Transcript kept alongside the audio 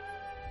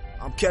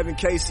I'm Kevin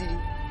Casey.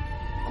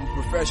 I'm a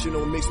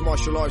professional mixed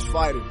martial arts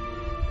fighter.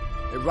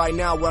 And right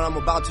now what I'm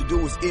about to do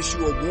is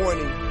issue a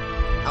warning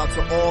out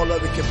to all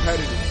other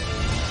competitors.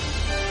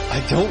 I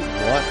don't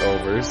want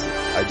overs.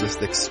 I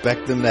just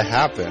expect them to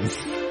happen.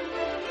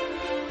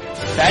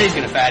 Fatty's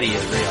gonna fatty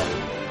is real.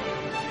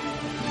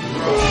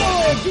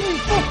 Oh, give me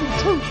fucking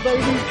truth,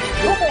 baby.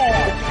 Come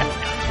on.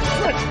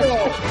 Let's go.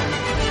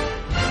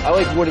 I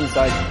like wood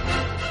inside.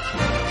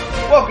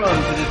 Welcome to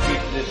this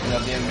week's edition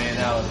of the MMA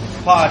Analysis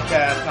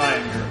podcast. I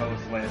am your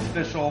host, Lance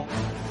Fishel.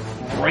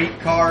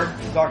 Great card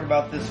to talk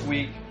about this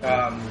week.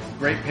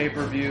 Great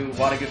pay-per-view. A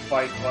lot of good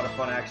fights. A lot of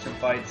fun action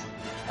fights.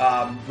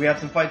 We had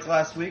some fights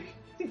last week.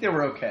 I think they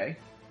were okay.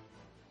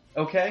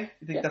 Okay?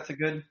 You think that's a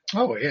good?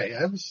 Oh, yeah.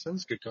 That was a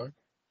good card.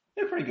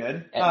 They're pretty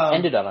good.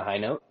 Ended on a high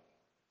note.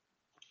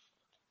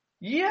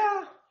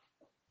 Yeah.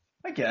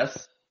 I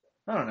guess.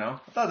 I don't know.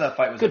 I thought that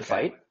fight was good okay.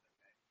 fight.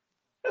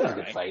 It was a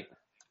Alright. good fight.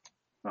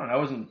 I don't know. I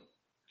wasn't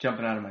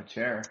jumping out of my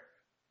chair.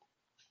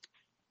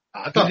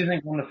 I Who thought do you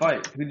think won the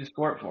fight? Who did you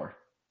score it for?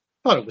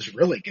 it was a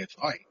really good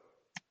fight.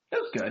 It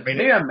was good. I mean,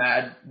 Maybe I'm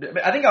mad.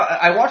 I think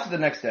I watched it the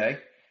next day.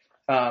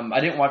 I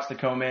didn't watch the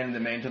co-main and the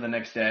main till the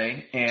next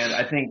day. And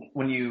I think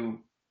when you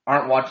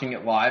aren't watching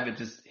it live, it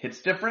just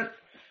hits different.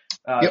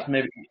 Yep. So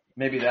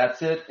maybe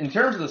that's it. In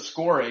terms of the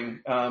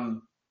scoring,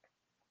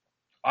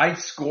 I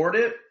scored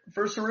it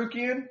for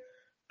Tsarukyan,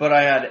 but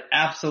I had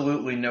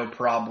absolutely no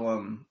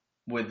problem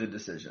with the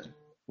decision,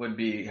 would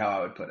be how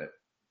I would put it.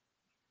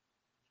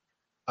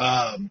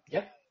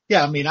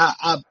 Yeah, I mean, I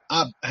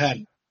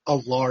had a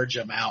large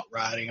amount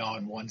riding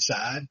on one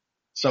side,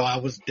 so I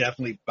was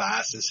definitely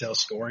biased as hell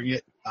scoring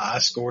it. I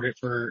scored it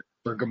for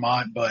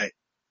Gamrot, but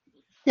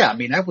yeah, I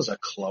mean, that was a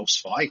close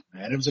fight,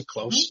 man. It was a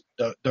close,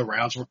 the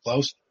rounds were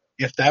close.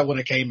 If that would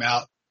have came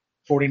out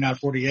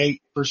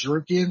 49-48 for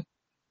Tsarukyan,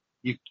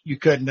 you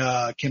couldn't,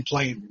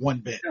 complain one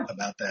bit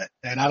about that.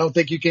 And I don't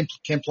think you can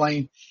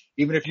complain,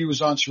 even if you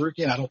was on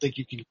Tsarukyan, I don't think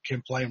you can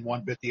complain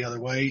one bit the other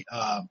way.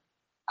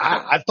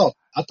 I thought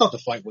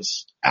the fight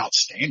was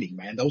outstanding,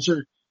 man.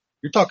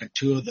 You're talking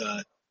two of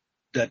the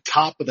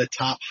top of the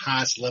top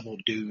highest level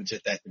dudes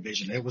at that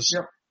division. It was,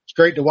 It's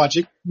great to watch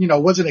it. You know,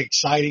 it wasn't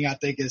exciting, I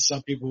think, as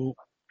some people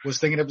was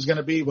thinking it was going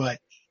to be, but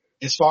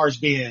as far as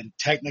being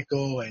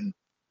technical and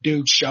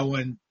dudes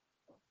showing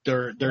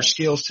their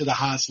skills to the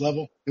highest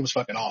level, it was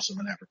fucking awesome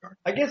in that regard.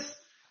 I guess,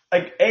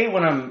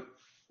 when I'm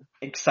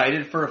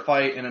excited for a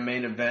fight in a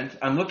main event,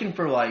 I'm looking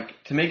for,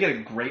 to make it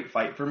a great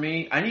fight for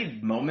me, I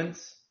need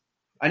moments.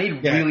 I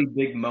need really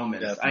big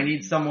moments. Definitely. I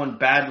need someone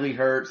badly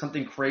hurt,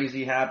 something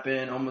crazy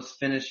happen, almost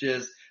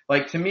finishes.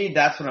 To me,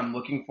 that's what I'm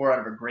looking for out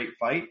of a great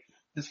fight.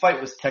 This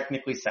fight was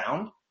technically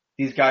sound.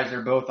 These guys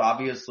are both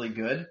obviously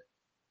good.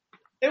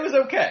 It was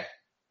okay.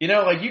 You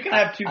can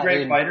have two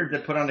great fighters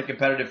that put on a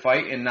competitive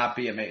fight and not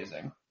be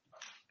amazing.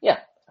 Yeah,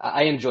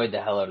 I enjoyed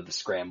the hell out of the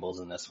scrambles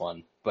in this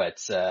one, but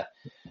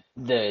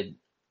the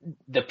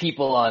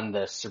people on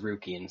the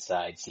Tsarukyan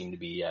side seem to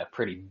be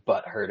pretty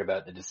butthurt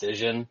about the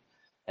decision,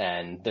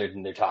 and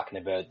they're talking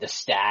about the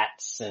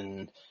stats.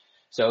 And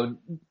so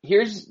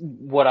here's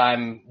what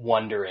I'm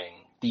wondering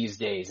these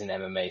days in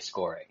MMA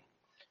scoring.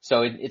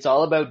 So it's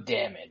all about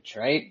damage,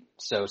 right?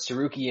 So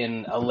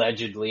Tsarukyan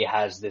allegedly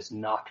has this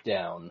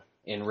knockdown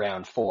in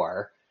round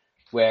 4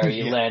 where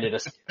he landed a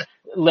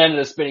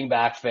spinning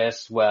back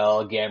fist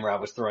while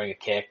Gamrot was throwing a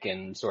kick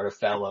and sort of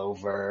fell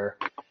over.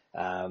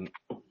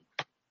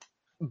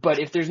 But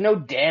if there's no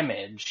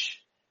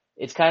damage,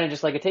 it's kind of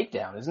just like a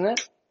takedown, isn't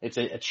it? It's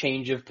a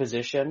change of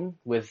position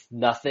with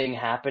nothing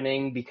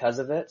happening because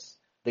of it.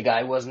 The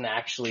guy wasn't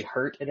actually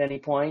hurt at any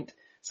point.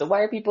 So why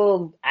are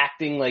people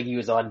acting like he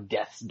was on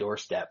death's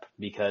doorstep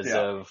because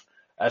of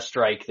a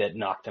strike that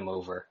knocked him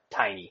over?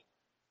 Tiny.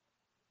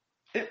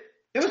 It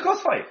was a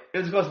close fight.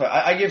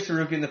 I gave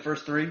Tsarukyan the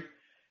first 3.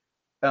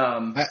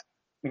 I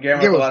get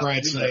what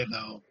Brad's saying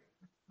though.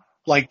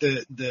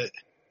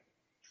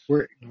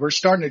 We're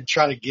starting to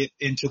try to get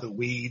into the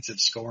weeds of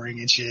scoring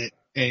and shit.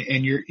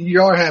 And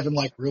you are having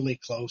really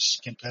close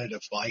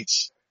competitive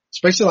fights,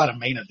 especially a lot of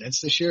main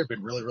events this year have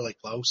been really, really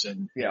close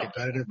and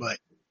competitive. But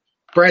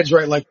Brad's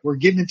right. We're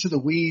getting into the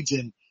weeds,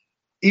 and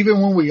even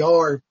when we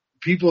are,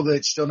 people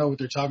that still know what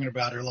they're talking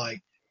about are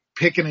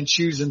picking and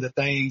choosing the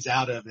things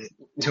out of it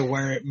to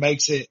where it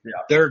makes it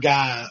their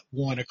guy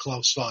won a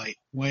close fight.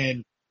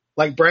 When,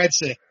 like Brad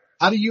said,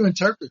 how do you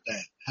interpret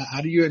that?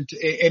 How do you,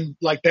 and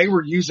they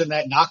were using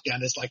that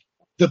knockdown as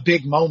the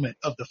big moment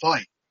of the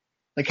fight.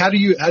 How do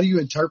you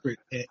interpret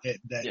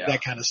that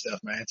kind of stuff,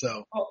 man?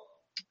 So. Well,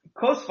 a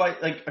close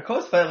fight like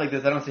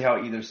this, I don't see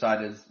how either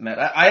side is met.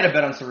 I had a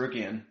bet on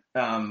Tsarukyan.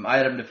 I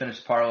had him to finish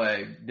the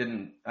parlay.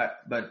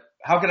 But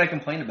how can I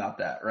complain about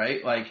that,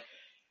 right?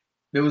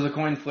 It was a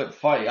coin flip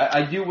fight.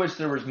 I do wish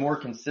there was more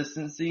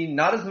consistency,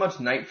 not as much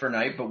night for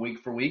night, but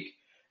week for week.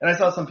 And I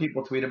saw some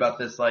people tweet about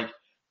this,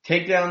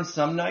 takedowns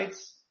some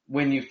nights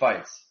win you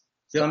fights.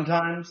 Yep.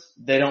 Sometimes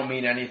they don't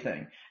mean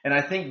anything. And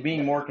I think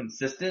being more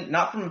consistent,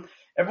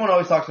 everyone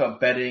always talks about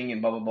betting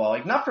and blah, blah, blah.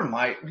 Not from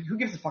who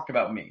gives a fuck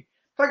about me? I'm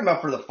talking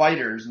about for the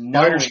fighters.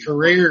 Fighters'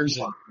 careers.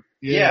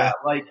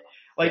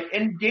 Like,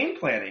 and game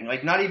planning,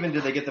 like not even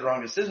did they get the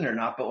wrong decision or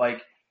not, but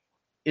like,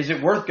 is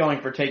it worth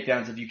going for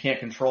takedowns if you can't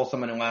control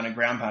someone and land a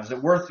ground pound? Is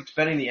it worth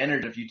expending the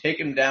energy if you take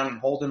him down and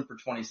hold him for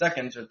 20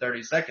 seconds or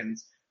 30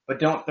 seconds, but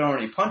don't throw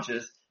any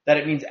punches, that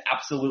it means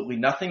absolutely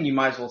nothing? You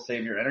might as well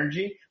save your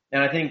energy.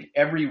 And I think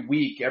every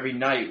week, every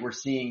night, we're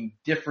seeing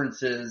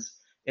differences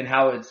in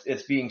how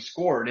it's being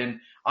scored. And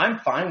I'm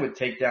fine with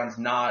takedowns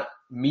not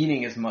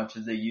meaning as much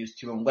as they used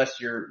to unless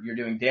you're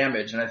doing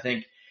damage. And I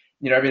think,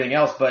 everything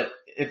else. But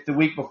if the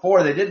week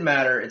before they did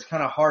matter, it's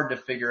kind of hard to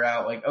figure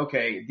out, like,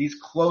 okay, these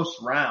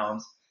close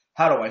rounds,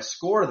 how do I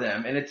score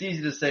them? And it's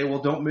easy to say, well,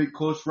 don't make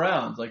close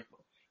rounds. Like,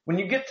 when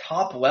you get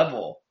top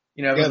level,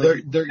 you're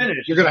going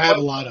to have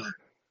a lot of them.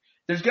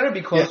 There's going to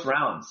be close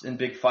rounds in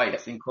big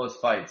fights, in close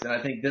fights. And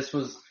I think this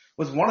was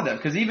one of them.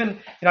 Cause even,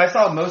 I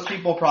saw most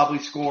people probably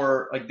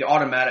score like the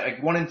automatic,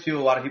 like 1 and 2, a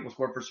lot of people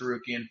scored for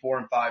Tsarukyan, 4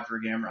 and 5 for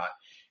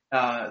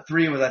Gamrot.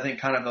 3 was, I think,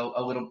 kind of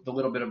the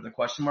little bit of the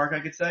question mark,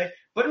 I could say.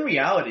 But in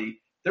reality,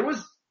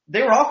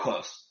 they were all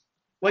close.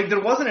 Like,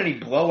 there wasn't any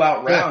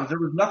blowout rounds. There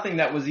was nothing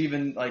that was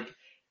even like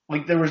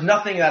there was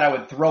nothing that I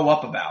would throw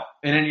up about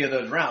in any of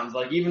those rounds.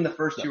 Like, even the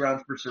first 2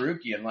 rounds for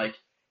Tsarukyan, like,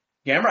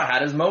 Gamrot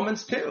had his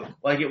moments too.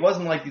 Like, it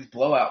wasn't like these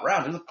blowout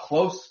rounds. It was a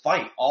close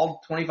fight,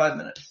 all 25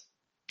 minutes.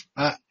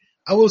 I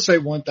will say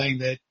one thing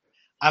that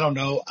I don't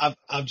know.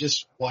 I've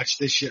just watched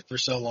this shit for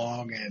so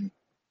long, and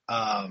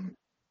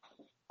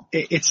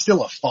it's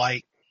still a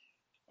fight.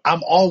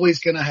 I'm always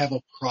going to have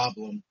a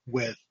problem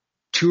with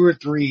 2 or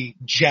 3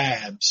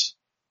 jabs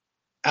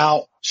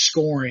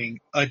outscoring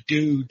a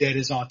dude that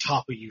is on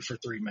top of you for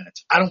 3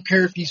 minutes. I don't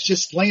care if he's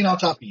just laying on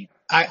top of you.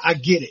 I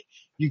get it.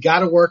 You got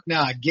to work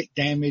now. I get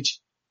damage,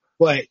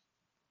 but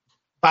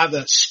by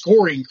the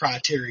scoring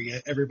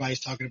criteria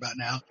everybody's talking about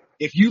now,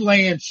 if you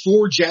land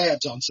 4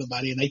 jabs on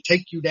somebody and they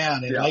take you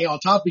down and lay on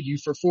top of you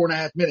for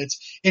 4.5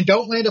 minutes and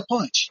don't land a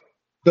punch,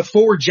 the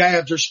 4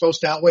 jabs are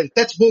supposed to outweigh it.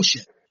 That's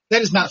bullshit.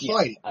 That is not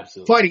fighting.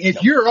 Absolutely. Fighting.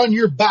 If you're on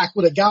your back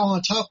with a guy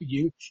on top of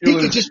you, he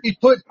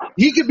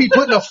could be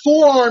putting a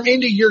forearm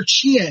into your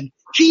chin.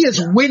 He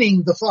is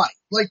winning the fight.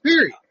 Like,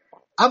 period.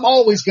 I'm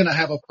always going to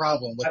have a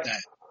problem with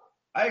that.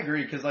 I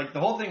agree. Cause like the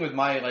whole thing with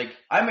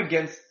I'm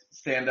against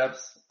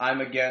stand-ups.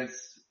 I'm against,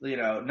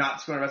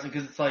 not scoring wrestling.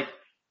 Cause it's like,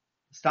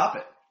 stop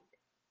it.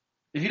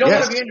 If you don't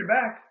want to be on your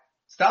back,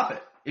 stop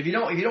it. If you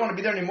don't want to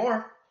be there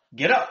anymore,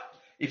 get up.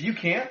 If you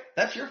can't,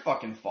 that's your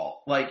fucking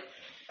fault. Like,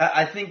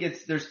 I think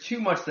there's too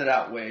much that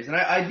outweighs. And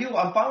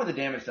I'm fine with the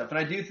damage stuff. And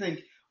I do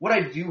think, what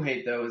I do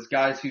hate though is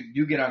guys who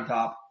do get on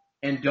top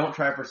and don't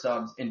try for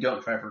subs and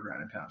don't try for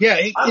ground and pound. Yeah.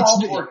 I'm all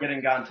for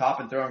getting on top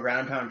and throwing ground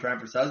and pound and trying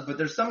for subs, but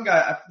there's some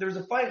guy, there was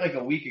a fight like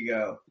a week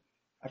ago.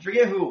 I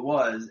forget who it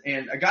was.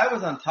 And a guy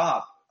was on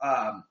top.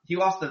 He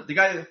lost the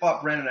guy that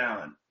fought Brennan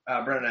Allen.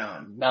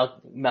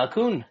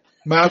 Malkoon.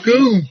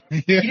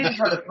 He didn't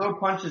try to throw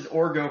punches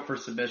or go for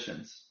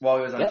submissions while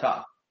he was on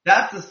top.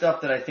 That's the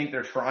stuff that I think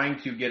they're trying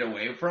to get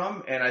away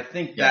from, and I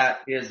think that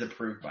is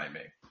approved by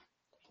me.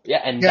 Yeah,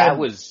 and that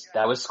was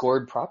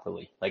scored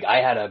properly. Like,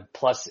 I had a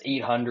plus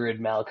 800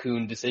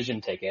 Malkoon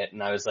decision ticket,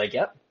 and I was like,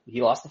 yep,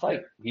 he lost the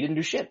fight. He didn't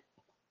do shit.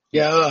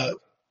 Yeah,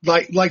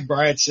 like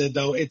Brad said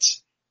though,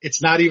 it's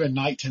not even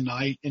night to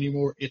night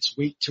anymore. It's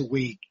week to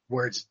week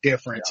where it's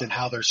different in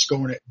how they're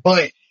scoring it.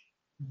 But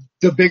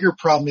the bigger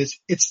problem is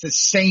it's the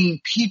same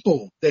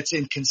people that's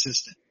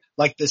inconsistent.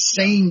 Like, the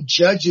same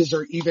judges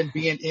are even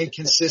being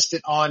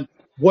inconsistent on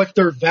what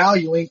they're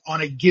valuing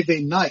on a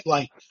given night.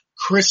 Like,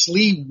 Chris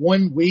Lee,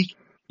 1 week,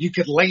 you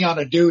could lay on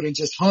a dude and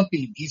just hump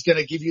him. He's going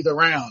to give you the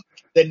round.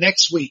 The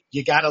next week,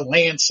 you got to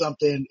land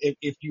something.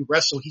 If you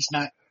wrestle, he's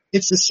not.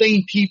 It's the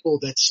same people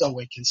that's so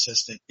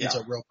inconsistent. It's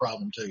a real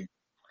problem too.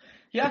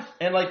 Yeah.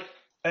 And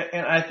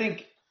I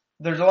think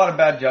there's a lot of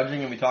bad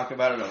judging, and we talk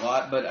about it a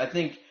lot, but I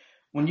think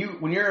when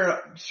you're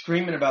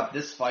screaming about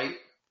this fight,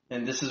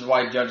 and this is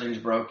why judging's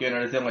broken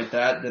or anything like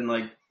that, then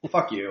like,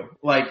 fuck you.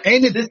 Like,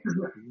 and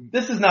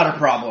this is not a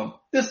problem.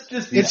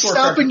 It's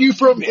stopping you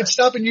from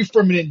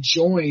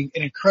enjoying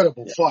an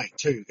incredible fight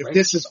too. If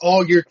this is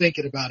all you're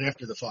thinking about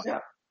after the fight. Yeah.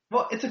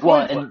 Well, it's a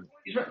coin flip.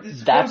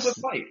 It's a coin flip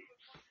fight.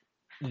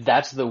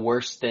 That's the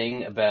worst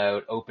thing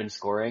about open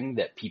scoring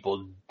that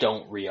people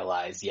don't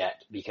realize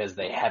yet, because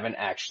they haven't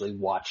actually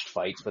watched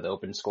fights with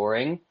open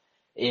scoring,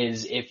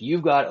 is if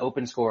you've got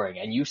open scoring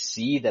and you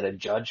see that a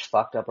judge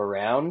fucked up a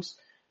round,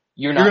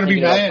 you're not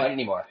thinking about the fight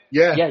anymore.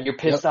 Yeah. Yeah, you're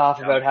pissed off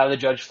about how the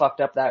judge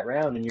fucked up that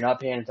round, and you're not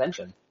paying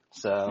attention.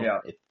 So,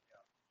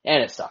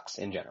 and it sucks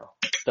in general.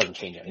 It doesn't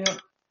change anything.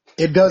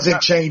 It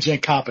doesn't change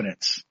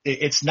incompetence.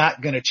 It's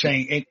not going to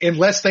change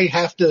unless they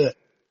have to.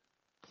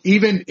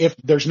 Even if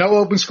there's no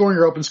open scoring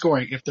or open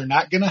scoring, if they're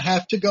not going to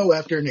have to go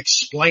after and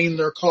explain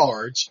their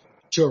cards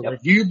to a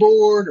review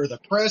board or the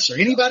press or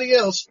anybody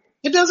else,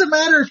 it doesn't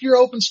matter if you're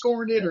open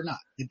scoring it or not.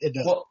 It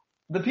doesn't. Well,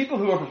 the people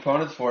who are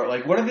proponents for it,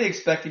 like, what are they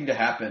expecting to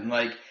happen?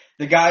 Like,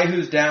 the guy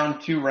who's down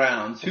 2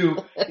 rounds,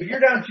 if you're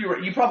down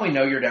 2, you probably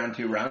know you're down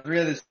 2 rounds. We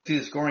have to see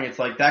the scoring. It's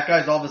like that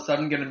guy's all of a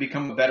sudden going to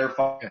become a better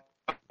fighter.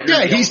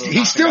 Yeah, he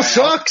still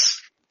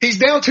sucks. He's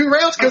down 2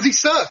 rounds because he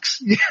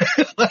sucks.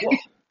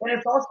 And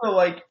it's also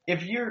like,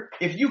 if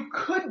you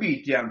could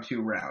be down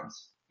 2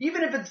 rounds,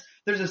 even if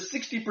there's a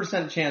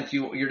 60% chance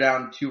you're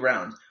down 2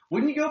 rounds,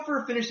 wouldn't you go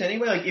for a finish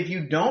anyway? Like, if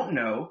you don't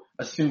know,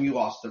 assume you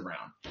lost the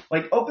round.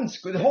 Like, open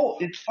school,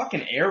 it's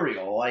fucking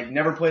aerial. Like,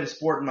 never played a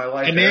sport in my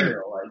life, And then,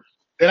 aerial. Like,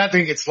 then I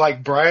think it's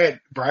like Brad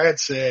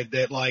said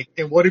that, like,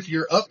 and what if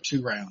you're up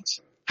 2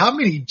 rounds? How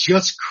many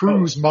just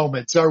cruise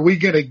moments are we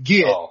going to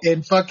get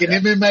in fucking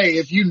MMA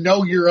if you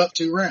know you're up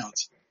 2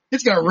 rounds?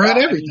 It's going to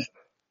run everything.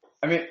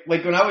 I mean,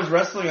 like, when I was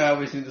wrestling, I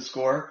always knew the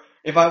score.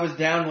 If I was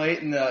down late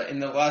in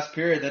the last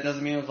period, that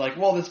doesn't mean it was like,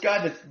 well, this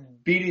guy that's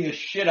beating the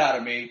shit out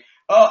of me,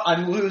 oh,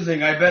 I'm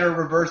losing, I better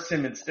reverse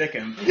him and stick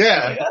him.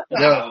 Yeah. Like,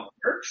 that's how it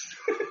works.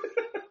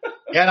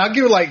 Yeah, and I'll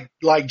give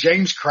like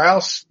James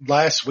Krause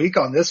last week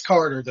on this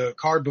card or the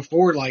card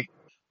before, like,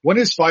 one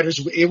of his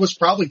fighters, it was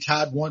probably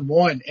tied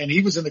 1-1, and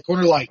he was in the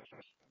corner like,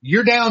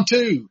 you're down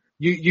 2.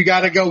 You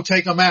got to go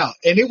take them out.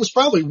 And it was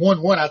probably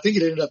 1-1. I think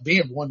it ended up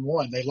being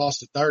 1-1. They lost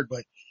the third,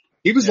 but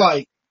he was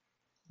like,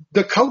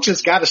 the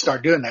coaches got to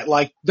start doing that.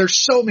 Like, there's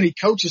so many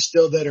coaches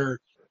still that are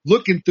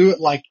looking through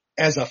it like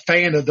as a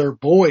fan of their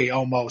boy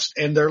almost.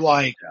 And they're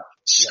like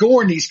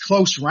scoring these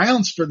close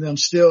rounds for them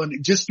still.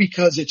 And just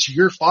because it's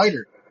your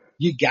fighter,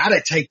 you got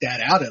to take that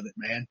out of it,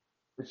 man.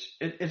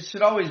 It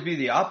should always be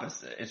the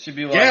opposite. It should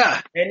be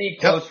like any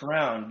close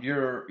round,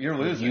 you're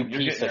losing. You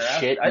piece of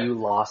shit, you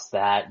lost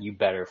that. You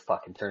better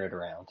fucking turn it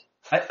around.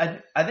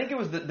 I think it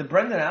was the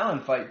Brendan Allen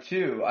fight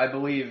too. I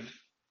believe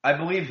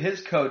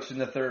his coach in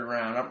the 3rd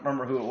round. I don't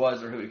remember who it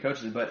was or who he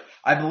coaches, but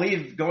I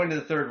believe going to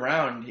the 3rd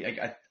round,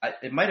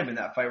 it might have been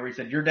that fight where he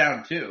said, "You're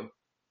down 2,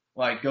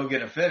 like go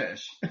get a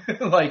finish."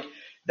 Like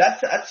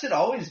that should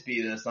always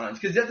be the signs.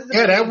 Cause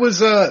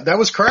that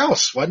was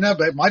Krause, wasn't that?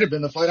 That might have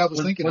been the fight I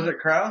was thinking of. Was it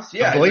Krause?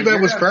 Yeah. I believe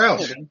that was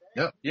Krause.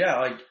 Yep.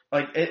 Yeah.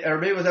 Or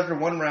maybe it was after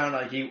 1 round.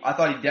 Like I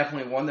thought he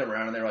definitely won the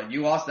round, and they're like,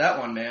 "You lost that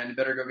one, man. You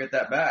better go get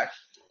that back."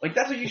 Like,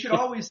 that's what you should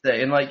always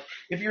say. And like,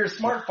 if you're a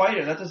smart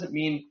fighter, that doesn't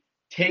mean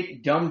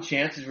take dumb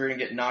chances where you're going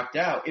to get knocked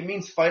out. It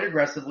means fight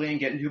aggressively and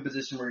get into a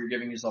position where you're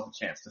giving yourself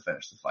a chance to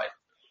finish the fight.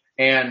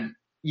 And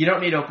you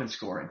don't need open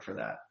scoring for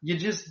that. You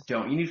just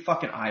don't. You need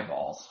fucking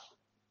eyeballs.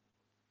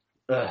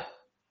 Ugh.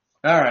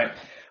 All right.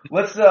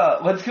 Let's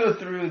go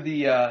through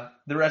the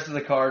rest of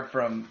the card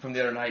from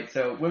the other night.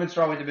 So women's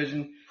strawweight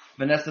division,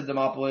 Vanessa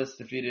Demopoulos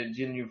defeated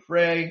Jinyu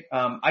Frey.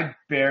 I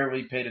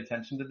barely paid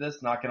attention to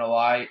this, not gonna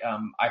lie.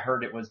 I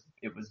heard it was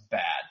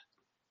bad.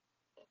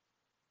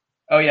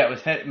 Oh yeah,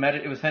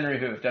 it was Henry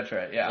Hoof. That's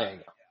right. Yeah. There you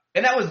go.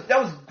 And that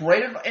was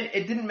great. And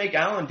it didn't make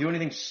Allen do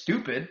anything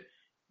stupid,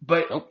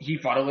 but he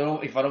fought a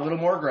little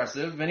more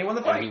aggressive, and he won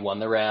the fight. And he won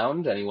the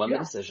round, and he won the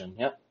decision.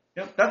 Yep.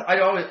 Yep.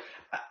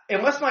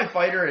 Unless my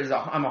fighter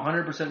I'm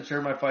 100%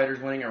 sure my fighter's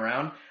winning a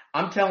round,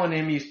 I'm telling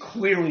him he's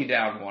clearly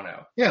down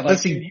 1-0. Yeah,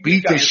 unless he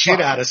beat the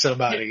shit out of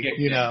somebody,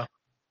 you know.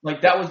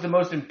 Like, that was the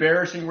most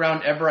embarrassing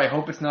round ever. I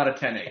hope it's not a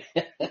 10-8.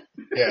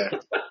 Yeah.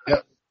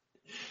 Yep.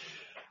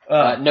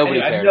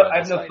 Nobody cared about this I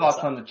have no fight, thoughts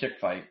on the chick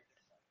fight.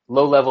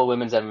 Low-level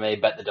women's MMA,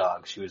 bet the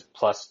dog. She was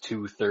plus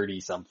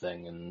 230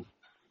 something and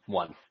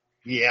won.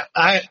 Yeah,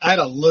 I had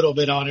a little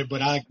bit on it,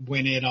 but I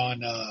went in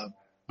on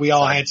we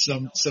all had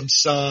some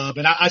sub,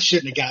 and we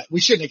shouldn't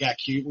have got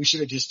cute. We should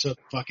have just took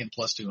fucking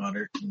plus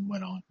 200 and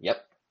went on.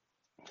 Yep.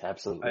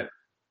 Absolutely.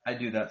 I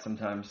do that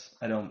sometimes.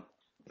 I'm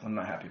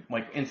not happy.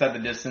 Like, inside the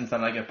distance,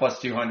 I'm like a plus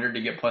 200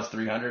 to get plus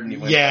 300, and you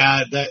win.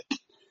 Yeah,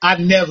 I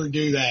never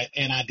do that,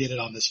 and I did it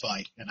on this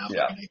fight, and I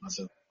fucking hate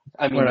myself.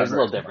 I mean, there's a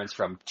little difference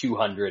from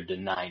 200 to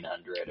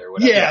 900 or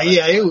whatever.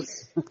 Yeah, it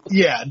was.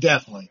 Yeah,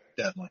 definitely.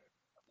 All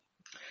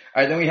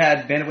right, then we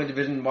had bantamweight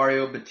division,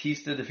 Mario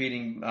Batista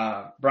defeating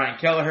Brian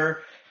Kelleher.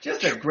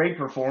 Just a great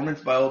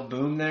performance by old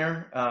Boom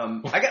there. I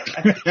don't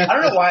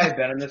know why I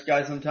bet on this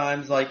guy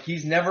sometimes. Like,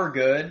 he's never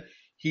good.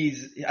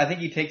 I think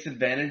he takes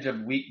advantage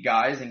of weak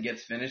guys and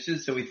gets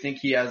finishes, so we think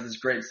he has this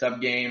great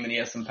sub game and he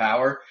has some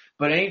power.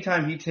 But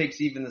anytime he takes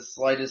even the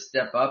slightest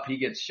step up, he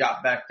gets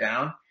shot back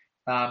down.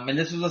 And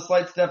this was a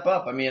slight step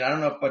up. I mean, I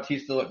don't know if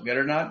Batista looked good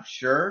or not.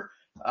 Sure.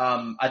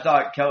 I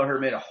thought Kelleher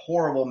made a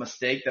horrible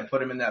mistake that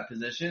put him in that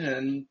position,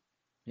 and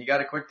he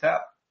got a quick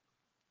tap.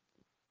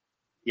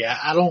 Yeah,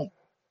 I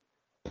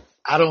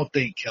don't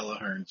think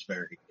Kelleher's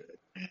very good,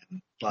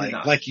 man.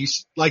 Like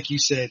you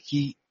said,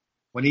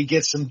 when he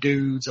gets some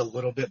dudes a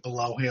little bit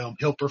below him,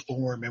 he'll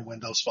perform and win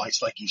those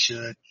fights like he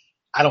should.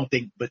 I don't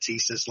think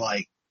Batista's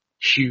like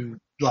huge,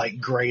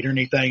 like great or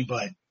anything,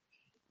 but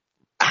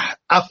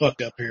I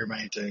fucked up here,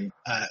 man, too.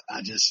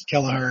 I just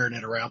Kelleher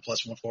at around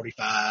plus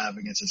 145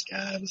 against this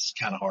guy. It was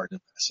kind of hard to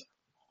mess up.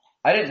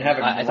 I didn't have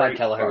I thought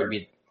Kelleher would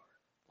be.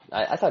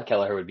 I thought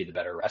Kelleher would be the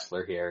better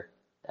wrestler here,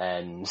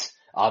 and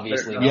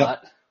obviously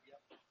not.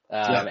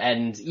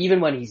 And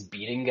even when he's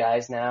beating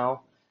guys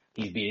now,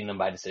 he's beating them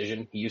by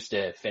decision. He used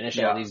to finish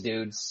all these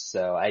dudes,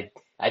 so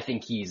I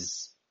think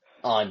he's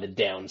on the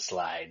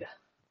downslide.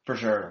 For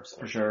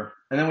sure.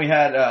 And then we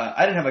had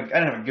I didn't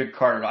have a good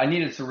card at all. I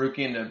needed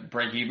Tsarukyan to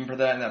break even for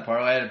that in that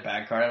parlay. I had a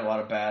bad card. I had a lot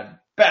of bad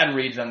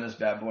reads on this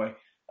bad boy.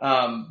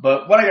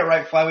 But what I got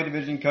right, flyweight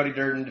division, Cody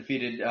Durden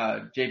defeated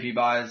JP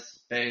Baez,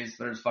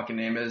 whatever his fucking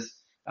name is.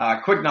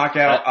 Quick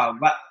knockout.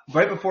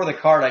 Right before the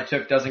card I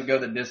took doesn't go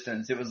the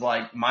distance. It was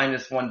like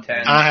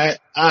 -110. I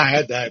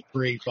had that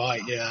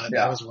pre-fight. Yeah,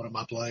 that was one of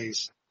my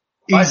plays.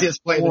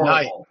 Easiest play of the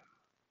night.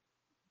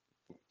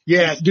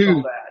 Yeah,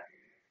 dude,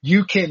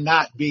 you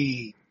cannot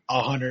be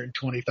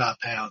 125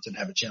 pounds and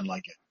have a chin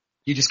like it.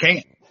 You just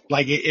can't.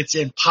 Like, it's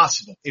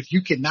impossible. If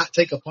you cannot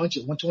take a punch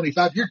at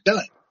 125, you're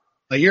done.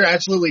 Like, you're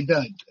absolutely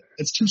done.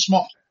 It's too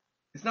small.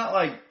 It's not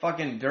like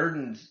fucking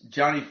Durden's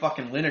Johnny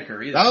fucking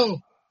Lineker either.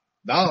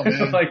 No,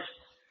 man. Like,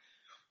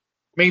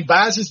 I mean,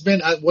 Baz has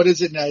been, what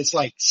is it now? It's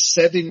like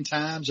 7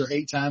 times or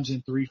 8 times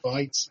in 3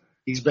 fights.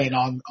 He's been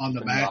on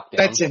the mat.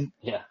 That's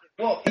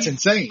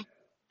insane.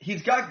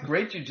 He's got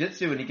great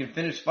jiu-jitsu and he can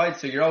finish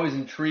fights, so you're always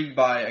intrigued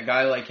by a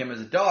guy like him as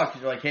a dog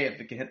because you're like, hey,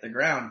 if it can hit the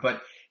ground.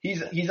 But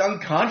he's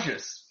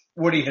unconscious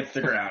when he hits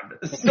the ground.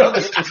 So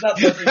it's not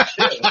something to.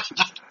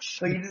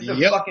 Like, he's just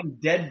a fucking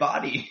dead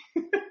body.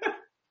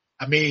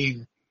 I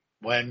mean,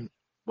 when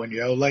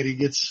your old lady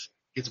gets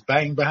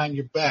banged behind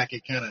your back,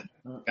 it kind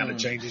of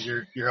changes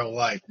your whole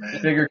life,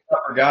 man. Bigger,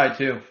 tougher guy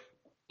too.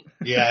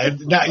 Yeah,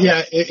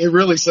 it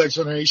really sucks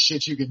when there ain't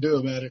shit you can do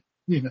about it.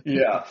 You know?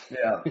 Yeah.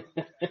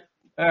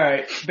 All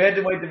right,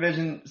 bantamweight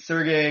division.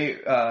 Sergey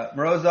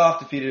Morozov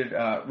defeated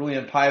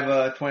Rulian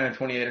Paiva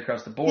 29-28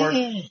 across the board.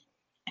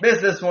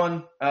 Missed this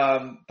one.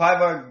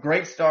 Paiva,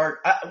 great start.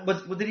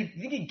 Did he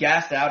think he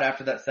gassed out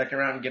after that second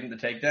round and give him the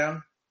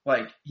takedown?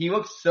 Like, he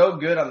looked so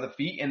good on the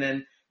feet, and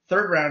then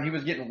third round he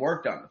was getting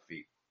worked on the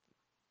feet.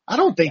 I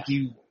don't think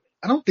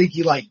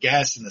he like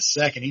gassed in the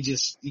second.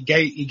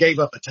 He gave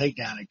up a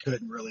takedown and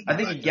couldn't really. I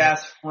think he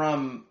gassed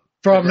from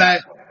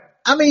that.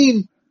 I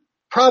mean,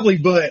 probably,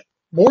 but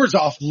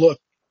Morozov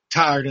looked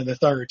tired in the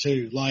third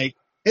too. Like,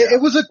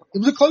 it was a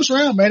close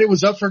round, man. It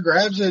was up for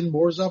grabs, and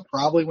Morozov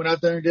probably went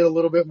out there and did a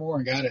little bit more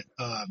and got it.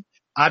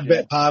 I'd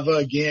bet Paiva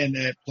again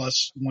at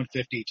plus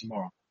 150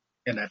 tomorrow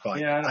in that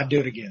fight. Yeah, I'd do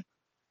it again.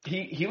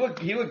 He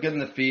looked good in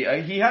the feet.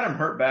 He had him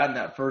hurt bad in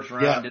that first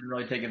round. Yeah. Didn't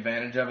really take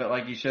advantage of it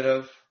like he should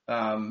have.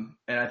 And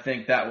I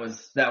think that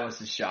was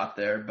his shot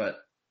there, but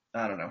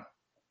I don't know.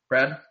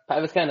 Brad? I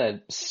was kind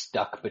of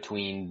stuck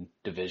between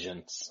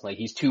divisions. Like,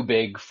 he's too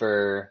big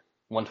for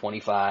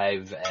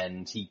 125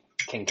 and he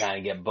can kind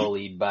of get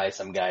bullied by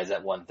some guys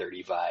at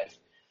 135.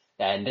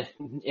 And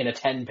in a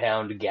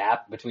 10-pound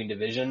gap between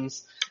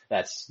divisions,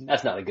 that's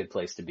not a good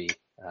place to be.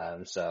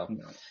 So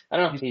I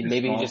don't know.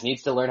 Maybe he just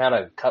needs to learn how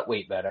to cut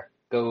weight better.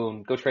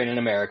 Go train in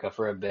America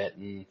for a bit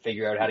and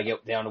figure out how to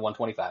get down to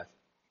 125.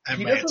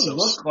 He doesn't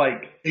look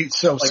like he's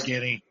so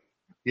skinny.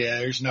 Yeah,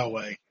 there's no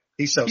way.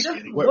 He's so skinny.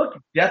 He doesn't look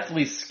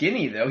deathly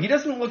skinny though. He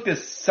doesn't look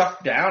as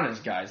sucked down as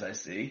guys I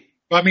see.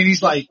 Well, I mean,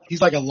 he's like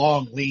a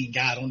long, lean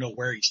guy. I don't know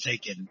where he's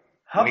taking.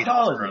 How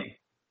tall is he?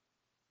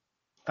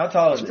 How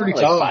tall is he? He's pretty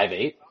tall. Like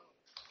 5'8".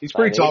 He's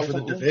pretty tall for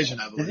the division,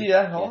 I believe. Is he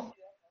that tall?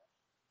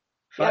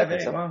 Yeah.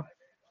 5'8". So. Wow.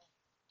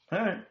 All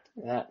right.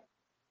 Yeah.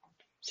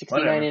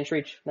 69-inch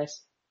reach.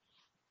 Nice.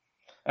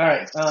 All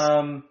right.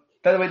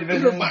 Featherweight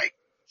division.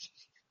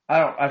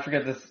 I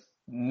forget this.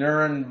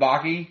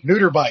 Nurenbaki.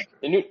 Neuterbike.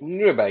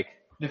 Neuterbike.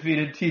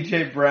 Defeated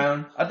TJ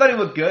Brown. I thought he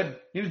looked good.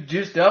 He was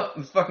juiced up. It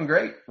was fucking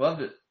great.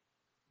 Loved it.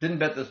 Didn't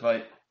bet this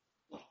fight.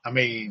 I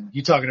mean,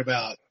 you talking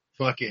about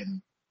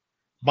fucking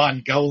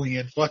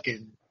Mongolian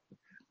fucking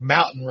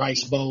mountain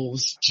rice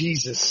bowls.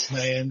 Jesus,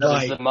 man. That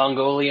was the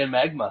Mongolian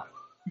magma.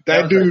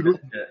 That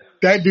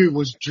dude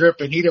was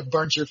dripping. He'd have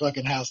burnt your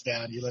fucking house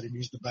down. You let him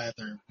use the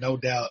bathroom. No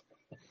doubt.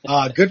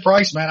 Good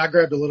price, man. I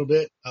grabbed a little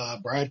bit.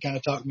 Brad kind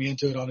of talked me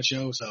into it on the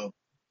show, so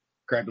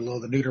grabbed a little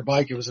of the neuter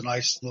bike. It was a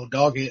nice little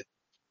dog hit.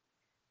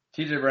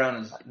 TJ Brown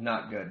is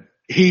not good.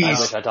 I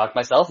wish I talked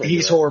myself into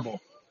He's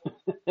horrible.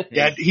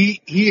 Yeah,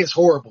 he is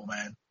horrible,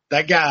 man.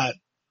 That guy,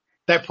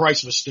 that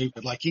price was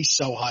stupid. Like, he's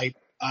so hyped.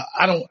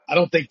 I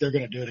don't think they're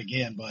gonna do it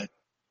again, but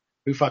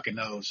who fucking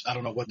knows? I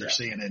don't know what they're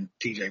seeing in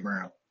TJ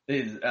Brown.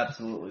 It is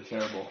absolutely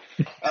terrible.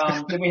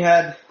 Then we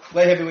had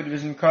light heavyweight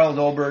division. Carl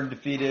Dolberg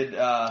defeated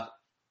Tafon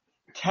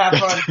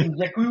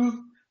Kinjeku.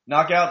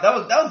 Knockout.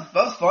 That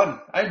was fun.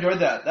 I enjoyed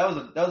that. That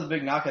was a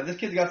big knockout. This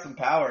kid's got some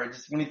power.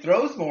 Just when he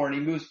throws more and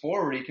he moves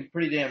forward, he can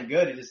pretty damn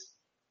good.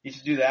 He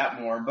should do that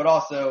more. But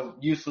also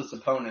useless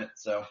opponent.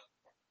 So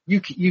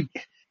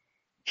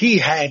he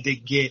had to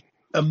get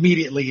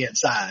immediately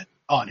inside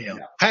on him.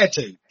 Yeah. Had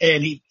to,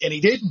 and he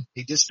didn't.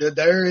 He just stood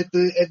there at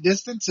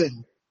distance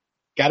and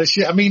got a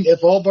shit. I mean,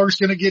 if Dolberg's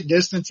gonna get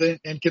distance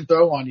and can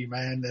throw on you,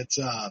 man, that's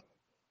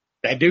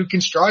that dude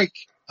can strike.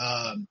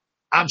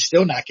 I'm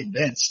still not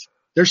convinced.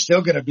 There's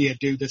still going to be a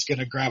dude that's going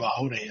to grab a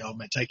hold of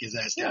him and take his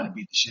ass down and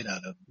beat the shit out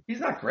of him. He's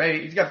not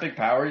great. He's got big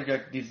power. He's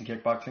got decent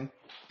kickboxing.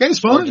 Yeah, it's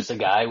fun. Or just a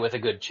guy with a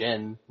good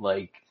chin,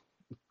 like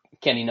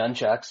Kenny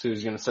Nunchucks,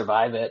 who's going to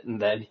survive it,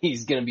 and then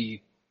he's going to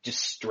be just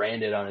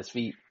stranded on his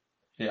feet.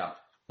 Yeah,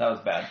 that was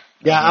bad.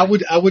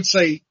 I would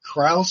say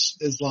Krause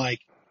is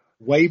like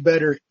way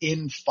better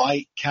in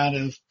fight kind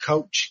of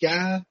coach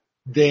guy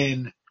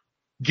than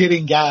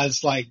getting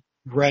guys like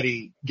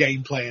ready,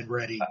 game plan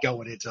ready,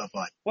 going into a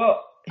fight.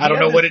 Well, I don't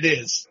know what it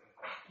is.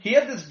 He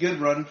had this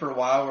good run for a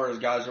while where his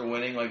guys were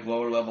winning like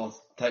lower level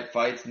type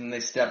fights and then they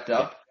stepped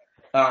up.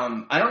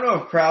 I don't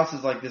know if Krause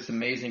is like this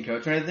amazing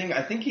coach or anything.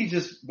 I think he's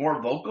just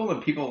more vocal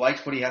and people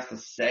likes what he has to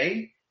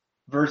say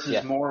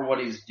versus more what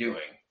he's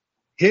doing.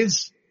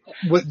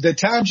 The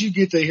times you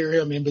get to hear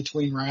him in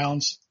between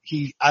rounds,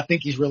 I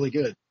think he's really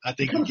good. I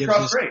think he gives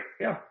us great.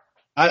 Yeah.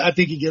 I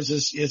think he gives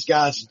his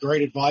guys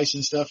great advice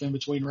and stuff in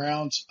between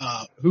rounds.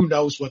 Who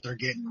knows what they're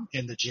getting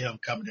in the gym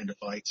coming into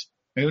fights?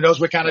 And who knows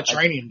what kind of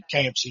training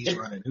camps he's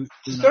running?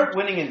 To start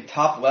winning in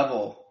top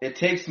level, it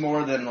takes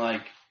more than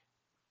like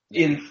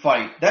in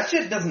fight. That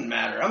shit doesn't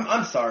matter.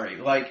 I'm sorry.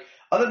 Like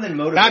other than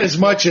motivation,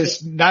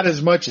 not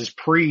as much as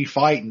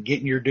pre-fight and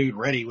getting your dude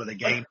ready with a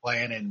game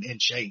plan and in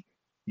shape.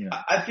 You know.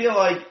 I feel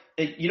like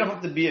you don't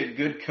have to be a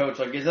good coach.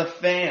 Like as a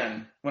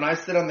fan, when I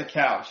sit on the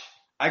couch,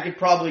 I could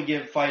probably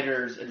give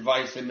fighters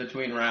advice in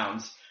between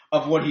rounds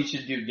of what he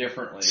should do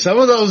differently. Some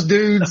of those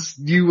dudes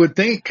you would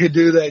think could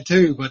do that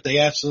too, but they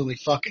absolutely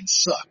fucking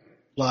suck.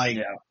 Like,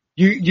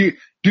 do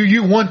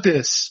you want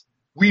this?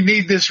 We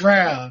need this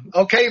round.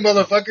 Okay,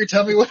 motherfucker,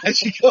 tell me what I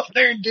should go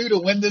there and do to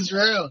win this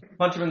round.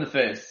 Punch him in the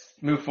face.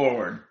 Move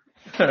forward.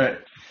 All right.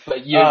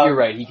 But you're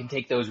right. He can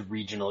take those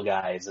regional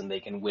guys and they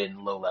can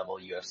win low-level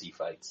UFC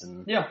fights.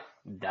 And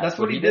that's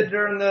what he did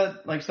during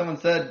like someone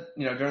said,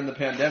 during the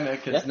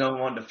pandemic because no one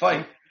wanted to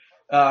fight.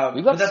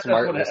 But that's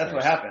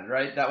what happened,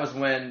 right? That was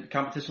when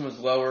competition was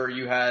lower.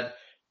 You had a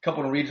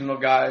couple of regional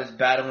guys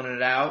battling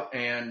it out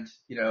and,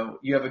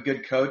 you have a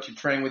good coach, you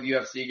train with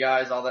UFC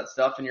guys, all that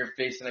stuff, and you're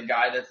facing a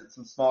guy that's at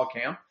some small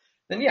camp.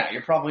 Then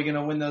you're probably going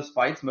to win those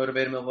fights,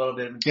 motivate him a little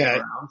bit in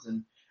rounds.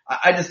 And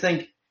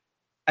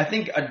I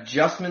think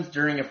adjustments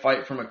during a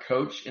fight from a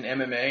coach in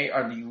MMA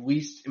are the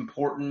least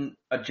important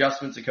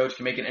adjustments a coach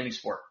can make in any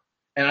sport.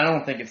 And I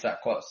don't think it's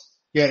that close.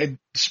 Yeah. And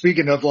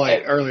speaking of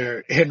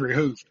earlier, Henry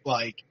Hoof,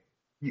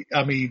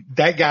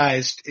 that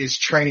guy is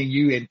training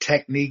you in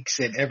techniques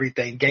and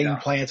everything, game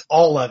plans,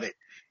 all of it,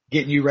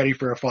 getting you ready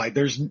for a fight.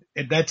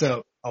 That's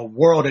a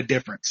world of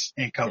difference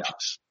in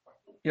coaches.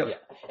 Yeah.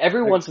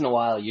 Every once in a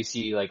while you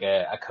see like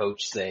a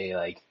coach say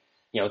like,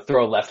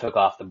 throw a left hook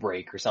off the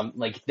break or something.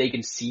 Like they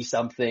can see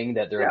something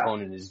that their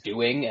opponent is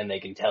doing and they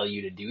can tell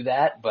you to do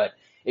that. But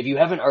if you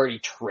haven't already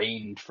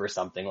trained for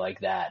something like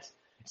that,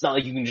 it's not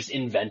like you can just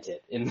invent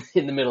it in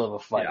the middle of a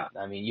fight.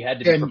 Yeah. I mean, you had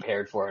to be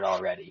prepared for it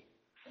already.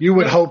 You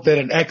would hope that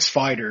an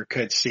ex-fighter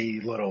could see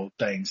little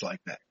things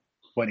like that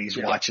when he's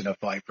watching a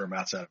fight from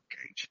outside of the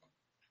cage.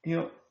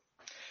 All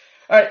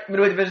right,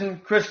 middleweight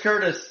division, Chris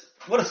Curtis.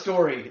 What a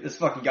story. This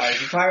fucking guy.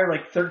 He's retired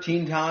like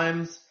 13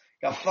 times,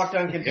 got fucked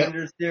on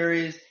Contender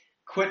Series,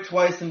 quit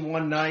twice in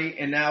one night,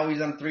 and now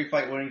he's on a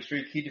 3-fight winning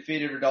streak. He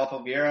defeated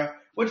Rodolfo Vieira,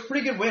 which is a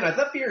pretty good win. I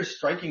thought Vieira's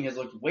striking has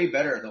looked way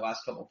better the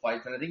last couple of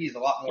fights, and I think he's a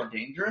lot more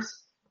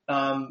dangerous.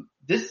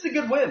 This is a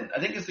good win.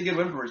 I think it's a good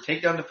win for his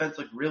takedown defense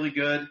looked really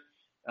good.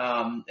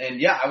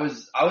 I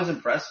was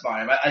impressed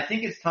by him. I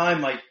think it's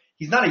time, like,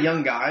 he's not a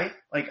young guy.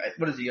 Like,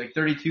 what is he, like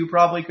 32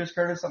 probably, Chris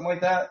Curtis, something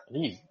like that?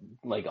 He's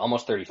like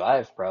almost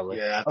 35 probably.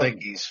 Yeah, I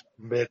think he's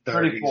mid-30s.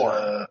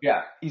 34.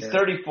 He's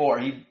 34.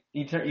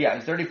 He's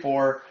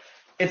 34.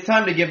 It's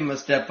time to give him a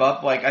step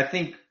up. Like, I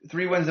think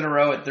 3 wins in a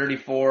row at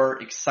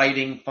 34,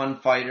 exciting,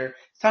 fun fighter.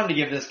 It's time to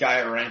give this guy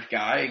a ranked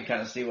guy and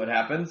kind of see what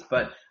happens.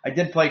 But I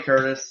did play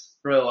Curtis,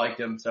 really liked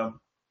him. So,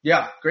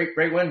 great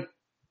win.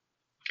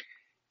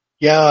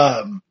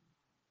 Yeah,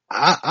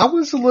 I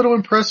was a little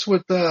impressed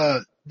with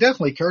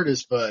definitely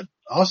Curtis, but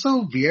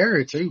also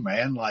Vieira too,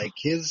 man. Like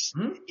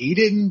he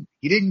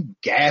didn't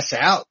gas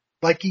out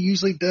like he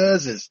usually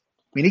does.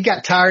 He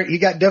got tired.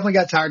 Definitely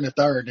got tired in the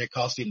third, and it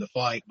cost him the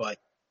fight. But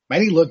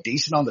man, he looked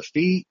decent on the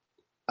feet.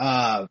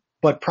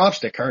 But props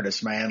to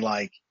Curtis, man.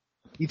 Like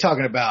you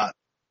talking about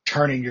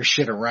turning your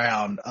shit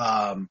around.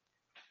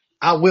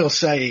 I will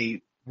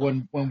say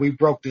when we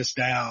broke this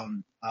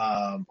down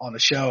on the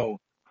show,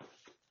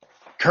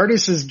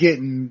 Curtis is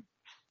getting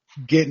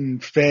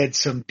fed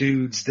some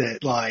dudes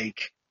that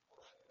like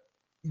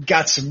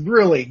got some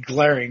really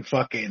glaring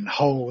fucking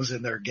holes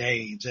in their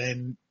games.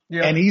 And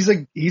he's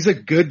a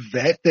good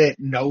vet that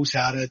knows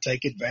how to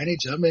take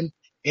advantage of them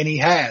and he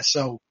has.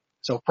 So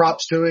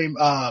props to him.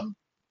 I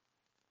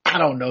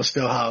don't know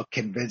still how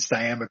convinced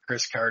I am of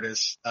Chris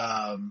Curtis.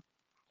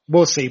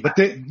 We'll see, but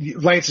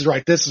Lance is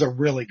right. This is a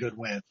really good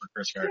win for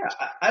Chris Curtis.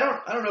 Yeah, I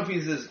don't know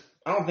if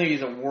I don't think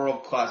he's a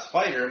world-class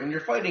fighter. I mean, you're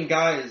fighting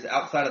guys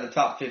outside of the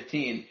top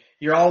 15.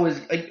 You're always,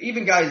 like,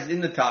 even guys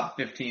in the top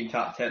 15,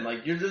 top 10,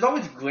 like, there's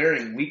always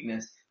glaring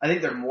weakness. I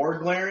think they're more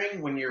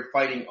glaring when you're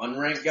fighting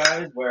unranked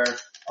guys where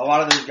a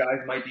lot of those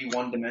guys might be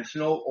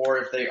one-dimensional, or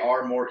if they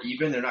are more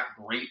even, they're not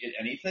great at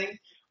anything.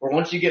 Or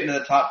once you get into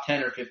the top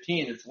 10 or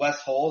 15, it's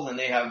less holes and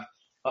they have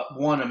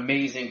one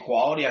amazing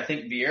quality. I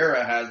think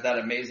Vieira has that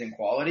amazing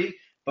quality,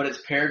 but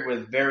it's paired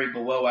with very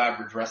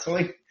below-average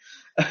wrestling.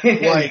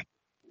 Like,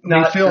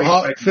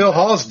 Phil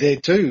Hawes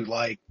did too.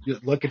 Like,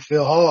 look at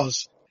Phil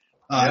Hawes.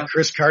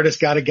 Chris Curtis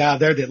got a guy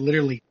there that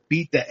literally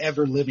beat the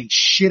ever-living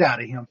shit out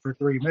of him for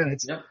 3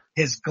 minutes. Yep.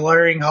 His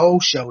glaring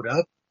hole showed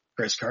up.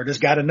 Chris Curtis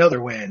got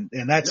another win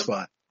in that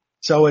spot.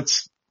 So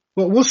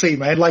we'll see,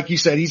 man. Like you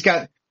said, he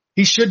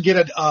should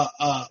get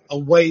a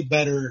way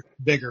better,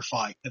 bigger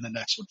fight in the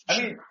next one.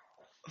 I mean,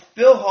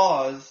 Phil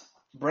Hawes,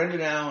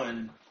 Brendan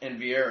Allen, and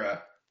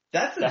Vieira.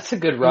 That's a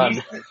good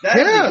run.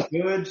 That's a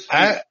good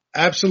streak.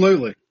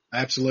 Absolutely.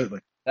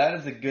 That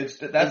is a good.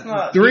 That's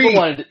not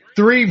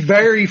three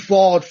very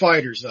flawed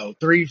fighters though.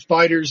 Three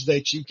fighters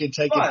that you can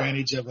take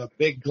advantage of a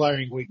big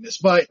glaring weakness.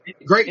 But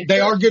great, they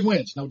are good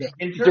wins, no doubt.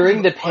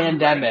 During the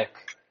pandemic,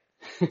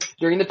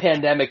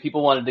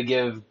 people wanted to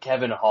give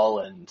Kevin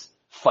Holland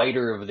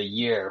Fighter of the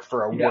Year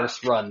for a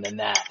worse run than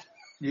that.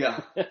 Yeah,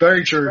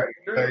 very true.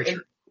 Very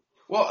true.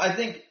 Well, I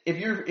think if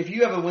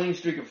you have a winning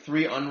streak of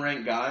 3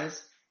 unranked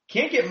guys,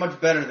 can't get much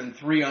better than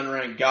 3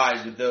 unranked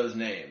guys with those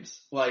names.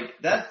 Like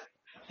that's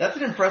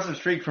an impressive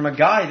streak from a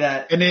guy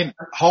that. And then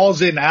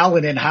Halls and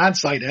Allen, in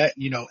hindsight,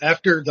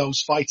 after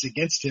those fights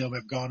against him,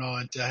 have gone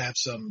on to have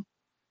some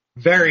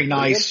very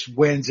nice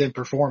wins and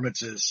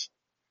performances.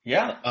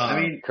 Yeah, I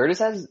mean,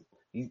 Curtis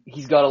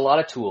he's got a lot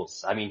of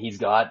tools. I mean, he's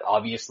got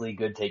obviously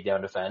good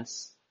takedown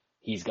defense.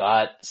 He's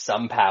got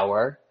some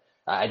power.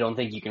 I don't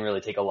think you can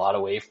really take a lot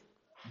away,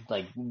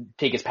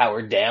 take his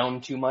power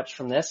down too much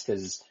from this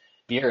because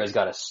Vieira's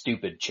got a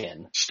stupid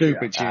chin.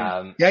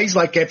 Yeah, he's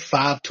like that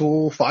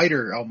 5-tool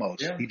fighter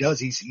almost. Yeah. He does.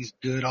 He's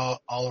good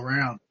all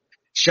around.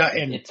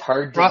 And it's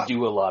hard to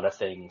do a lot of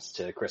things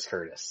to Chris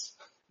Curtis.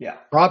 Yeah.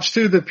 Props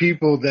to the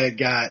people that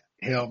got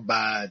him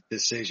by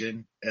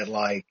decision at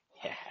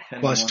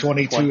plus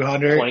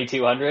 2,200.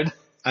 2,200.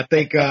 I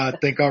think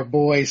our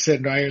boy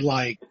sitting right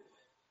here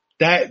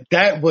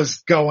that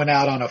was going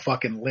out on a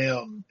fucking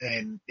limb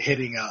and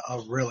hitting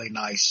a really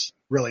nice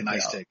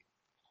tick.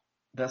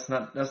 That's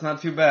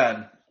not too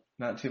bad.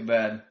 Not too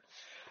bad.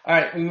 All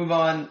right, we move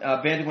on.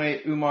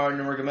 Bantamweight Umar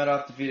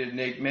Nurmagomedov defeated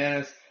Nate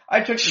Maness.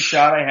 I took the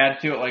shot I had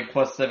to at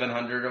plus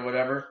 700 or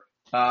whatever.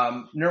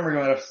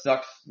 Nurmagomedov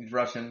sucks. He's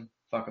Russian.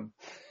 Fuck him.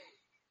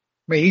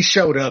 I mean, he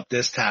showed up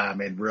this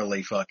time and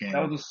really fucking.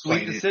 That was a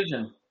sweet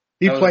decision.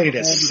 He played it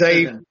as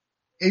safe.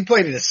 He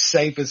played it as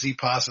safe as he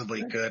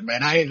possibly could,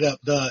 man. I ended up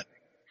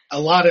a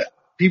lot of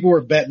people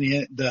were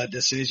betting the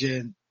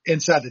decision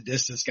inside the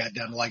distance got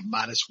down to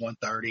minus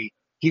 130.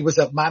 He was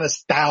a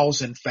minus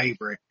 1,000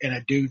 favorite and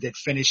a dude that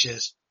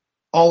finishes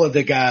all of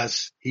the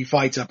guys he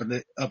fights up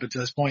until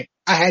this point.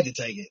 I had to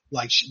take it.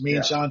 Me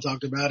and Sean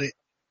talked about it,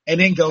 and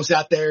then goes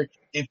out there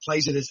and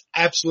plays it as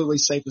absolutely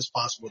safe as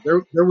possible.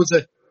 There was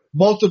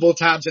multiple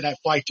times in that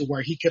fight to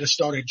where he could have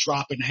started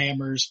dropping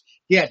hammers.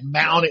 He had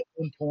Mount at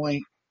one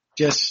point,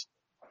 just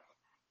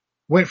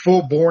went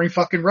full boring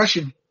fucking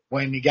Russian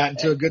when he got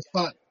into a good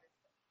spot.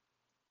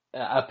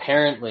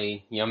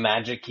 Apparently,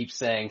 Magic keeps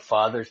saying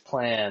father's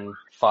plan.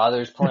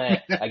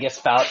 I guess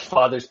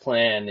father's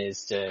plan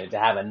is to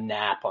have a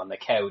nap on the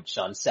couch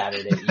on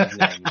Saturday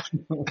evening.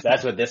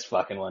 That's what this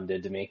fucking one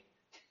did to me.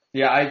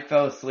 Yeah, I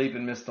fell asleep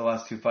and missed the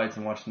last 2 fights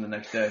and watched them the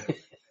next day.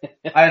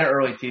 I had an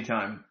early tea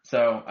time,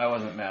 so I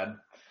wasn't mad.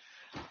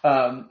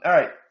 All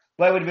right.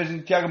 Lightweight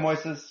division, Thiago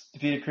Moises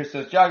defeated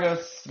Christos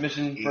Giagos.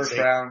 Submission, first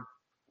round.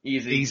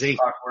 Easy.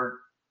 Awkward.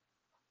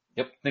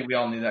 Yep. I think we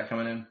all knew that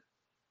coming in.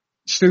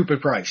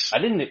 Stupid price. I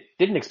didn't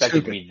expect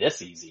it to be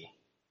this easy.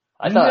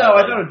 I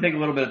thought it would take a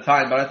little bit of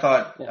time, but I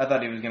thought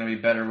he was going to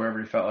be better wherever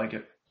he felt like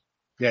it.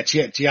 Yeah,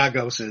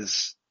 Giagos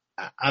is.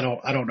 I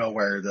don't know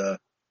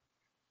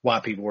why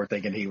people were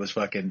thinking he was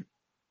fucking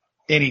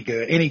any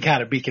good, any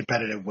kind of be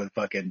competitive with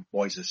fucking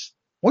Moises.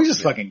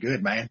 Moises fucking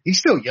good, man. He's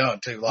still young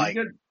too.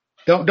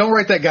 Don't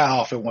write that guy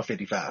off at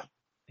 155.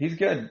 He's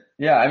good.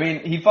 Yeah, I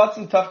mean, he fought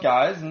some tough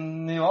guys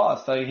and he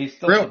lost. He's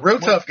still real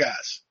tough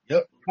guys.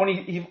 Yep.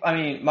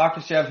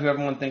 Makhachev, who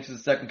everyone thinks is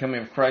the second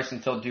coming of Christ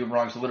until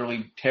Dubronx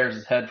literally tears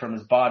his head from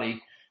his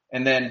body.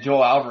 And then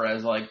Joel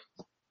Alvarez,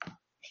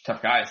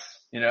 tough guys,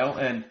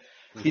 and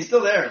he's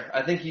still there.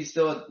 I think he's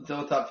still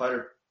a top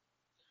fighter.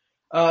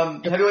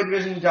 Heavyweight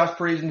division, Josh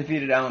Parisian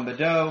defeated Alan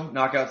Badeau,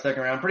 knockout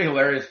second round. Pretty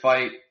hilarious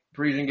fight.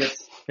 Parisian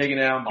gets taken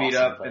down, beat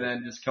up, and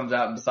then just comes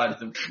out and decides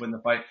to win the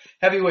fight.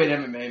 Heavyweight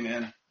MMA,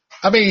 man.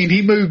 I mean, he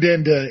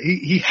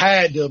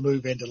had to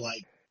move into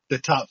the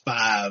top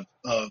 5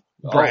 of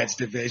Brad's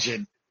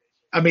division.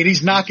 I mean,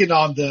 he's knocking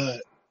on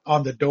the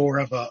door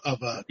of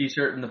a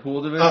t-shirt in the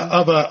pool division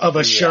of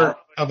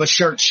a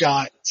shirt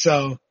shot.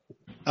 So,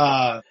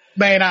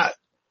 man,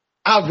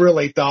 I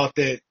really thought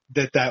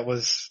that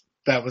was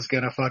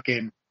going to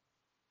fucking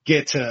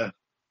get to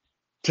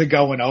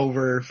going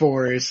over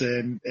for us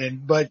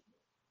but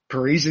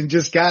Parisian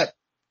just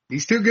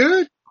he's too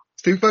good.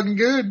 He's too fucking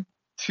good.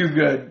 Too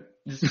good.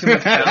 Just too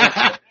much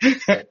talent.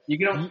 You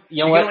can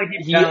only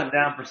keep talent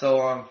down for so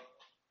long.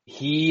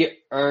 He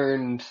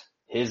earned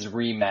his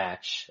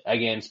rematch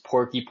against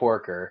Porky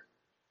Porker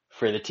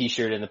for the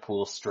t-shirt in the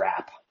pool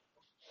strap.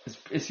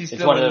 Is he still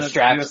it's one of those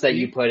straps UFC? That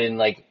you put in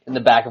in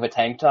the back of a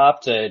tank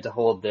top to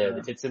hold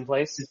the tits in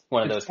place.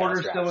 One of those kind of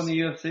straps. Porter still in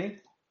the UFC?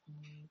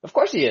 Of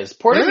course he is.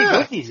 Porter beat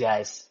both these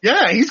guys.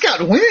 Yeah, he's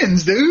got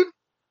wins, dude.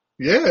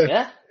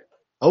 Yeah.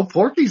 Oh,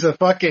 Porky's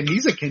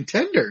he's a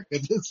contender.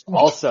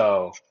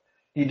 Also,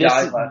 we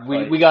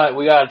got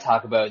to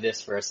talk about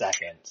this for a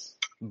second.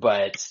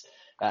 But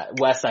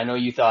Wes, I know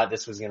you thought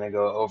this was going to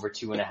go over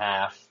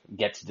 2.5,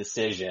 get to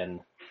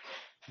decision.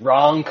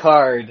 Wrong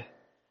card.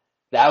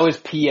 That was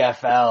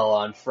PFL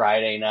on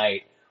Friday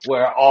night,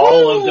 where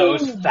all of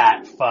those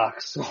fat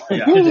fucks won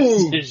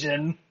the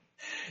decision.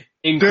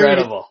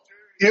 Incredible.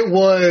 Dude, it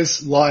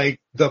was like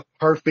the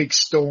perfect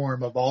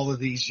storm of all of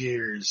these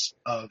years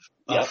of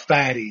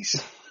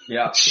fatties.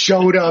 Yeah.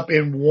 Showed up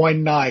in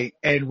one night,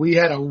 and we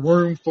had a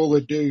room full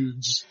of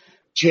dudes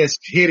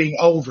just hitting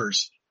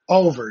overs,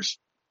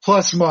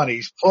 plus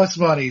monies.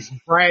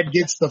 Brad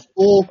gets the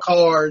full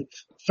card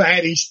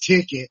fatties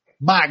ticket.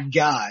 My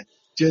God,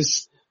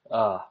 just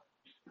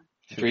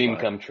dream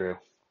come true.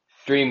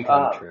 Dream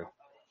come true.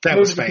 That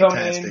was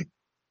fantastic.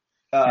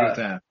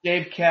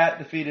 Shave Cat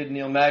defeated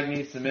Neil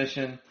Magny,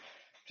 submission.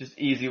 Just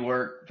easy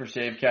work for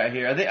Shave Cat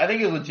here. I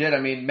think it's legit.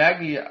 I mean,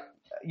 Magny,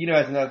 you know,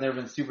 I've never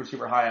been super,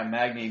 super high on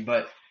Magny,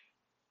 but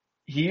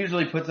he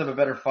usually puts up a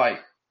better fight.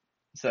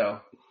 So,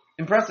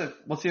 impressive.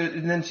 We'll see.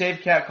 And then Shave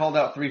Cat called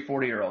out 3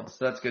 40-year-olds,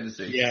 so that's good to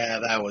see. Yeah,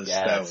 that was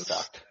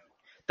sucked.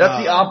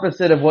 That's the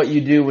opposite of what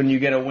you do when you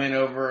get a win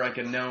over like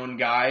a known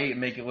guy and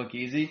make it look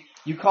easy.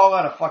 You call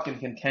out a fucking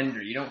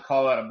contender. You don't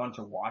call out a bunch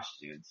of wash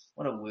dudes.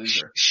 What a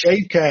loser.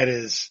 Shave Cat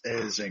is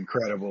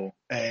incredible.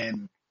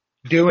 And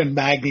doing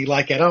Magny,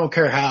 like, I don't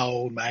care how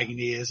old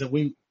Magny is. And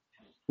we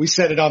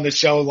said it on the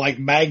show, like,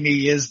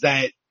 Magny is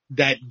that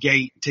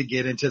gate to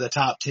get into the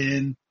top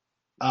 10.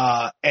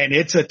 And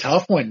it's a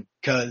tough one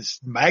because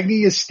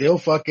Magny is still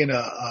fucking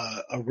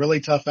a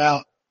really tough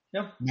out.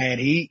 Yeah. Man,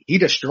 he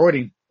destroyed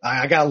him.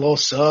 I got a little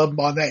sub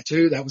on that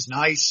too. That was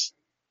nice.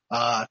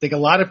 I think a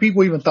lot of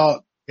people even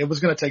thought it was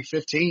going to take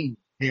 15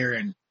 here,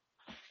 and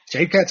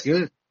Shave Cat's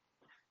good.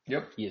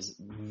 Yep. He is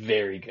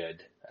very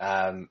good.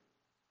 Not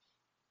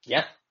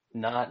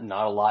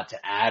a lot to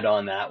add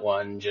on that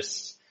one.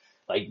 Just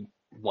like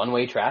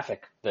one-way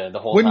traffic the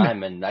whole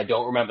time, and I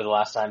don't remember the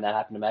last time that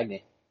happened to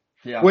Magny.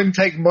 Yeah. Wouldn't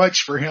take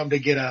much for him to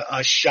get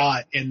a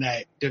shot in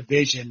that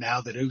division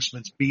now that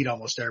Usman's beat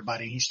almost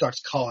everybody. He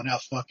starts calling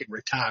out fucking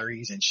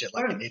retirees and shit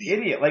like an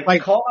idiot.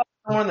 Like call out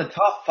someone in the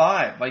top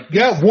 5. Like,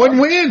 yeah, one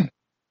win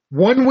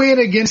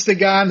against the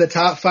guy in the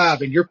top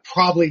 5, and you're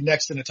probably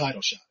next in a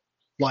title shot.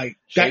 Like,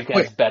 Shave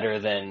Cat's better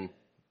than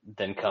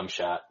Cum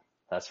Shot.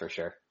 That's for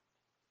sure.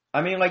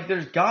 I mean, like,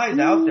 there's guys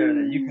out there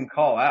that you can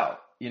call out,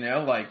 you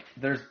know, like,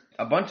 there's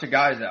a bunch of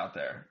guys out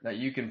there that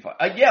you can fight.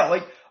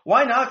 Like,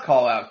 why not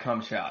call out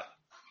Cum Shot?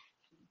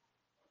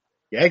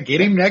 Yeah,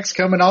 get him next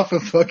coming off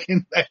of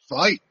fucking that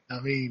fight. I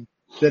mean,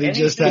 that he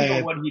just had.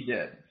 But what he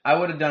did. I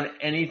would have done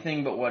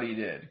anything but what he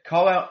did.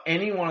 Call out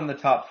anyone in the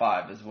top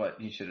 5 is what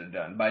he should have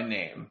done by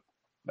name.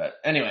 But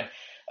anyway,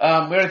 we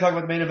already talked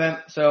about the main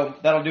event, so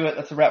that'll do it.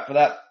 That's a wrap for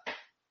that.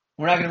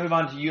 We're now going to move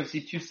on to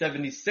UFC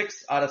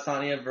 276,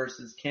 Adesanya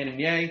versus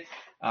Cannonier.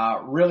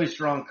 Really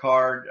strong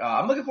card.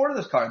 I'm looking forward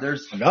to this card.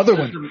 There's some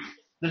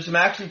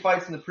action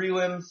fights in the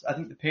prelims. I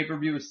think the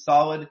pay-per-view is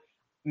solid.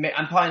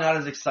 I'm probably not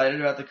as excited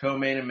about the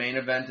co-main and main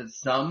event as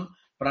some,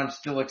 but I'm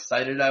still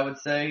excited, I would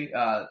say.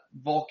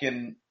 Volk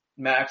and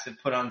Max have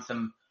put on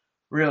some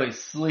really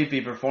sleepy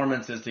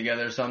performances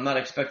together, so I'm not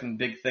expecting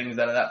big things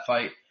out of that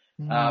fight.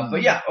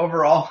 But yeah,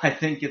 overall, I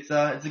think it's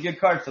a good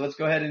card. So let's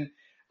go ahead and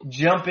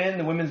jump in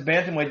the women's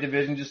bantamweight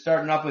division, just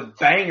starting off with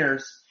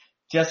bangers.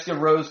 Jessica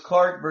Rose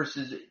Clark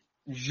versus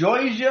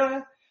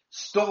Joja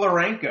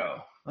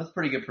Stolarenko. That's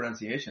pretty good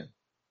pronunciation.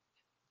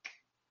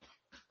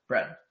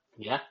 Brad.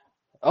 Yeah.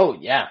 Oh,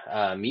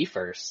 yeah. Me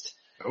first.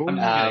 Oh,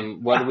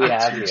 what do we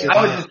have here?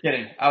 I was just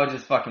kidding. I was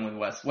just fucking with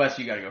Wes. Wes,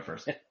 you gotta go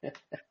first.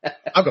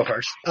 I'll go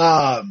first.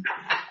 I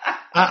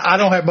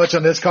don't have much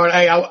on this card.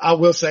 Hey, I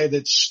will say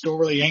that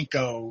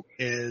Stoliarenko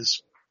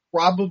is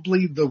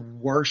probably the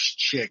worst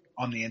chick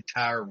on the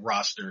entire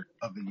roster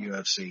of the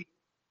UFC.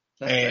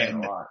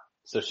 And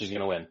so she's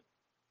gonna win.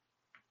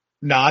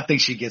 No, I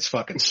think she gets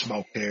fucking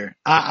smoked here.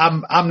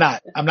 I'm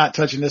not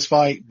touching this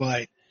fight,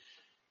 but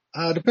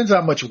depends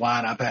on how much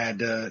wine I've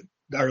had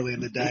early in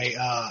the day.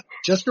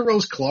 Jessica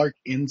Rose Clark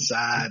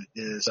inside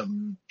is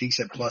some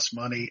decent plus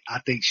money.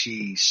 I think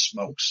she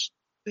smokes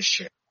this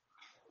shit.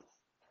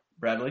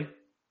 Bradley?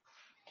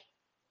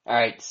 All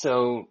right,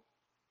 so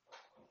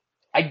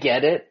I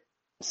get it.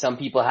 Some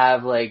people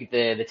have like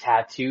the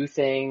tattoo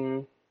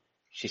thing.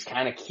 She's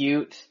kind of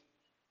cute,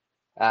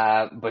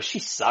 but she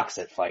sucks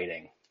at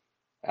fighting.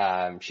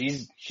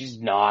 She's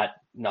not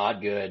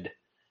good.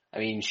 I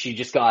mean, she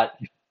just got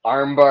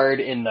armbarred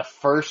in the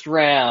first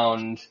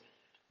round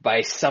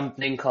by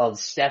something called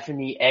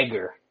Stephanie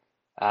Egger.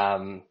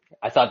 I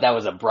thought that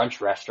was a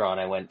brunch restaurant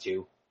I went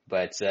to,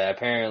 but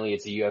apparently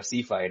it's a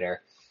UFC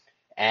fighter.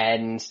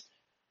 And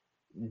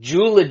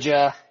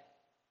Julija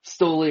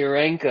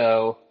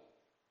Stoliarenko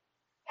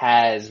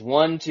has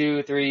 1,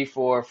 2, 3,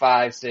 4,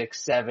 5,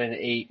 6, 7,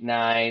 8,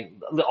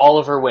 9. All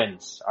of her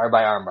wins are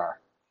by armbar.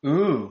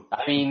 Ooh.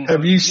 I mean,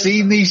 have you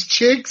seen these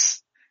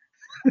chicks?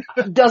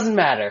 Doesn't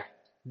matter.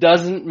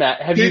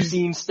 Have you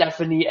seen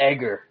Stephanie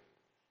Egger?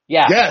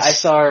 Yeah, yes. I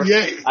saw her.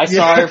 I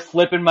saw her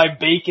flipping my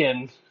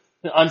bacon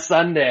on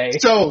Sunday.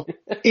 So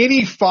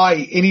any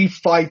fight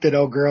that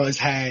old girl has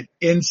had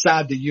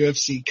inside the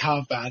UFC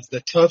confines, the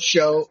Tough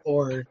Show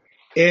or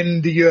in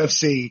the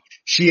UFC,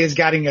 she is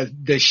getting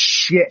the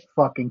shit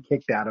fucking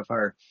kicked out of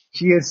her.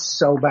 She is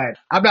so bad.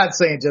 I'm not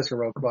saying Jessica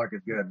Rose Clark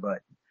is good, but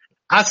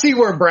I see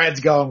where Brad's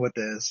going with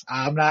this.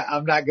 I'm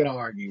not going to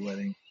argue with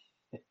him.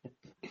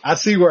 I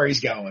see where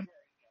he's going.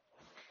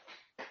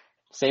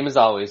 Same as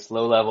always,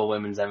 low-level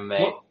women's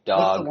MMA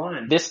dog. What's the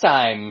line? This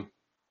time,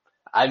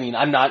 I mean,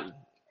 I'm not.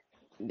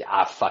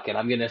 Fuck it.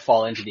 I'm gonna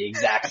fall into the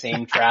exact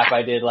same trap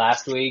I did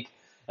last week,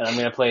 and I'm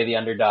gonna play the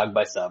underdog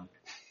by sub.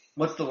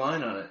 What's the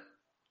line on it?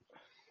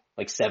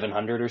 Like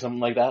 700 or something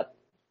like that.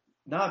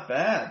 Not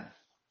bad.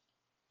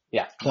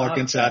 Yeah. Clark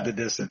inside the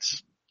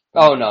distance.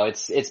 Oh no,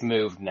 it's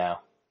moved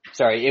now.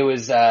 Sorry, it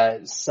was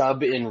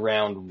sub in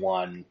round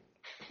 1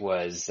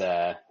 was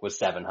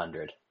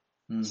 700.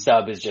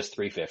 Sub is just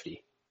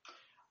 350.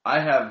 I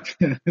have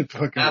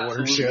Fucking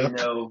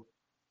absolutely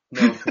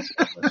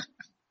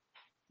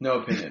no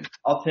opinion.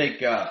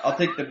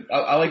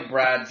 I like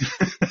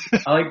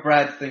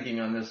Brad's thinking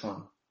on this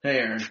one. Hey,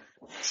 Aaron.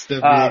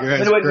 Steph Yeager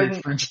has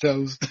great French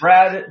toast.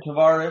 Brad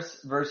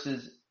Tavares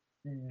versus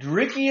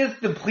Drickius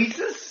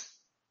Duplessis?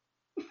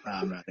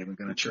 I'm not even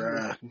gonna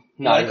try.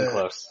 Not even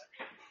close.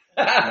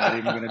 Not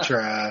even gonna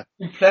try.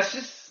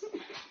 Duplessis?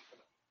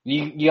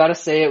 You gotta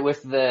say it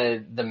with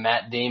the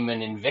Matt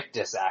Damon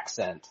Invictus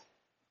accent.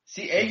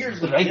 See,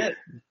 Ager's legit.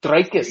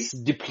 Drickius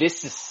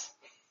Duplessis.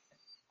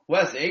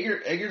 Wes,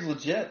 Ager's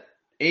legit.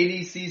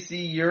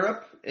 ADCC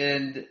Europe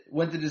and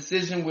went to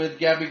decision with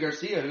Gabby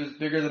Garcia, who's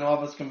bigger than all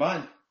of us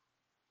combined.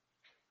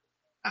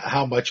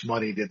 How much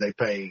money did they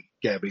pay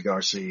Gabby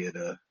Garcia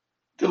to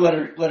let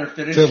her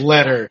finish? To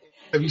let her.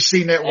 Have you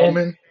seen that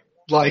woman?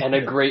 And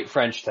a great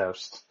French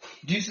toast.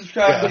 Do you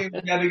subscribe to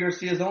Gabby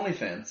Garcia's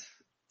OnlyFans?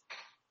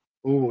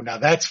 Ooh, now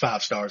that's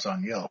 5 stars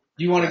on Yelp.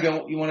 Do you want to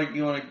go? You want to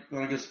go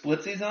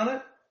splitsies on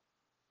it?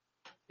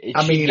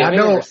 I mean, I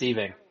know.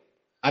 Receiving.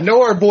 I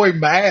know our boy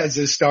Maz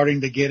is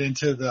starting to get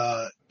into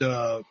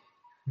the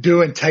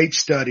doing tape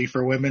study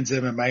for women's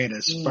MMA, and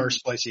his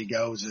first place he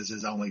goes is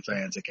his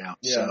OnlyFans account.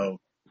 Yeah. So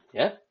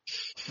yeah,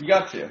 you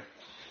got to.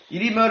 You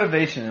need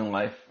motivation in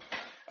life.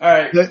 All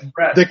right,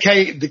 the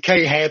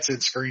Kay Hansen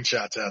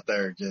screenshots out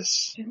there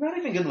just. She's not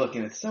even good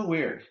looking. It's so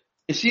weird.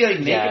 Is she like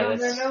naked on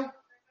there now?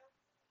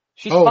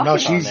 She's on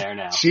there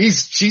now.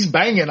 She's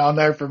banging on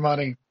there for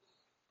money.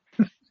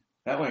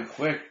 That went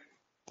quick.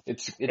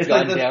 It's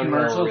gone like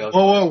downhill real.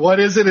 Oh, what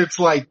is it? It's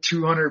like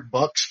 $200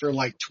 for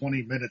like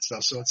 20 minutes though,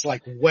 so it's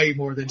like way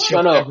more than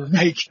she'll ever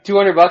make.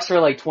 $200 for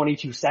like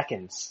 22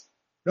 seconds.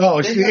 Oh,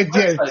 it's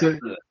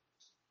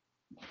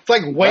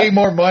like way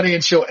more money than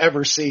she'll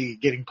ever see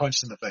getting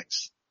punched in the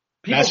face.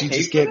 Now she's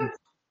just getting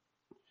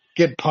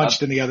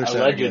punched in the other side.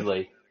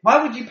 Allegedly.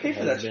 Why would you pay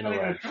for that? She's not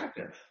even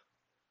attractive.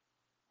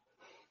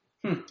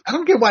 I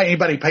don't get why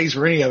anybody pays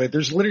for any of it.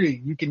 There's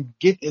literally, you can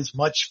get as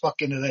much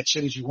fucking of that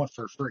shit as you want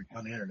for free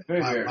on the internet.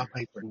 Why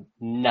pay for it?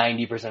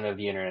 90% of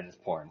the internet is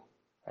porn.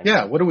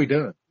 Yeah, what are we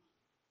doing?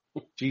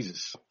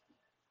 Jesus.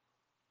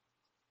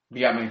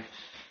 You got me.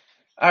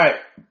 All right,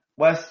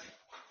 Wes.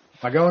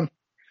 Am I going?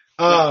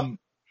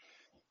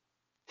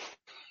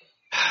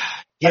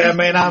 Yeah,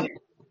 man, I'm.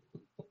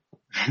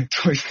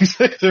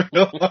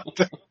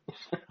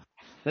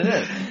 It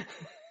is.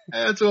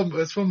 That's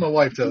what my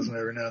wife tells me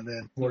every now and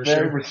then.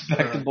 Very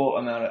respectable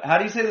amount of. How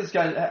do you say this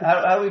guy?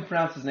 How do we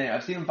pronounce his name?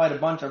 I've seen him fight a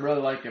bunch. I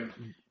really like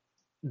him.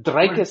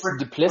 Drickius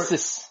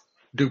Duplessis.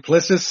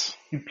 Duplessis.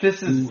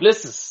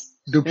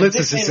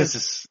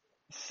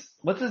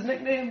 What's his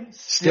nickname?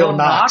 Still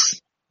Knox.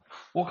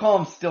 We'll call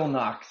him Still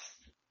Knox.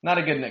 Not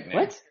a good nickname.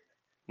 What?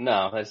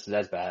 No,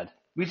 that's bad.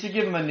 We should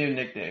give him a new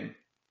nickname.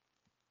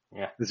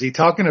 Yeah. Is he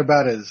talking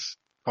about his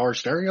car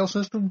stereo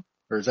system,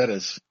 or is that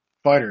his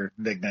fighter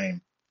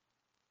nickname?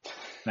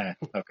 Nah,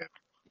 okay.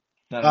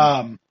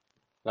 Nothing.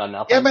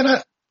 Yeah,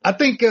 man, I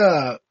think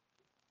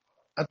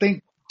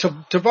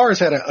Tavares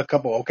had a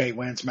couple okay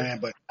wins, man,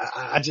 but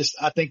I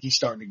think he's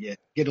starting to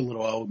get a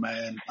little old,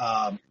 man.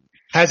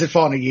 Hasn't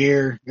fought in a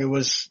year. It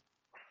was,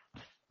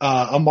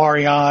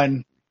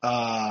 Amarian.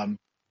 I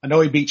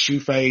know he beat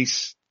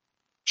Shoeface.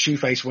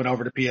 Shoeface went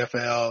over to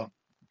PFL.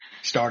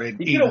 Started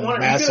he could have won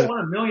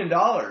 $1 million.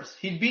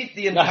 He beat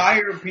the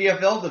entire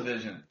PFL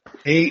division.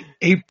 He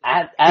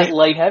at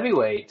light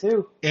heavyweight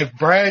too. If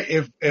Brad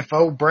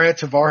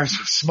Tavares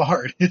was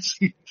smart,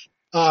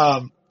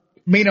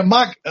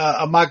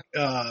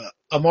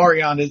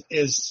 Amarian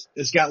is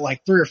got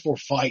like 3 or 4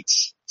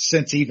 fights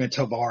since even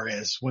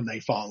Tavares when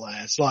they fought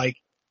last. Like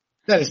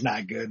that is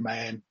not good,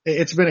 man.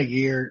 It's been a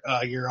year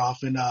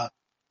off, and I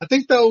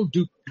think though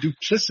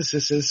Duplessis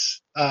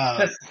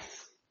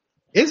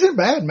isn't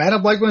bad, man.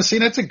 I'm like, when I see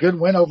that's a good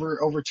win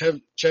over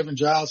Chevin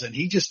Giles, and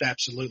he just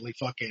absolutely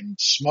fucking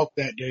smoked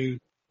that dude.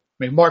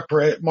 I mean,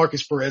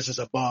 Marcus Perez is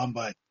a bum,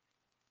 but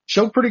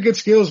showed pretty good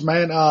skills,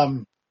 man.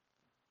 I'm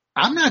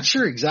not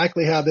sure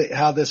exactly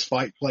how this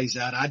fight plays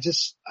out. I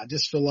just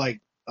feel like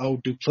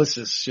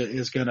Duplessis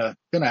is gonna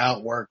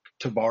outwork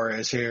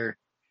Tavares here.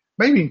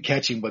 Maybe even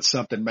catch him with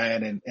something,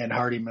 man, and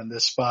hurt him in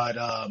this spot.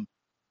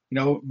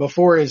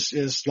 Before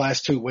his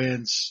last 2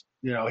 wins,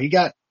 he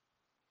got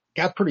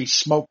pretty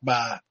smoked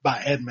by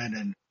Edmund,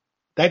 and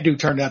that dude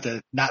turned out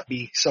to not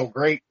be so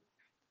great.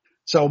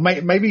 So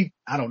maybe,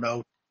 I don't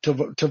know,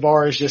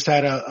 Tavares just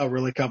had a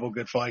really couple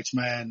good fights,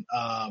 man.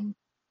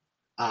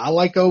 I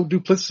like old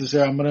Duplessis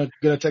there. I'm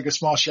gonna take a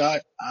small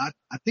shot. I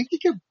think he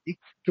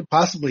could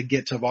possibly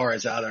get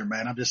Tavares out there,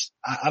 man.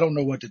 I don't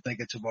know what to think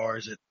of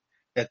Tavares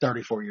at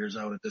 34 years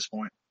old at this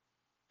point.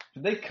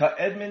 Did they cut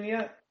Edmund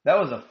yet? That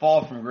was a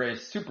fall from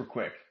grace super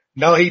quick.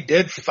 No, he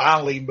did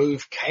finally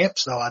move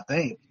camps though, I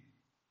think.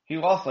 He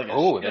lost like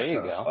there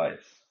you go.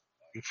 Fights.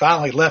 He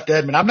finally left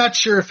Edmund. I'm not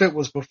sure if it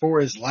was before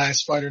his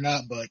last fight or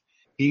not, but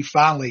he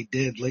finally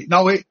did leave.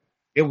 No, it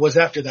was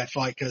after that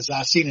fight, because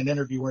I seen an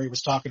interview where he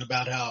was talking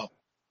about how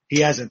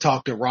he hasn't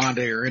talked to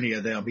Ronda or any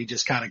of them. He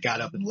just kind of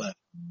got up and left.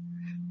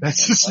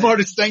 That's the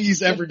smartest thing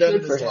he's ever done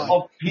in his life.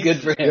 Oh,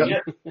 good for him.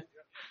 Yeah.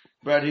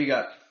 Brad, who you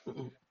got?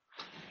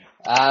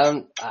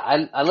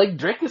 I like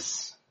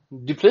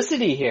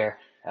duplicity here.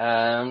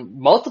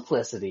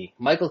 Multiplicity.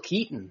 Michael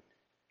Keaton.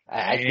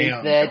 I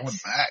think that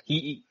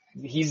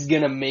he's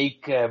gonna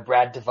make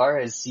Brad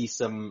Tavares see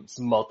some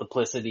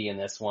multiplicity in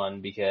this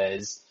one,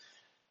 because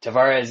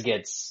Tavares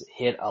gets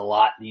hit a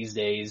lot these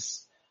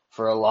days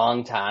for a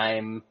long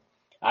time.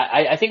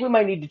 I think we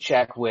might need to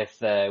check with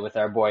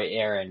our boy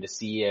Aaron to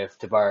see if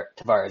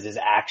Tavares is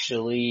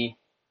actually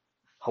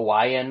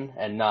Hawaiian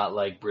and not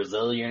like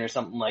Brazilian or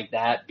something like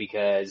that,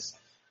 because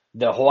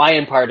the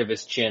Hawaiian part of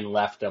his chin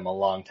left him a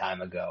long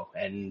time ago,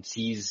 and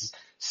he's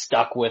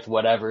stuck with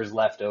whatever's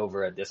left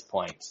over at this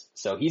point.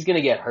 So he's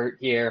gonna get hurt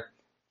here.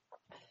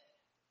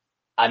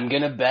 I'm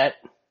gonna bet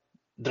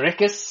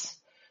Dricus,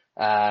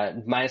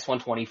 minus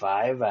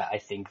 125. I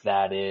think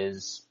that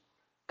is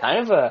kind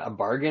of a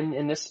bargain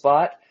in this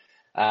spot.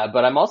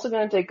 But I'm also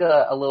gonna take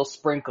a little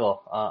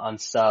sprinkle on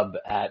sub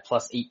at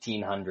plus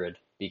 1800,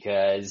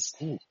 because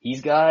he's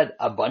got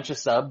a bunch of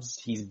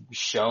subs. He's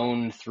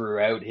shown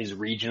throughout his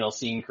regional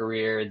scene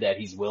career that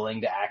he's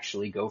willing to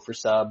actually go for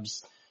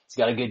subs. He's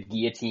got a good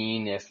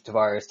guillotine if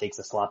Tavares takes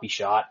a sloppy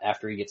shot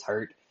after he gets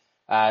hurt.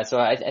 So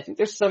I think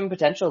there's some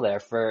potential there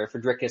for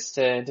Dricus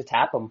to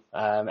tap him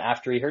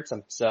after he hurts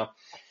him. So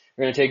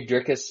we're gonna take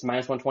Dricus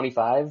minus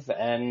 125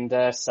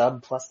 and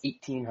sub plus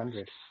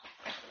 1800.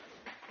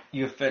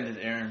 You offended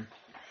Aaron.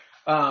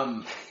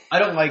 I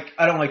don't like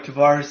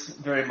Tavares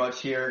very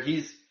much here.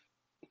 He's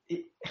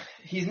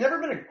never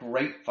been a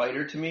great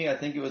fighter to me. I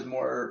think it was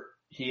more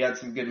he had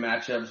some good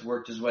matchups,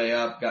 worked his way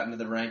up, got into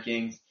the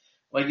rankings.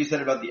 Like you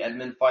said about the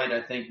Edmund fight,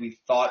 I think we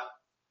thought,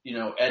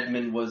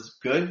 Edmund was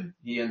good.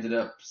 He ended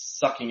up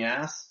sucking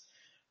ass.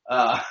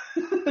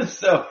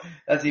 So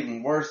that's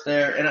even worse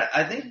there. And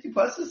I think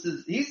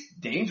Duplessis he's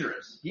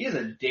dangerous. He is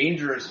a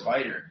dangerous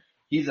fighter.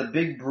 He's a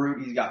big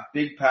brute. He's got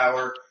big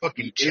power.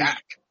 Fucking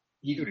jacked.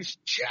 He's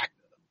jacked.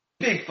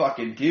 Big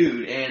fucking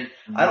dude. And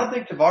I don't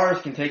think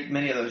Tavares can take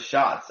many of those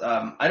shots.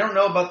 I don't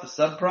know about the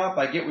sub prop.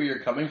 I get where you're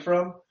coming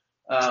from.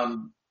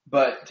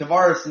 But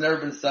Tavares has never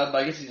been subbed.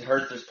 I guess he's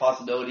hurt. There's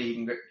possibility he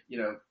can,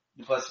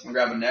 Duplessis can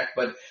grab a neck.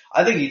 But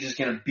I think he's just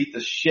going to beat the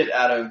shit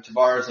out of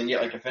Tavares and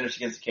get like a finish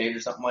against the cage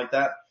or something like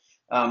that.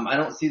 I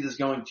don't see this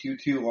going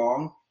too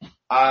long.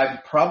 I'm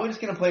probably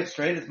just going to play it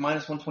straight. It's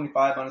minus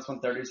 125, minus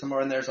 130,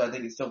 somewhere in there. So I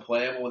think it's still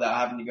playable without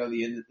having to go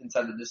the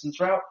inside the distance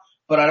route.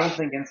 But I don't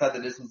think inside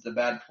the distance is a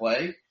bad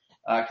play,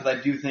 because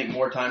I do think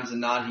more times than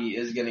not he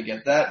is going to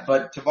get that.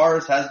 But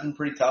Tavares has been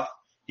pretty tough.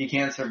 He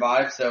can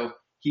survive, so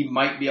he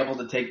might be able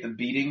to take the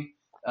beating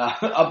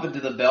up into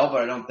the bell,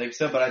 but I don't think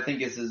so. But I think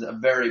this is a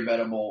very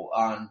bettable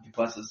on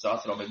Duplessis, so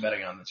I'll be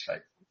betting on this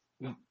fight.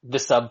 The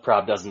sub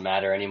prop doesn't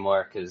matter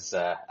anymore, because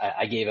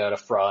I gave out a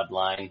fraud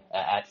line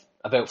at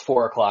about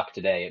 4:00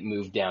 today. It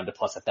moved down to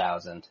plus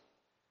 1,000.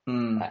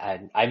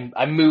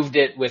 I moved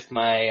it with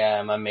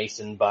my my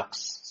Mason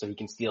bucks so he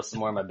can steal some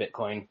more of my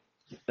Bitcoin.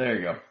 There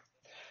you go.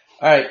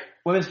 All right,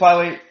 women's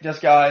flyweight,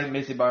 Jessica Eye,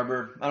 Macy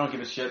Barber. I don't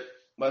give a shit.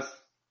 Wes?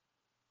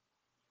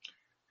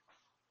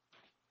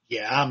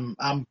 Yeah,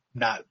 I'm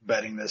not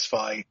betting this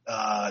fight.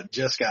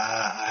 Jessica,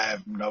 I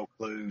have no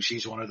clue.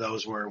 She's one of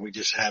those where we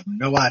just have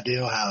no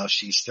idea how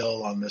she's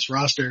still on this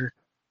roster.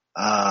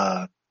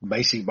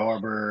 Macy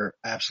Barber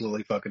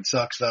absolutely fucking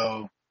sucks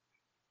though.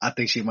 I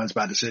think she wins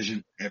by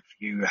decision. If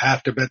you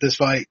have to bet this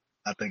fight,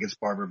 I think it's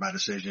Barber by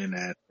decision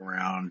at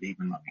around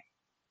even money.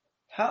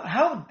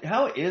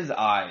 How is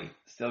I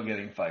still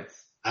getting fights?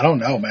 I don't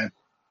know, man.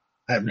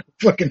 I have no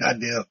fucking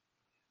idea.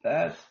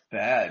 That's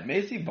bad.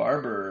 Macy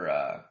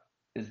Barber,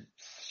 is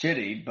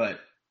shitty, but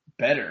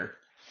better.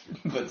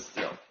 But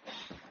still.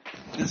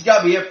 This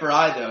gotta be it for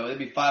I though. It'd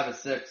be 5 or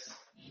 6.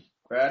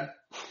 Brad?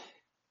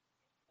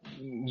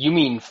 You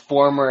mean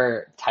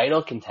former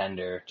title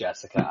contender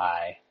Jessica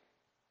Eye?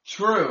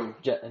 True.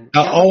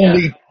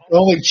 The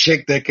only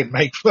chick that can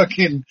make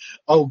fucking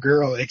old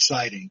girl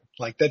exciting.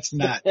 Like that's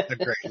not a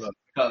great look.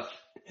 Tough.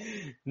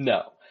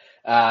 No.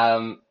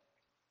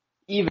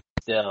 Even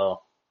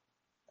still,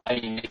 I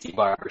mean, Macy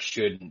Barber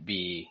shouldn't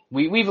be.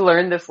 We've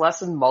learned this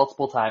lesson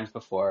multiple times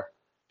before.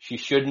 She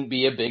shouldn't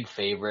be a big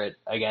favorite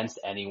against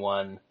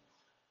anyone.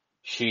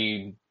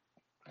 She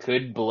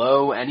could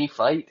blow any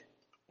fight,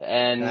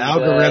 and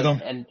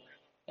algorithm,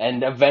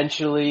 and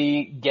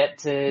eventually get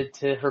to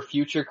her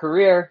future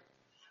career.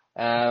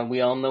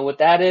 We all know what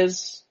that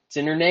is. It's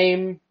in her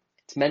name.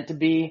 it's meant to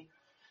be.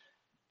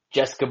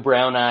 Jessica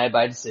Brown Eye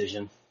by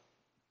decision.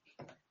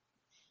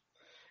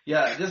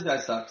 Yeah, this guy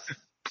sucks.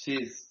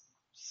 She's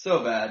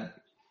so bad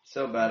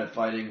at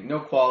fighting. No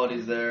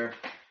qualities there.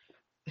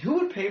 Who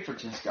would pay for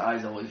Jessica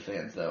Eye's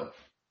OnlyFans though?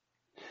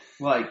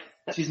 Like,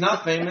 she's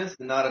not famous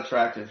and not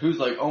attractive. Who's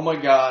like, oh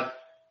my god,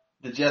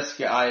 the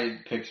Jessica Eye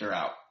pics are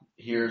out.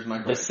 Here's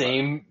my The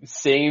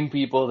same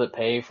people that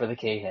pay for the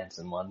Kay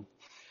Hansen one.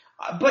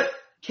 But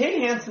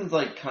Kay Hansen's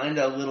like kind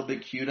of a little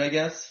bit cute, I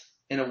guess,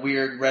 in a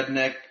weird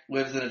redneck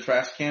lives in a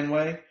trash can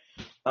way.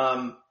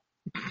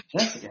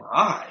 Jessica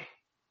Eye.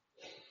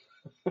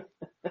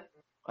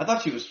 I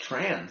thought she was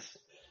trans.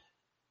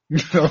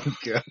 Oh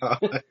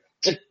god.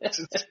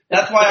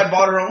 That's why I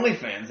bought her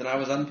OnlyFans, and I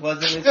was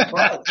unpleasantly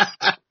surprised.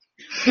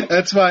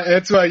 That's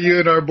why you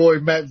and our boy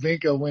Matt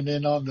Vinca went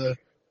in on the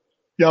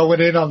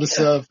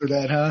sub for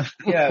that, huh?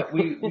 Yeah,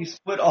 we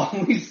split all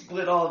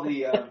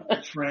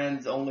the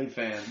trans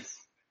OnlyFans.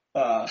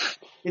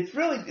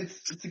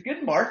 It's a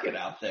good market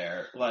out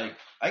there. Like,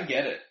 I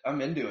get it.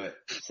 I'm into it.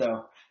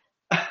 So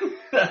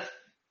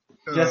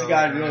just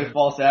got really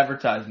false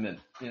advertisement,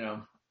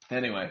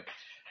 Anyway.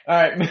 All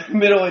right,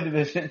 middleweight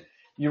division.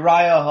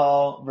 Uriah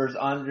Hall versus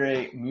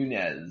Andre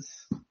Muniz.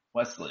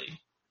 Wesley.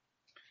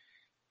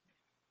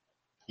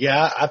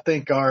 Yeah, I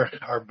think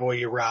our boy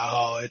Uriah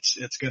Hall,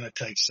 it's gonna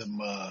take some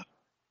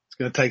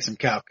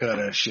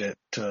Calcutta shit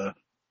to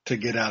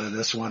get out of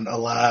this one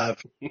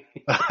alive.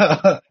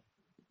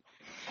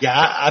 Yeah,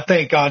 I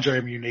think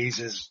Andre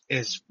Muniz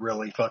is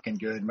really fucking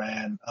good,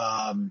 man.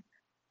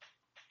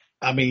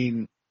 I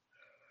mean,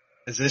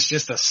 is this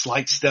just a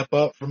slight step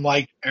up from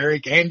like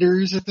Eric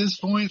Anders at this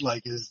point?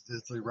 Like, is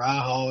Uriah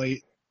Hall? I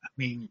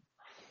mean,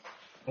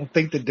 I don't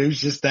think the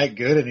dude's just that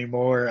good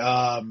anymore.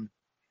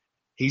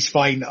 He's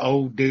fighting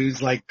old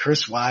dudes like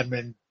Chris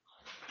Weidman,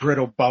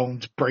 brittle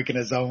bones, breaking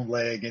his own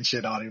leg and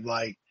shit on him.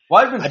 Like,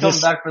 Weidman's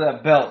coming back for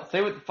that belt.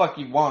 Say what the fuck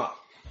you want.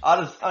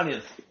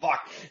 Adesanya's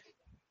fuck.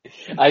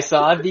 I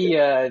saw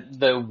the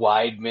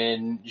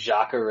Weidman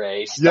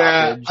Jacare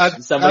stoppage. Yeah,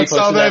 Somebody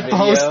posted that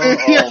video.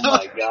 Yeah. Oh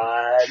my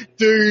god,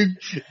 dude!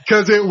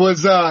 Because it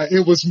was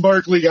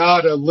Mark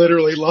Liotta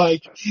literally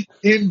like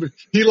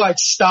he like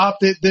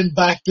stopped it, then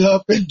backed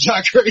up, and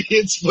Jacare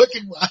hits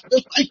fucking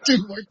Weidman like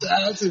 2 more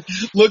times and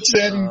looks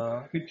at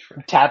him,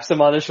 taps him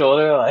on the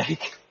shoulder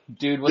like,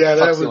 dude, what the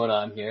fuck's going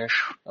on here?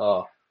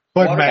 Oh,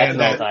 but man,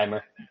 that's an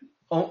all-timer.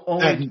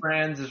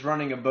 OnlyFans is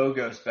running a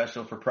BOGO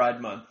special for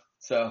Pride Month,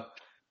 so.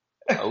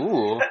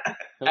 Ooh,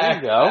 there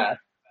you go.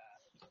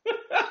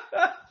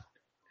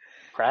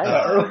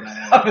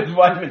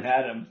 Weidman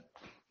had him.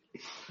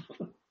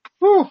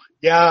 Whew.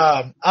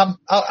 Yeah, I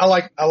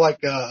like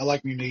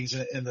Muniz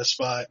in this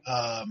spot.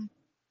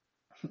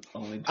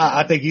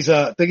 I think he's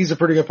a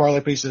pretty good parlay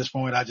piece at this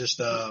point. I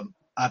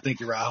think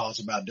Uriah Hall's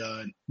about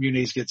done.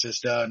 Muniz gets this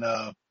done,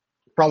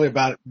 probably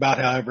about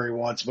however he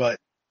wants,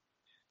 but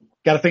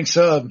gotta think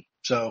sub.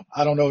 So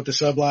I don't know what the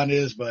sub line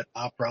is, but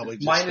I'll probably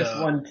just minus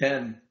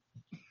 110.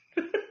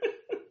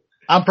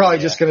 I'm probably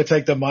just going to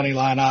take the money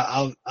line.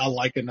 I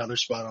like another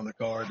spot on the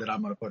card that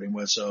I'm going to put him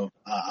with. So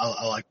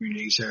I like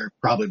Muniz here,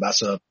 probably by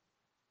sub.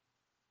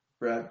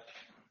 Brad.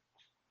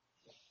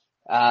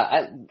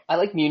 I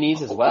like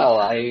Muniz as well.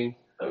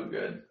 So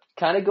good.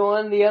 Kind of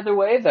going the other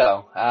way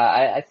though.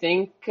 I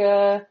think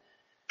Uriah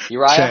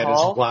Chad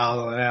Hall is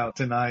wilding out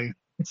tonight.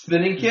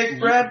 Spinning kick,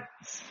 Brad.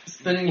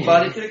 Spinning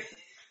body kick.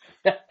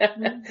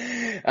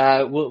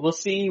 We'll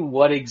see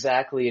what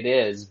exactly it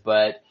is,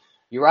 but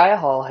Uriah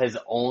Hall has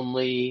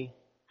only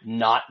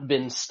not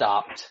been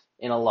stopped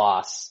in a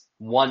loss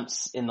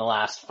once in the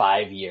last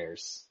 5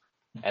 years.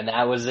 And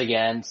that was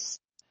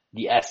against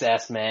the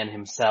SS man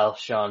himself,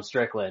 Sean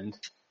Strickland,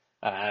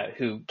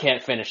 who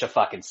can't finish a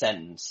fucking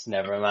sentence,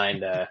 never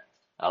mind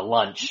a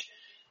lunch.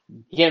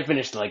 He can't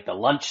finish like the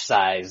lunch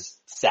size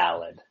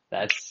salad.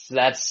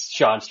 That's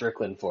Sean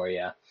Strickland for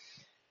you.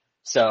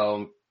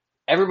 So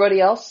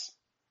everybody else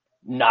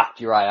knocked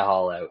Uriah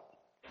Hall out.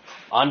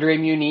 Andre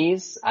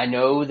Muniz, I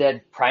know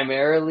that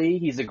primarily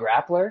he's a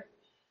grappler,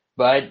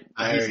 but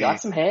he's got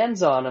some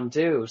hands on him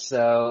too.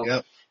 So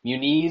yep.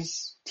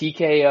 Muniz,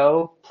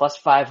 TKO, plus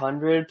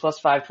 500, plus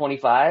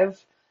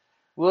 525.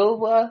 We'll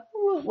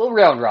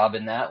round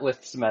robin that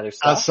with some other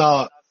stuff.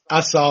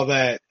 I saw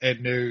that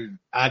and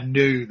I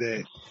knew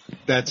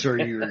that's where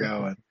you were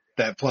going.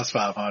 That plus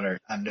 500.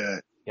 I knew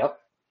it. Yep.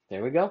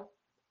 There we go.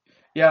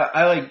 Yeah,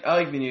 I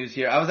like Muniz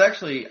here. I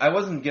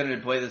wasn't going to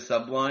play the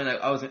sub line.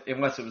 I was,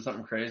 unless it was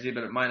something crazy,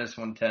 but at minus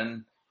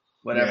 110,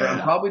 whatever. Yeah.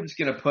 I'm probably just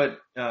going to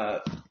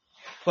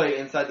play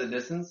inside the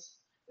distance.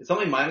 It's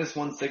only minus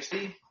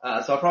 160,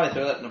 so I'll probably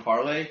throw that in a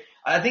parlay.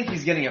 I think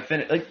he's getting a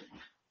finish. Like,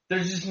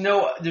 there's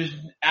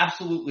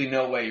absolutely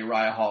no way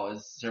Uriah Hall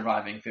is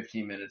surviving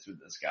 15 minutes with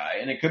this guy.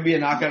 And it could be a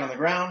knockout on the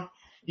ground.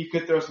 He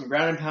could throw some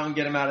ground and pound,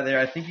 get him out of there.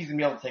 I think he's going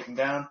to be able to take him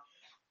down.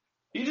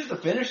 He's just a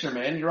finisher,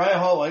 man. Uriah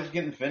Hall likes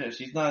getting finished.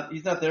 He's not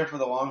there for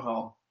the long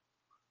haul.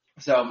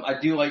 So I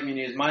do like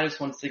Muniz. Minus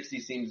 160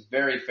 seems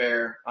very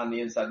fair on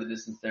the inside the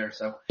distance there.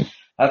 So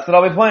that's what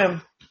I'll be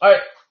playing. All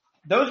right.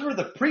 Those were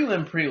the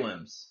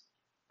prelims.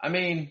 I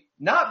mean,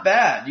 not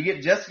bad. You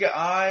get Jessica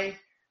Ai,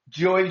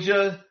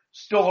 Georgia,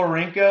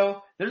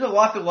 Stolarenko. There's a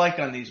lot to like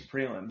on these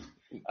prelims.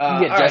 You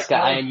get Jessica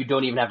right, Ai and you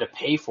don't even have to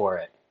pay for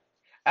it.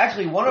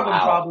 Actually, one of them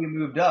Wow. probably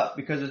moved up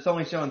because it's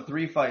only showing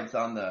 3 fights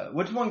on the.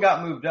 Which one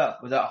got moved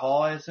up? Was that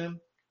Hall, I assume?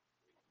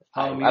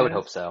 I would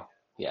hope so.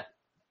 Yeah.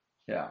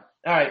 Yeah.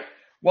 All right.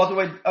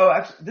 Welterweight. Oh,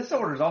 actually, this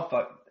order's all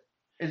fucked.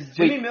 Is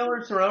Jimmy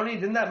Miller Cerrone?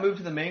 Didn't that move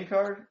to the main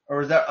card, or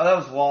was that? Oh, that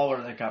was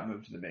Lawler that got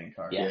moved to the main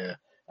card. Yeah.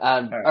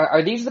 Right.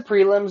 Are these the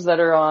prelims that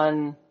are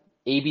on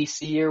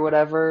ABC or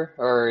whatever,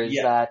 or is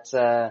that?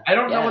 I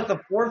don't know what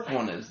the fourth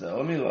one is though.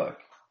 Let me look.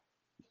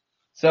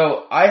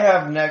 So I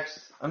have next.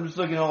 I'm just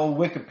looking at old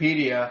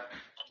Wikipedia.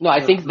 No,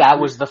 I think that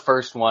was the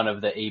first one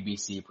of the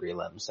ABC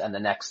prelims, and the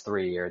next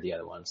 3 are the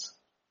other ones.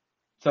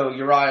 So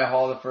Uriah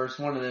Hall, the first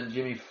one, and then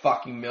Jimmy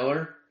fucking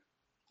Miller.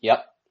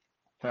 Yep.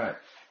 All right.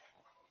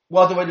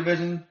 Welterweight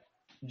division.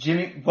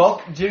 Jimmy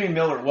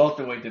Miller,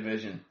 welterweight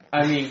division.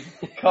 I mean,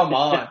 come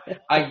on.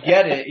 I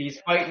get it. He's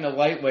fighting a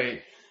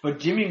lightweight, but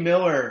Jimmy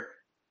Miller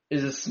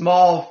is a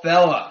small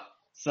fella.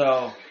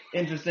 So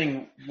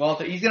interesting.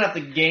 He's gonna have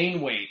to gain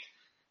weight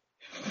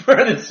for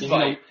this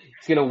fight.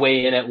 He's gonna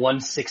weigh in at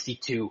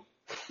 162.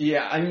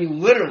 Yeah, I mean,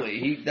 literally,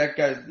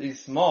 he's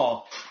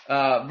small,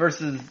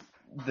 versus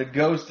the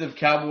ghost of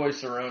Cowboy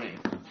Cerrone.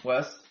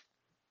 Wes?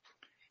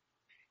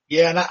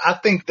 Yeah, and I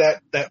think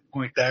that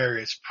point there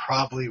is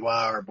probably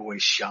why our boy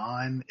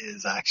Sean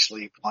is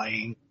actually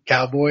playing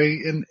Cowboy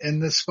in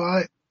this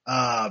spot.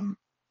 I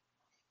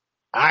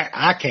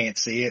can't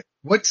see it.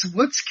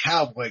 What's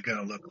Cowboy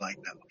gonna look like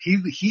though?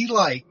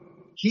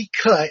 He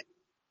cut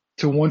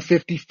to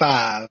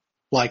 155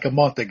 like a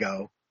month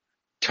ago,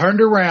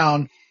 turned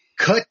around,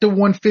 cut to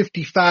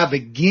 155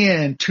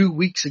 again 2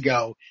 weeks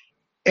ago,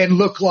 and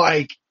looked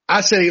like,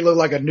 I said he looked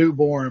like a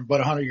newborn, but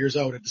 100 years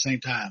old at the same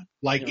time.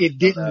 Like it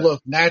didn't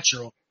look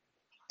natural.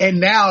 And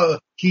now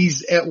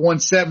he's at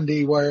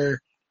 170 where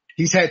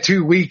he's had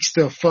 2 weeks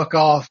to fuck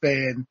off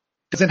and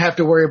doesn't have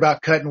to worry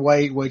about cutting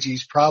weight, which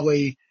he's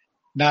probably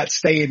not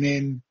staying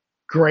in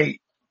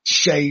great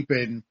shape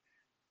and,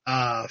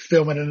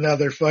 filming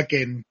another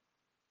fucking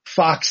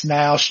Fox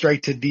Now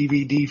straight to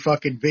DVD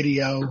fucking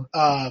video.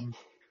 I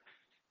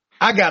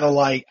gotta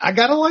like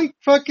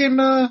fucking,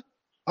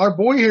 our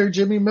boy here,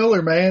 Jimmy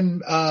Miller,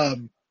 man.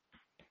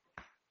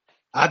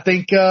 I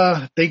think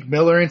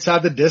Miller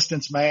inside the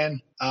distance,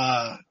 man.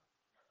 I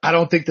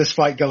don't think this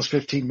fight goes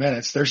 15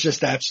 minutes. There's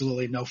just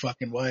absolutely no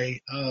fucking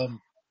way.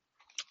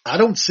 I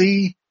don't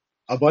see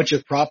a bunch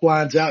of prop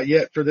lines out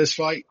yet for this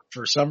fight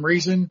for some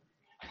reason.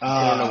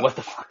 I don't know what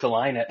the fuck to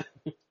line it.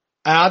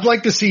 I'd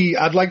like to see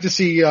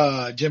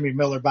Jimmy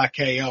Miller by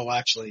KO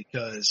actually,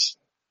 cause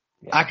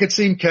I could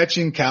see him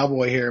catching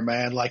Cowboy here,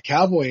 man. Like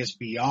Cowboy is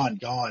beyond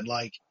gone.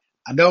 Like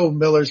I know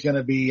Miller's going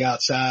to be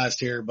outsized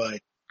here,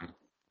 but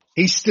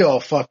he's still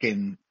a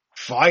fucking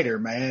fighter,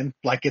 man.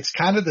 Like it's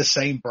kind of the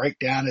same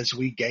breakdown as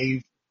we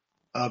gave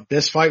of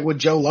this fight with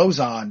Joe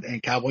Lozon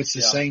and Cowboy's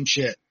the same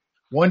shit.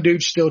 One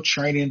dude's still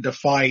training to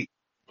fight.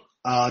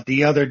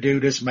 The other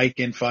dude is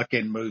making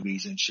fucking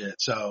movies and shit.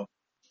 So,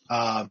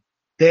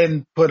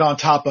 then put on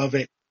top of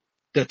it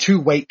the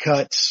 2 weight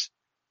cuts,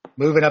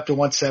 moving up to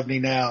 170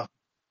 now.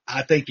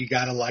 I think you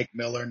gotta like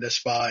Miller in this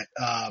spot.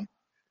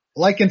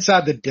 Like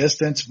inside the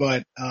distance,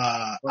 but,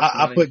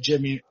 I put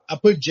Jimmy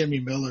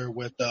Miller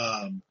with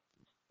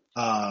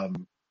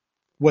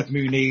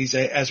Muniz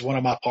as one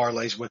of my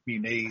parlays with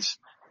Muniz.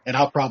 And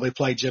I'll probably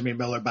play Jimmy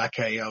Miller by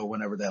KO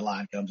whenever that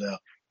line comes out.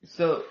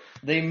 So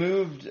they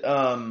moved,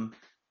 the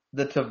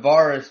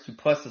Tavares to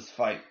Plessis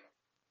fight,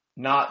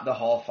 not the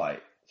Hall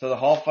fight. So the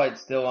Hall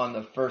fight's still on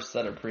the first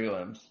set of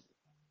prelims.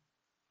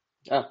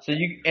 Oh. So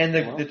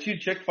the 2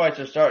 chick fights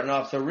are starting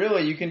off. So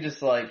really you can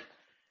just like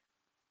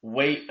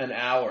wait an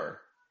hour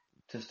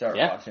to start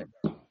watching.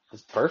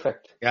 It's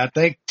perfect. Yeah, I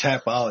think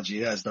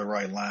Tapology has the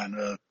right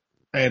lineup.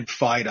 And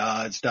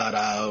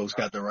FightOdds.io's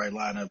got the right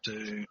lineup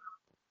too.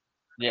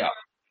 Yeah.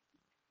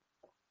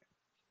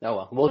 Oh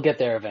well, we'll get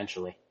there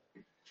eventually.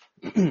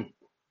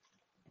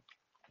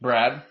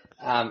 Brad?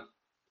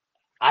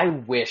 I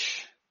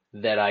wish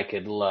that I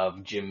could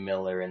love Jim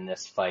Miller in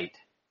this fight.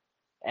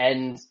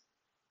 And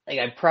like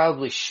I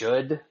probably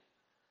should.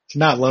 It's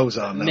not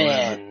Lozon though.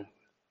 Man.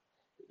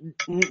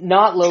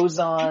 Not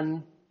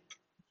Lozon,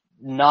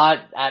 not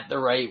at the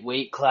right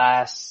weight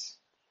class,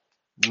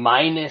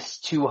 minus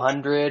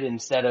 200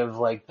 instead of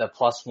like the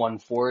plus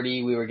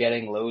 140 we were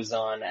getting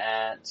Lozon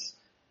at.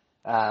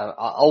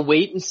 I'll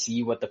wait and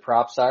see what the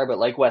props are, but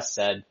like Wes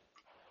said,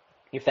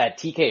 if that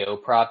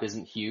TKO prop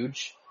isn't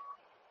huge,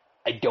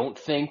 I don't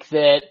think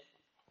that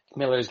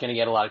Miller's going to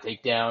get a lot of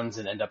takedowns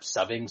and end up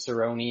subbing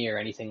Cerrone or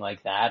anything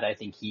like that. I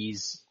think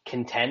he's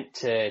content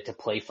to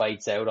play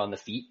fights out on the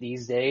feet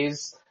these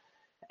days.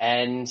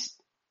 And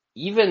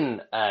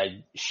even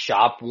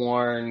shop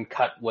worn,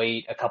 cut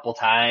weight a couple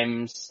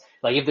times.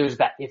 Like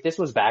if this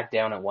was back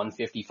down at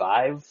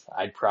 155,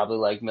 I'd probably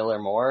like Miller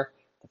more.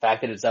 The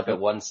fact that it's up at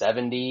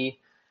 170,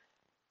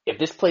 if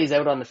this plays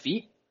out on the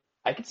feet,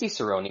 I could see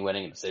Cerrone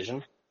winning a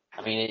decision.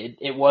 I mean,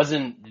 it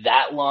wasn't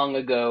that long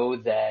ago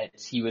that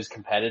he was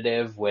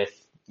competitive with,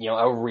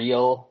 a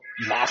real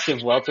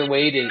massive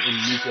welterweight in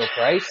Nico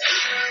Price.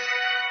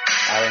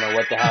 I don't know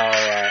what the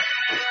hell,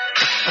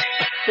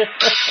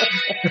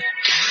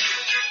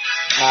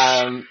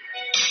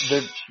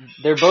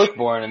 they're both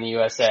born in the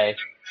USA.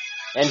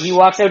 And he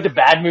walks out to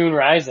Bad Moon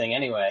Rising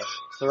anyway.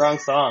 It's the wrong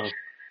song.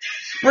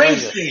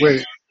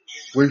 Springsteen.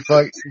 We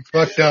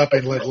fucked up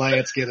and let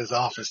Lance get his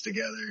office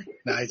together.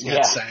 Now he's got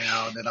Yeah.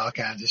 sound and all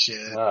kinds of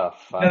shit. Oh,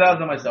 fuck. No, that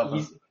was on my cell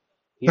phone.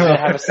 He's gonna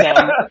have a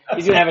sound.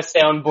 He's gonna have a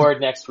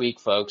soundboard next week,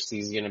 folks.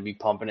 He's gonna be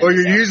pumping it. Or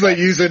you're usually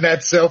using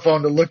that cell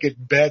phone to look at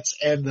bets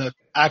and the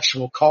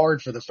actual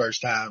card for the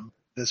first time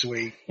this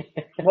week.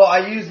 Well,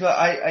 I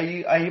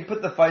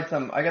put the fights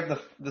on. I got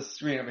the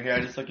screen over here.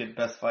 I just look at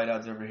best fight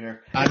odds over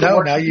here. I know.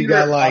 Now you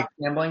got like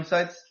gambling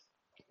sites.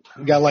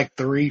 You got like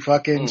 3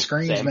 fucking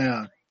screens same.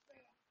 now.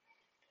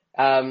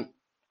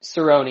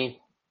 Cerrone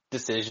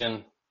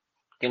decision.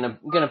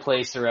 Gonna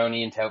play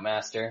Cerrone and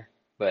Toutmaster,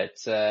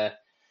 but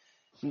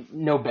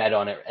no bet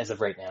on it as of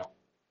right now.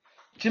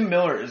 Jim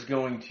Miller is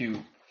going to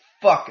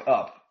fuck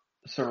up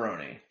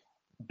Cerrone.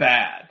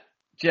 Bad.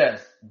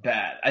 Just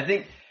bad. I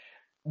think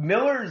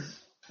Miller's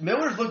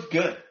looked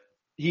good.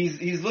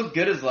 He's looked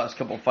good his last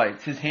couple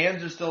fights. His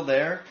hands are still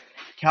there.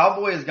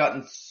 Cowboy has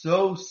gotten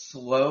so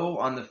slow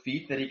on the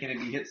feet that he can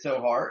be hit so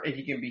hard and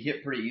he can be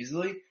hit pretty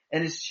easily.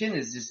 And his chin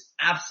is just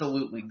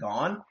absolutely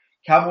gone.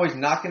 Cowboy's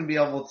not going to be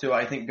able to,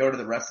 I think, go to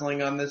the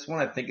wrestling on this one.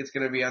 I think it's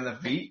going to be on the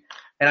feet.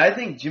 And I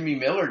think Jimmy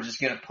Miller is just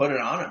going to put it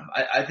on him.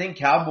 I think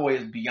Cowboy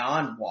is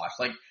beyond washed.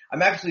 Like,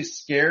 I'm actually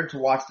scared to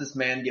watch this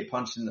man get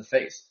punched in the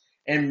face.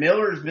 And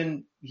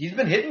he's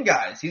been hitting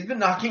guys. He's been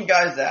knocking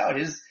guys out.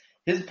 His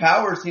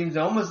power seems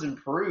almost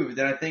improved.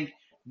 And I think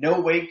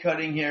no weight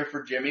cutting here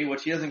for Jimmy,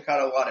 which he hasn't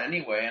cut a lot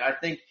anyway. And I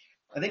think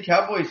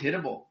Cowboy's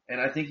hittable. And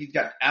I think he's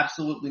got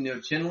absolutely no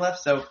chin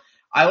left. So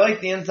I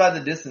like the inside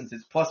the distance.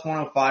 It's plus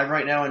 105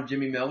 right now on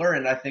Jimmy Miller.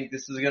 And I think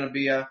this is going to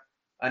be an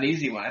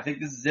easy one. I think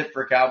this is it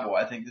for Cowboy.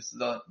 I think this is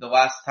the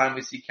last time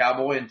we see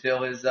Cowboy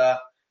until his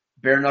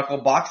bare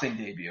knuckle boxing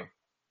debut.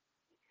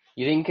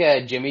 You think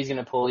Jimmy's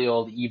gonna pull the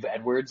old Eve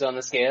Edwards on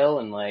the scale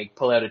and like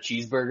pull out a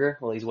cheeseburger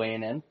while he's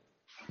weighing in?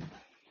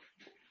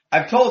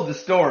 I've told the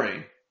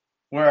story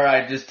where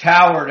I just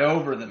towered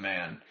over the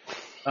man.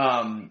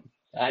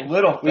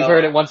 We've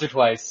heard it once or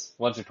twice.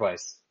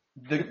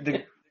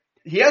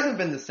 He hasn't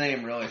been the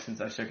same really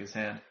since I shook his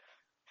hand.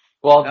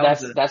 Well,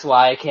 that's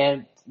why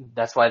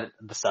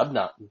the sub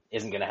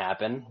isn't gonna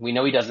happen. We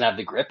know he doesn't have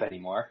the grip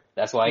anymore.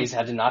 That's why he's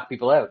had to knock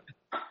people out.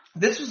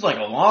 This was like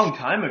a long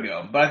time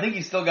ago, but I think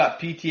he's still got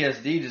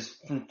PTSD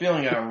just from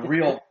feeling a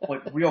real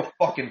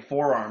fucking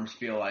forearms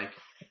feel like.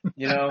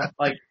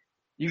 Like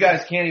you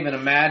guys can't even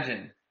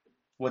imagine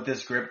what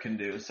this grip can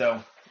do.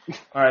 So,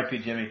 R.I.P.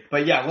 Jimmy.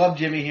 But yeah, love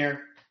Jimmy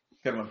here.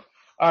 Good one.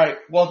 All right.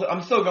 Well,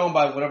 I'm still going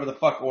by whatever the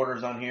fuck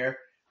order's on here.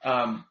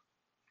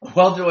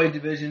 Welterweight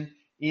division,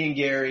 Ian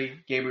Gary,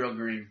 Gabriel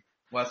Green.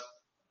 Wes?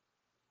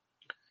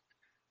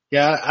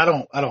 Yeah, I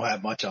don't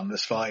have much on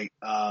this fight.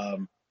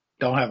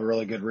 Don't have a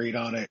really good read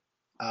on it.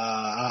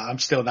 I'm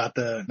still not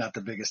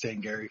the biggest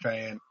Ian Gary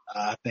fan.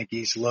 I think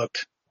he's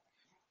looked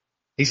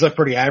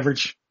pretty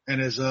average in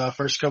his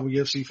first couple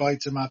UFC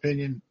fights, in my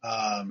opinion.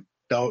 The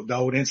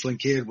old insulin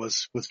kid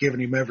was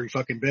giving him every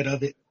fucking bit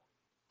of it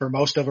for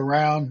most of a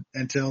round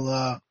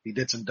until he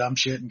did some dumb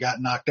shit and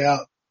got knocked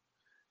out.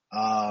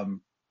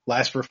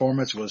 Last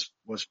performance was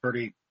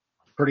pretty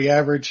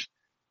average.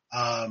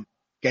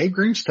 Gabe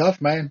Green's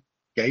tough, man.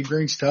 Gabe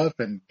Green's tough,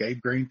 and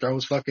Gabe Green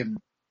throws fucking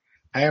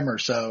hammer.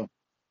 So,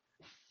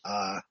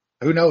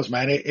 who knows,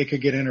 man? It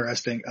could get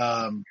interesting.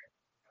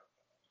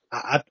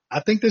 I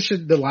think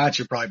the line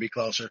should probably be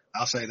closer.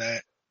 I'll say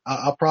that.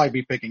 I'll probably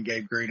be picking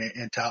Gabe Green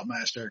and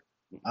Toutmaster.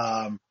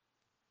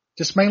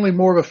 Just mainly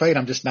more of a fade.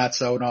 I'm just not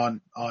sold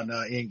on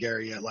Ian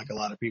Gary yet, like a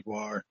lot of people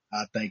are.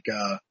 I think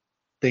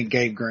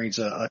Gabe Green's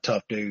a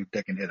tough dude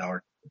that can hit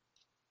hard.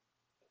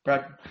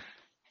 Brad?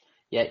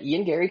 Yeah,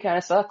 Ian Gary kind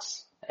of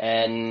sucks.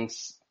 And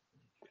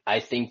I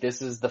think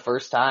this is the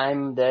first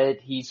time that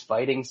he's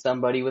fighting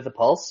somebody with a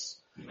pulse.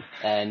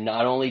 And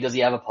not only does he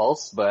have a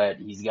pulse, but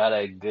he's got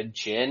a good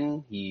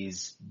chin.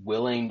 He's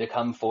willing to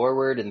come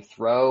forward and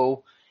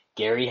throw.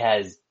 Gary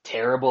has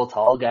terrible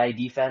tall guy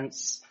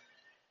defense.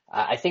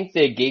 I think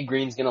that Gabe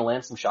Green's going to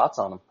land some shots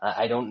on him.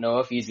 I don't know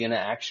if he's going to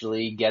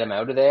actually get him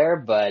out of there,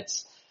 but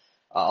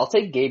I'll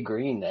take Gabe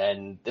Green.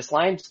 And this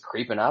line's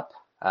creeping up.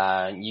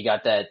 You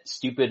got that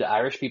stupid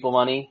Irish people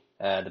money,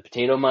 the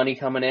potato money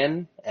coming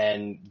in,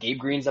 and Gabe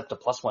Green's up to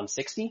plus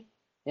 160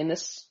 in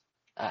this.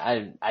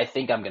 I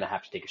think I'm going to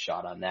have to take a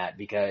shot on that,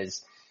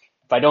 because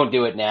if I don't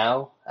do it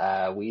now,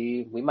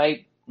 we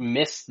might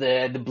miss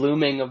the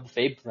blooming of the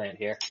fade plant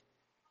here.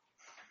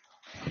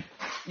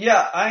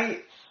 Yeah,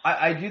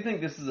 I do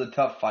think this is a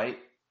tough fight,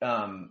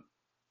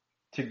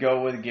 to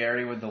go with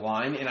Gary with the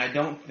line, and I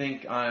don't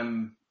think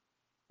I'm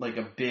like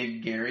a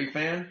big Gary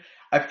fan.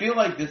 I feel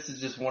like this is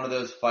just one of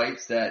those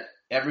fights that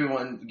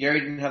Gary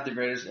didn't have the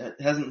greatest,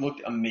 hasn't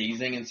looked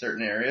amazing in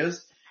certain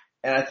areas.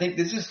 And I think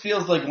this just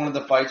feels like one of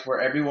the fights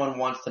where everyone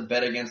wants to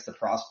bet against the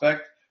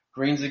prospect.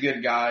 Green's a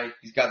good guy.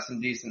 He's got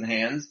some decent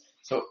hands.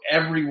 So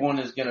everyone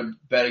is going to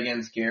bet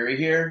against Gary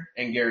here,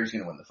 and Gary's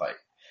going to win the fight.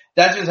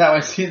 That's just how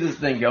I see this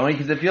thing going,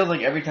 because it feels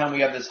like every time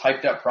we have this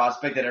hyped up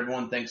prospect that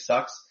everyone thinks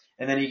sucks,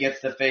 and then he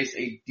gets to face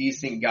a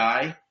decent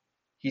guy,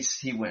 he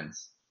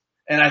wins.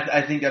 And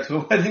I think that's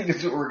what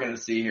we're going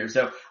to see here.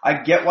 So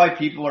I get why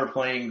people are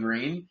playing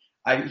Green.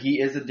 He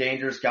is a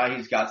dangerous guy.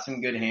 He's got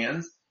some good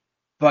hands,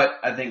 but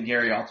I think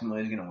Gary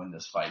ultimately is going to win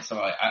this fight.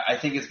 So I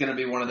think it's going to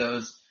be one of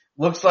those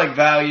looks like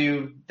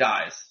value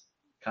dies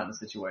kind of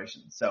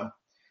situations. So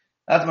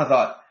that's my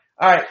thought.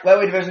 All right,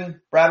 lightweight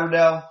division: Brad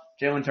Riddell,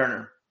 Jalen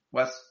Turner.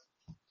 Wes.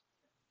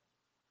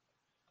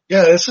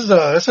 Yeah, it's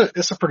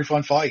a pretty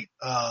fun fight.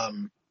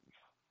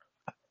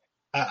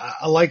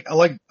 I like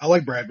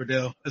Brad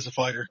Riddell as a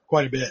fighter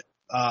quite a bit.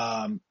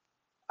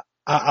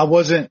 I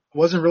wasn't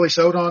really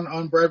sold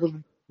on Brad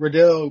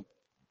Riddell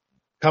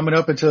coming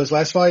up until his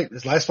last fight.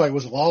 His last fight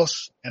was a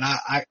loss, and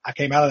I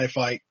came out of that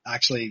fight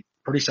actually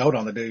pretty sold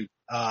on the dude.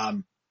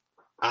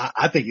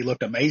 I think he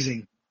looked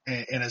amazing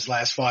in his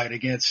last fight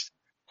against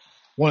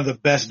one of the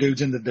best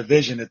dudes in the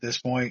division at this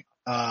point.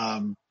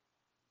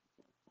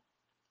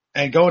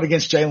 And going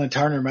against Jalen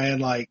Turner, man,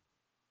 like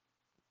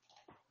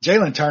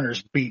Jalen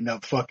Turner's beating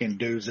up fucking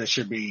dudes that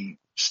should be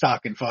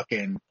stocking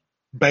fucking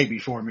baby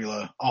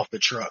formula off the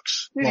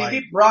trucks. Dude, like, he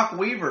beat Brock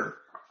Weaver.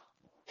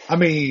 I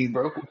mean,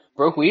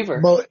 broke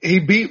Weaver. He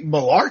beat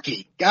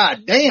Malarkey.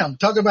 God damn.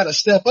 Talk about a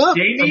step up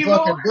Davey from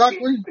fucking Brock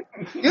Weaver.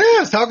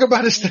 Yeah, talk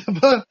about a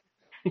step up.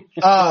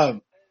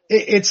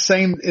 It's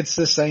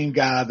the same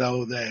guy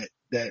though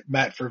that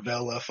Matt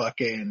Favela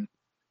fucking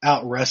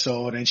out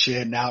wrestled and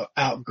shit and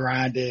out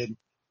grinded.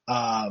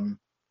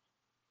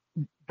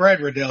 Brad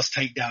Riddell's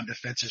takedown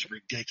defense is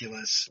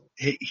ridiculous.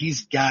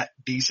 He's got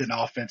decent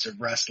offensive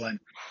wrestling.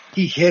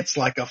 He hits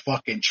like a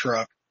fucking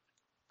truck.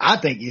 I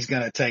think he's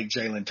going to take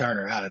Jalen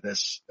Turner out of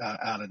this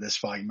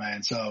fight,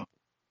 man. So,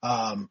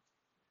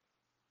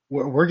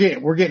 we're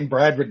getting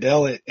Brad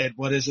Riddell at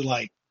what is it,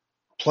 like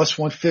plus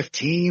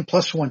 115,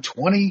 plus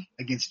 120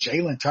 against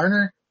Jalen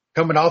Turner,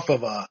 coming off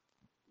of a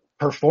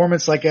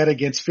performance like that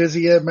against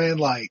Fiziev, man.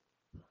 Like,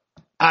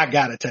 I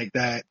gotta take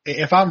that.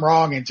 If I'm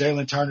wrong and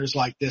Jalen Turner's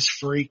like this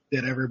freak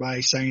that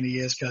everybody's saying he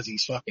is because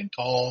he's fucking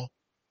tall,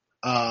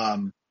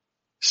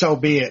 so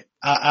be it.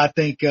 I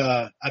think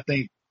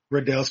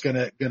Riddell's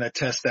gonna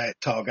test that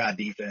tall guy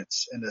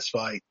defense in this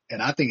fight,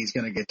 and I think he's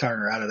gonna get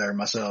Turner out of there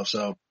myself.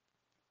 So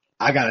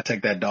I gotta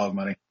take that dog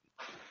money.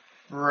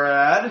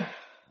 Brad.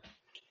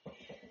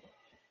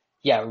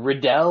 Yeah,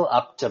 Riddell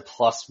up to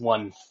plus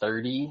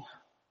 130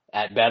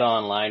 at Bet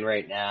Online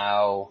right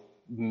now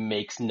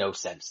makes no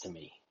sense to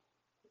me.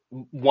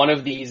 One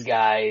of these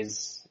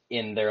guys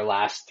in their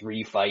last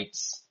 3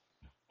 fights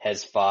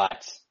has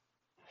fought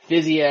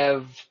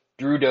Fiziev,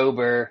 Drew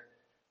Dober,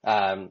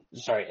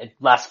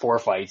 last 4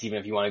 fights, even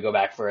if you want to go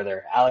back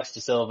further. Alex De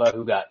Silva,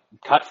 who got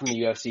cut from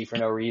the UFC for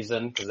no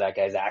reason, because that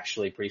guy's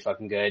actually pretty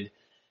fucking good.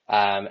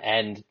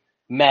 And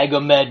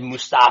Magomed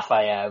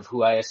Mustafayev,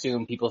 who I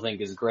assume people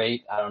think is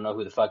great. I don't know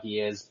who the fuck he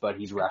is, but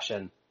he's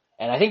Russian.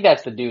 And I think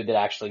that's the dude that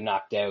actually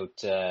knocked out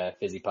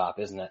Fizzy Pop,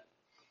 isn't it?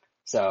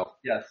 So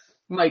yes,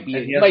 might be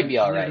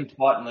all right. He hasn't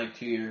fought in like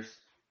 2 years.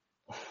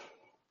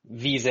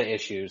 Visa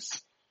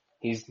issues.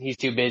 He's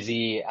too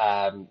busy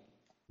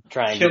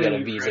trying to get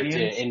a visa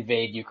to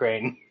invade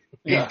Ukraine.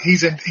 Yeah.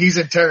 He's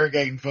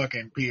interrogating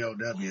fucking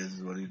POWs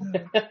is what he's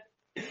doing.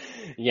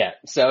 Yeah,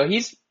 so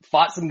he's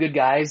fought some good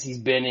guys. He's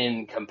been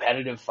in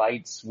competitive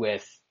fights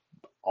with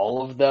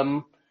all of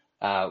them,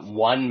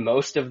 won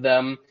most of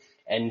them,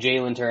 and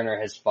Jalen Turner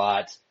has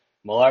fought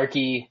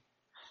Malarkey,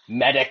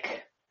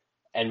 Medic,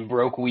 and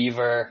Broke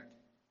Weaver,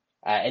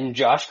 and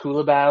Josh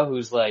Kulabau,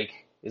 who's like,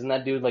 isn't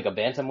that dude like a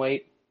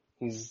bantamweight?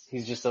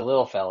 He's just a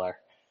little feller.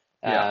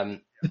 Yeah.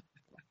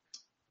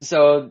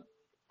 So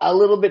a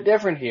little bit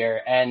different here,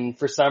 and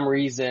for some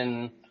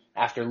reason,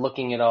 after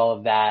looking at all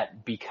of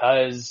that,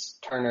 because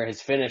Turner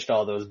has finished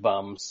all those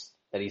bums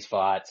that he's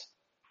fought,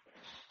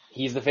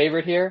 he's the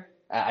favorite here.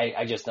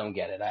 I just don't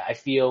get it. I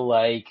feel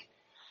like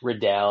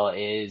Riddell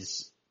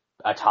is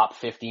a top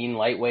 15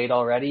 lightweight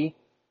already,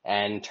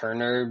 and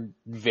Turner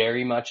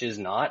very much is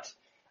not.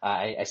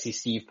 I see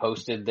Steve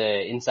posted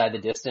the inside the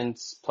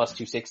distance plus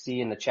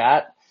 260 in the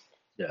chat.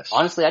 Yes.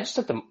 Honestly, I just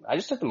took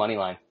the money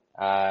line.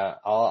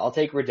 I'll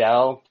take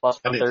Riddell plus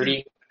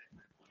 130.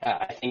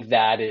 I think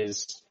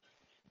that's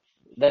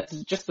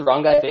just the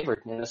wrong guy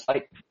favored in this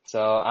fight.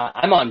 So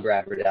I'm on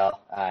Brad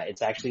Riddell.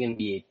 It's actually going to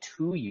be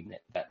a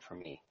 2-unit bet for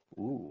me.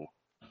 Ooh.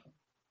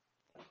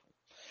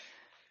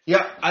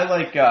 Yeah, I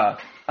like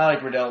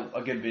Riddell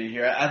a good bit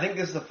here. I think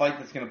this is a fight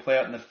that's going to play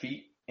out in the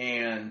feet,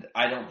 and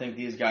I don't think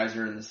these guys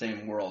are in the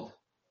same world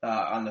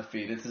on the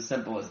feet. It's as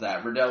simple as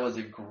that. Riddell is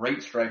a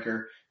great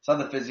striker. Saw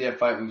the Fiziev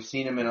fight. We've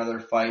seen him in other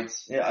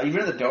fights. Yeah,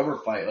 even in the Dober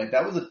fight, like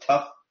that was a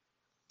tough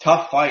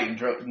fight.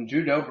 And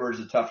Drew Dober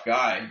is a tough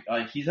guy.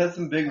 Like he's had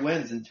some big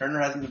wins, and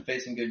Turner hasn't been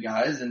facing good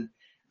guys. And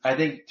I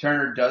think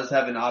Turner does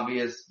have an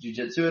obvious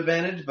jiu-jitsu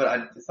advantage,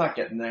 but it's not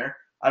getting there.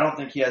 I don't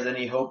think he has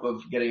any hope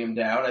of getting him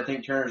down. I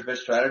think Turner's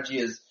best strategy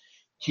is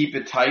keep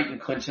it tight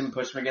and clinch him,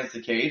 push him against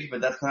the cage,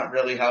 but that's not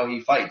really how he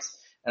fights.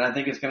 And I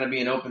think it's going to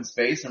be an open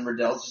space, and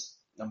Riddell's just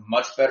a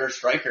much better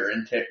striker,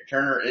 and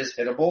Turner is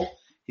hittable.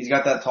 He's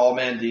got that tall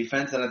man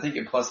defense, and I think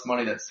at plus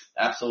money, that's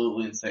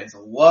absolutely insane.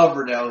 So love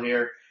Riddell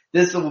here.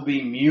 This will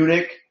be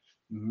Munich.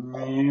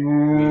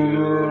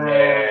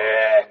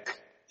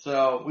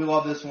 So we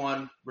love this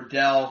one.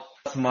 Riddell,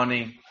 plus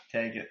money,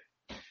 take it.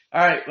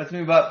 All right, let's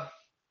move up.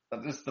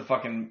 This is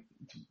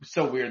it's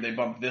so weird they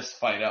bumped this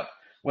fight up.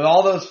 With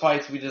all those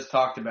fights we just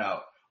talked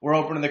about, we're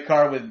opening the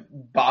card with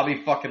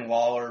Bobby fucking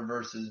Lawler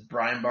versus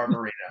Brian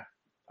Barberena.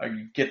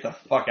 Get the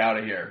fuck out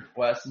of here,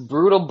 Wes.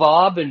 Brutal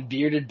Bob and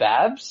Bearded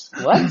Babs?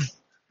 What?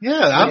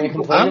 Yeah, I'm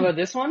complaining about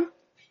this one?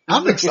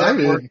 I'm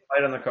excited.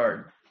 Fight on the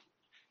card.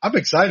 I'm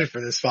excited for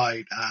this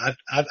fight.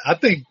 I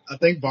think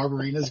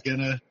Barberena's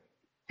gonna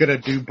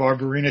do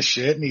Barberena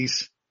shit, and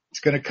he's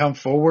gonna come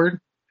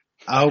forward.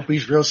 I hope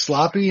he's real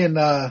sloppy, and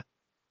I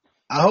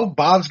hope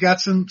Bob's got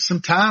some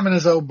time in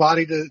his old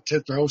body to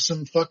throw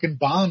some fucking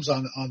bombs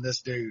on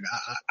this dude.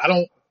 I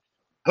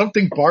don't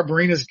think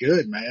Barberena's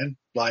good, man.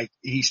 Like,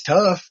 he's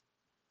tough.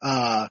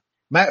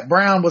 Matt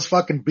Brown was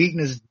fucking beating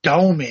his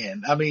dome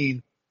in. I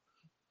mean,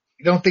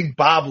 you don't think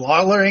Bob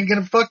Lawler ain't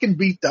gonna fucking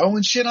be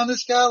throwing shit on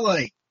this guy?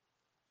 Like,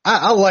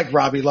 I like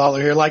Robbie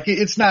Lawler here. Like,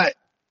 it's not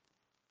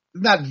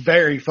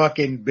very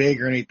fucking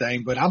big or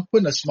anything, but I'm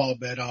putting a small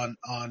bet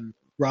on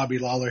Robbie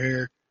Lawler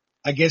here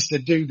against a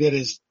dude that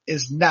is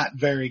not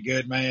very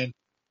good, man.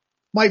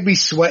 Might be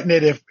sweating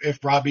it if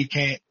Robbie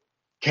can't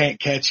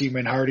catch him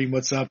and hurt him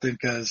with something,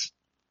 because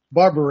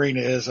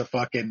Barberena is a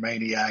fucking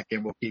maniac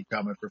and will keep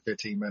coming for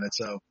 15 minutes.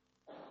 So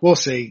we'll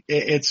see.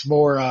 It's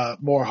more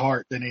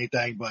heart than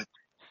anything, but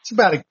it's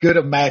about as good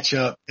a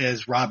matchup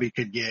as Robbie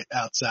could get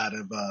outside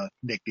of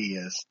Nick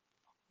Diaz.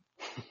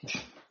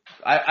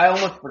 I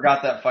almost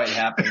forgot that fight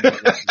happened.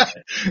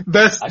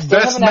 I still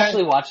haven't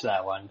actually watched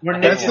that one.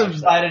 When Nick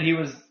decided he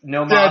was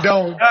no more. Yeah,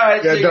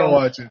 don't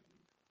watch it.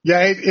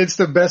 Yeah, it's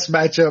the best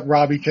matchup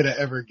Robbie could have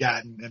ever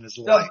gotten in his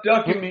life.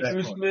 Stop ducking me,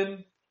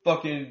 Usman.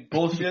 Fucking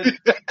bullshit.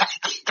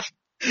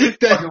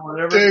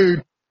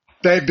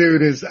 That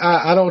dude is,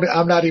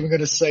 I'm not even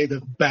going to say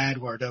the bad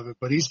word of it,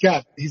 but he's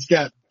got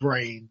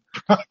brain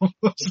problems.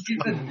 He's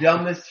the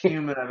dumbest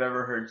human I've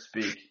ever heard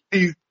speak.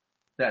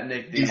 That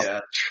Nick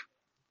Diaz.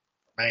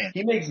 Man.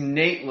 He makes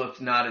Nate look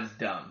not as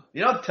dumb.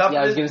 You know how tough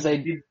I was it gonna is say,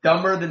 to be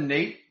dumber than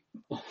Nate?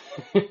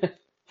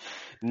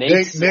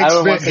 Nate's I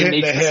don't want to say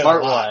Nate's the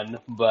smart one,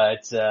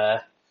 but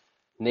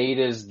Nate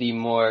is the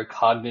more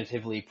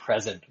cognitively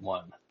present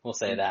one. We'll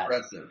say that.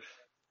 Impressive.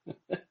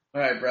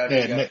 All right,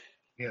 Brad.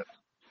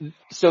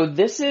 So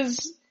this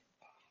is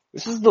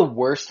the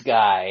worst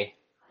guy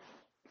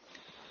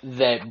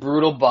that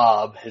Brutal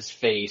Bob has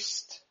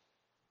faced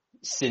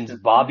since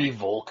Bobby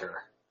Volker.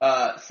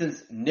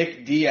 Since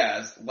Nick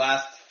Diaz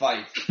last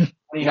fight.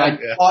 He got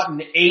fought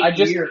in 8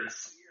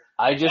 years.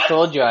 I just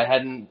told you I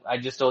hadn't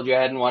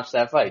watched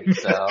that fight.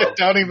 So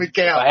don't even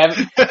count.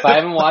 If I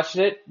haven't watched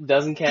it,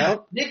 doesn't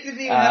count. Nick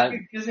doesn't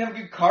even doesn't have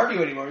good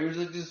cardio anymore. He was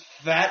like this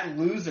fat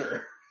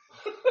loser.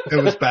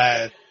 It was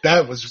bad.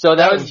 That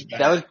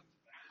was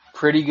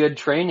pretty good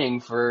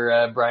training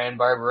for Brian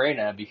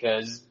Barberena,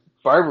 because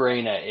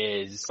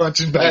Barberena is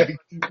punching bag.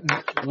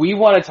 We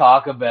want to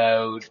talk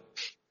about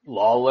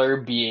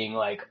Lawler being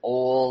like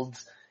old,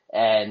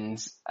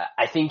 and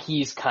I think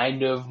he's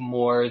kind of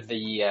more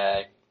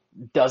the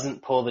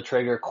doesn't pull the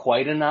trigger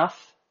quite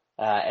enough,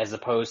 as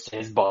opposed to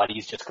his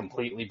body's just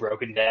completely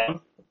broken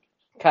down,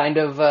 kind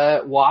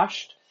of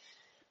washed.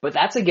 But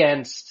that's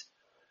against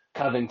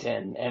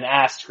Covington and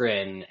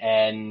Askren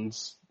and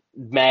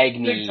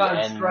Magny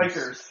and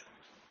strikers.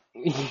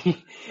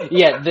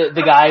 Yeah,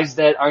 the guys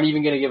that aren't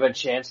even going to give a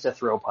chance to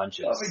throw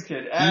punches.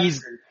 Covington,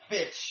 Askren,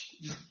 Fitch,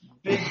 just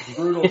big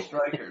brutal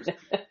strikers.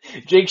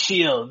 Jake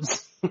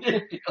Shields.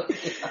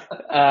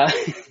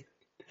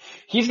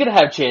 He's going to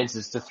have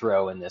chances to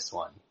throw in this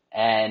one.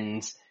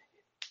 And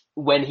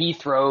when he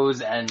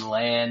throws and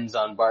lands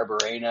on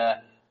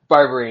Barberena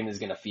is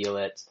going to feel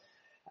it.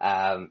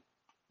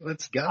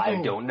 Let's go.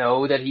 I don't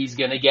know that he's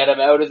going to get him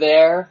out of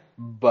there,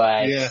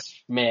 but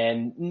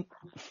man,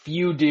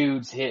 few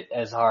dudes hit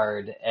as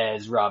hard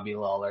as Robbie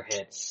Lawler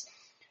hits.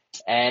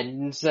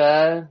 And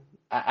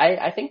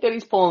I think that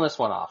he's pulling this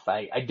one off.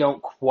 I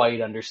don't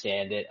quite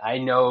understand it. I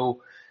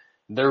know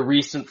their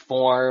recent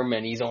form,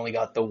 and he's only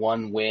got the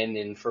one win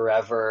in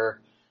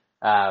forever.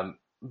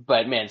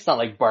 But man, it's not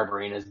like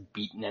Barberena's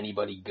beaten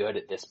anybody good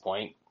at this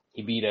point.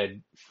 He beat a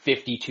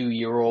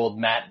 52-year-old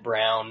Matt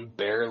Brown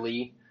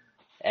barely,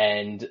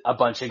 and a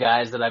bunch of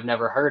guys that I've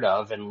never heard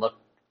of, and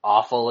looked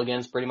awful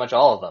against pretty much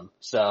all of them.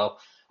 So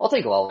I'll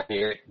take Lawler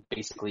here,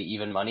 basically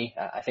even money.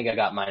 I think I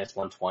got minus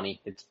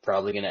 120. It's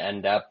probably going to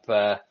end up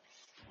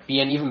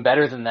being even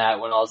better than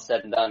that when all's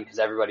said and done, because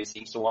everybody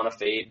seems to want to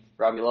fade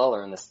Robbie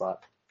Lawler in this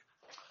spot.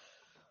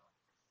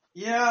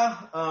 Yeah,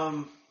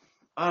 I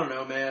don't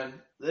know, man.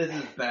 This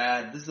is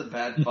bad. This is a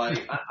bad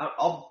fight.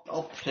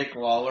 I'll pick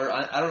Lawler.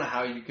 I don't know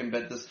how you can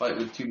bet this fight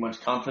with too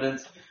much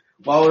confidence.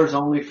 Lawler's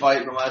only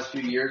fight in the last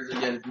few years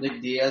against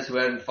Nick Diaz, who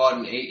hadn't fought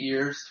in 8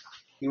 years.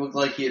 He looked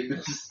like he had been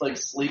just like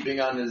sleeping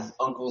on his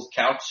uncle's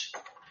couch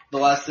the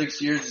last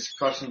 6 years, just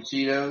crushing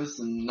Cheetos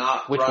and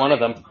not Which running one of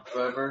them?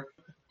 whatsoever.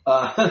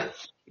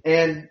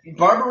 And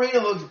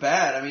Barberina looks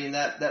bad. I mean,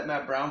 that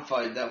Matt Brown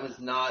fight, that was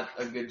not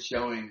a good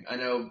showing. I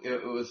know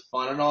it was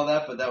fun and all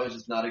that, but that was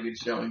just not a good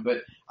showing.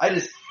 But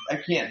I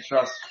can't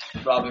trust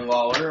Robbie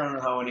Lawler. I don't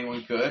know how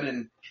anyone could.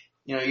 And,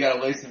 you know, you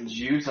gotta lay some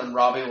juice on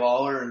Robbie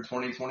Lawler in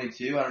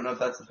 2022. I don't know if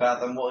that's the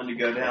path I'm willing to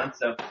go down.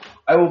 So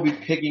I will be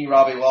picking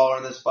Robbie Lawler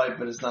in this fight,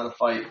 but it's not a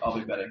fight I'll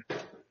be betting.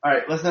 All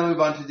right, let's now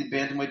move on to the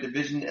bantamweight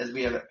division as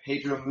we have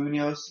Pedro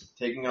Munoz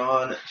taking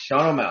on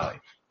Sean O'Malley.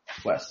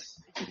 Wes.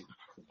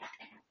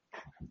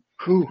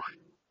 Whew.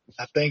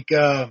 I think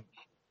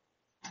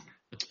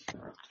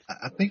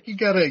you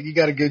got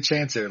a good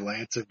chance there,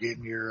 Lance, of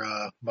getting your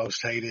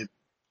most hated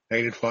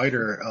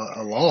fighter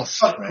a loss.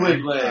 Fuck Man.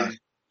 Twig legs.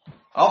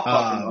 I'll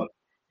fuck him up.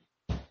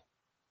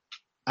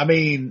 I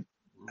mean,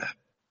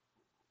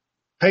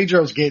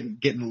 Pedro's getting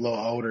a little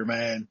older,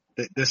 man.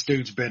 This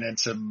dude's been in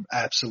some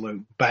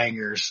absolute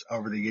bangers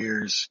over the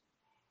years.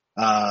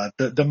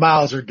 The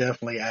miles are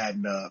definitely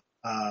adding up.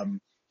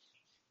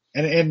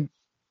 And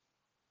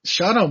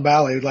Sean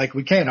O'Malley, like,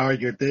 we can't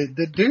argue.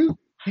 The dude,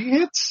 he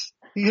hits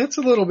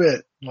a little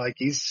bit. Like,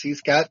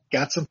 he's got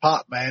some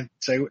pop, man.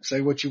 Say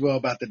what you will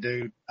about the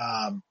dude.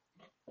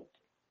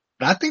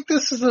 But I think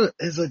this is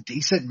a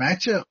decent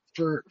matchup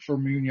for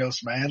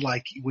Munoz, man.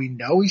 Like, we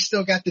know he's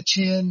still got the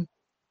chin.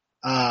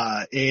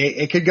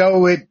 It could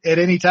go at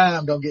any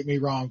time, don't get me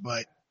wrong,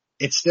 but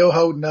it's still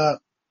holding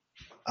up.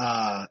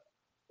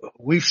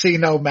 We've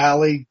seen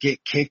O'Malley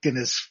get kicked in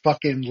his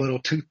fucking little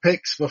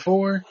toothpicks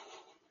before.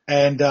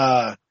 And,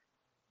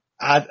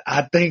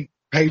 I think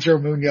Pedro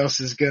Munoz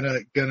is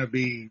gonna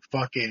be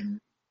fucking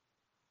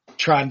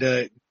trying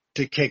to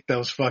kick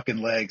those fucking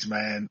legs,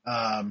 man.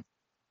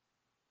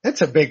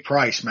 It's a big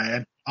price,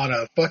 man, on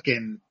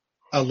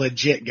a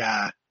legit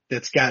guy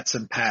that's got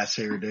some pass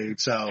here, dude.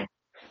 So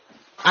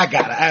I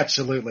gotta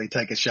absolutely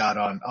take a shot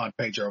on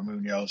Pedro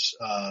Munoz,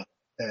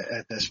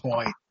 at this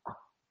point.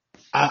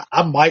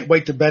 I might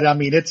wait to bet. I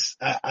mean,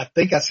 I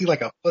think I see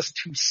like a plus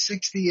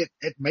 260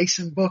 at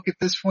Mason Book at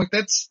this point.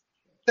 That's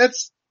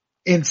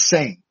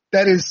insane.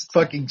 That is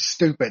fucking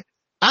stupid.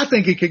 I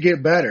think it could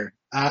get better.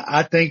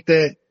 I think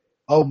that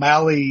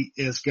O'Malley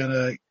is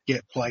gonna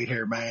get played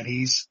here, man.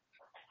 He's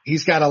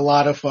got a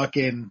lot of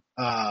fucking,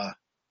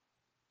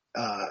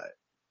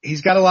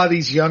 he's got a lot of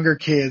these younger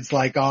kids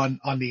like on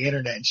the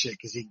internet and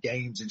shit, cause he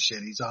games and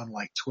shit. He's on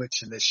like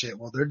Twitch and this shit.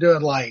 Well, they're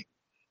doing like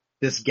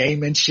this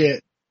gaming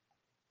shit,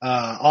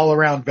 all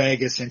around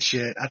Vegas and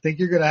shit. I think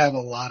you're going to have a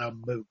lot of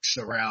mooks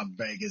around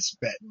Vegas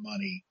betting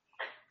money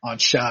on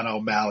Sean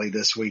O'Malley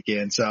this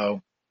weekend.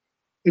 So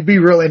it'd be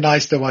really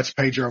nice to watch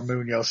Pedro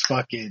Munoz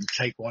fucking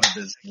take one of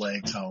his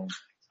legs home.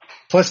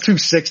 Plus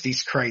 260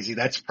 is crazy.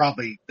 That's worth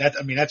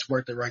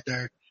it right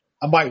there.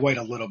 I might wait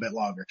a little bit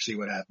longer, see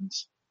what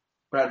happens.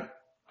 Brad.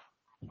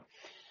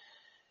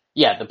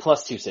 Yeah, the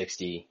plus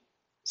 260,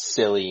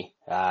 silly.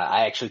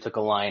 I actually took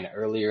a line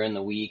earlier in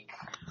the week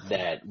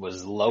that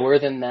was lower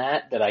than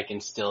that I can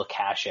still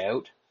cash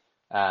out,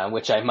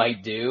 which I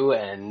might do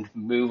and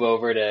move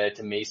over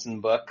to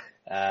Mason Book,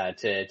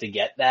 to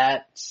get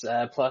that,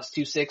 plus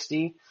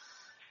 260.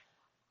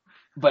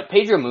 But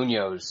Pedro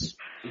Munoz,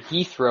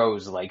 he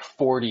throws like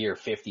 40 or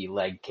 50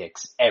 leg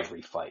kicks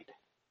every fight.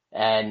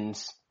 And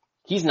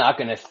he's not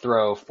going to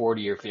throw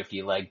 40 or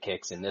 50 leg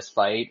kicks in this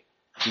fight,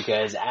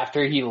 because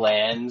after he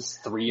lands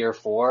 3 or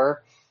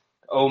 4,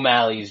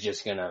 O'Malley's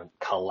just going to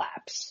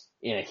collapse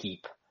in a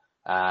heap.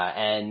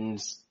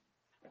 And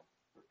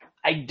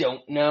I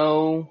don't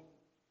know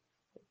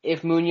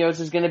if Munoz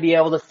is going to be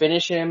able to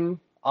finish him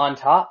on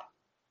top.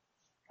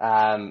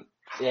 At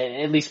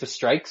least with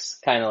strikes,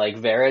 kind of like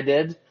Vera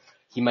did.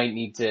 He might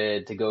need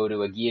to go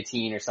to a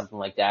guillotine or something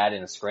like that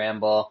in a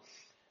scramble.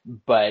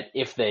 But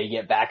if they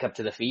get back up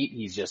to the feet,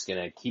 he's just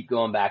going to keep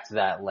going back to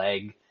that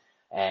leg.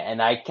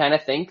 And I kind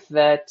of think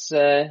that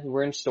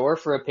we're in store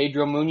for a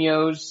Pedro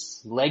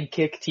Munoz leg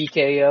kick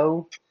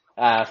TKO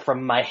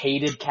from my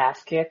hated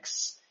calf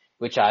kicks,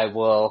 which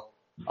I'll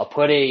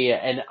put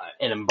an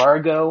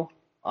embargo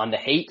on the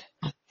hate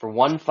for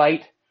one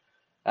fight,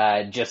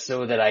 just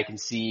so that I can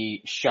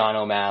see Sean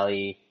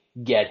O'Malley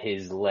get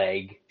his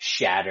leg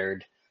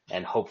shattered,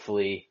 and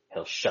hopefully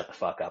he'll shut the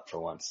fuck up for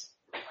once.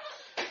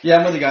 Yeah,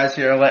 I'm with the guys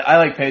here. I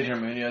like Pedro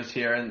Munoz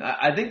here, and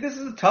I think this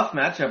is a tough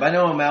matchup. I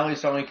know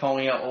O'Malley's only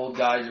calling out old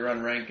guys or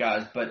unranked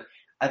guys, but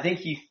I think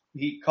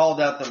he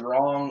called out the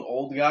wrong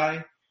old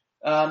guy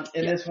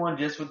in this one,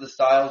 just with the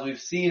styles. We've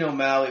seen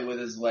O'Malley with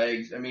his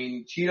legs. I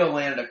mean, Cheeto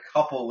landed a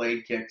couple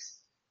leg kicks,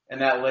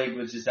 and that leg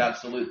was just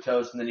absolute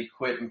toast, and then he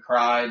quit and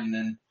cried, and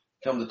then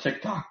filmed the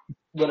TikTok,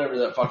 whatever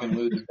that fucking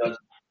movie does.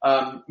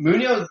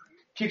 Munoz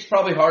kicks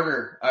probably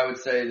harder, I would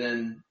say,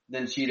 than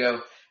Cheeto.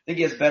 I think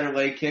he has better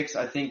leg kicks.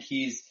 I think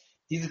he's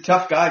a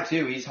tough guy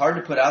too. He's hard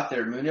to put out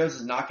there. Munoz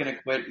is not going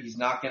to quit. He's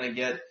not going to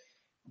get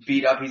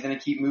beat up. He's going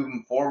to keep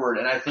moving forward.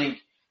 And I think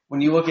when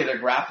you look at a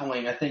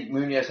grappling, I think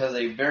Munoz has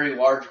a very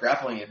large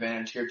grappling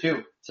advantage here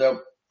too.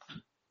 So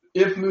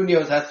if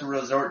Munoz has to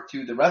resort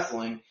to the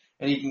wrestling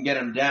and he can get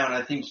him down,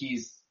 I think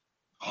he's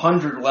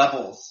 100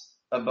 levels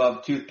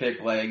above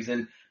toothpick legs.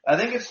 And I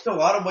think it's just a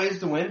lot of ways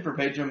to win for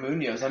Pedro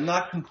Munoz. I'm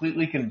not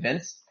completely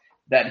convinced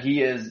that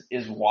he is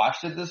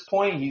washed at this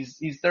point.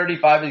 He's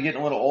 35, he's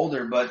getting a little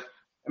older, but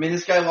I mean,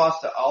 this guy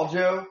lost to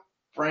Aljo,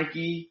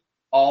 Frankie,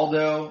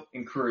 Aldo,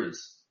 and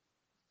Cruz.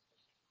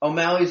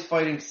 O'Malley's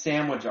fighting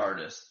sandwich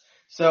artists.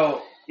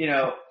 So, you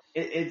know,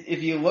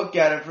 if you look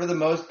at it, for the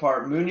most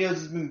part, Munoz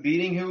has been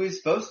beating who he's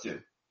supposed to.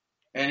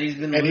 And he's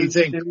been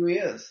losing to who he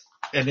is.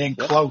 And then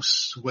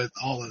close with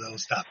all of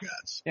those top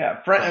guys.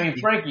 Yeah,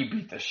 Frankie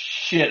beat the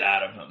shit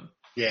out of him.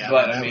 Yeah.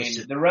 But,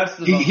 the rest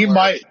of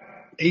them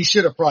he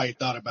should have probably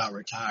thought about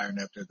retiring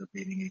after the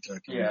beating he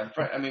took. Yeah,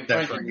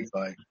 Frankie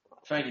fight.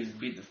 Frankie's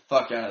beat the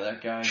fuck out of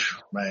that guy.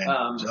 Man.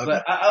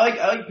 But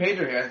I like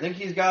Pedro here. I think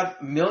he's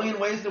got a million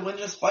ways to win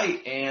this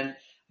fight. And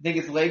I think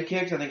it's leg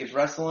kicks. I think it's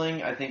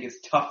wrestling. I think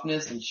it's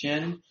toughness and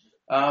chin.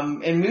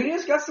 And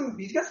Munoz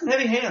he's got some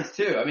heavy hands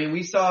too. I mean,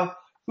 we saw,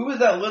 who was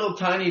that little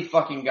tiny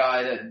fucking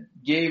guy that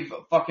gave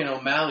fucking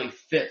O'Malley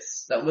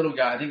fits? That little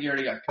guy. I think he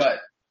already got cut.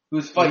 Who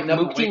was fighting up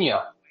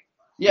Moutinho.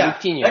 Yeah.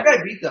 Moutinho. That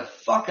guy beat the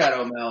fuck out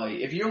of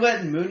O'Malley. If you're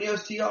letting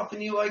Munoz tee off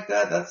on you like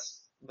that,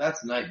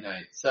 that's night.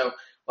 So,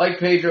 like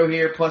Pedro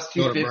here, plus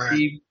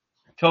 250.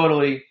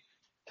 Totally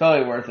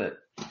worth it.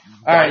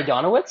 All right.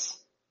 Donowitz?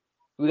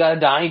 We got a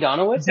Donnie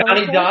Donowitz?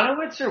 Donnie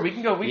Donowitz? Sure, we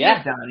can go. We can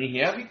get Donnie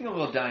here. We can go a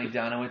little Donnie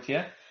Donowitz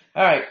here.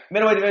 All right.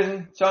 Middleweight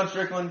division, Sean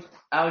Strickland,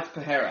 Alex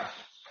Pereira.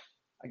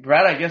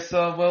 Brad, I guess,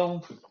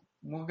 we'll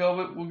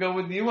go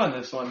with you on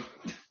this one.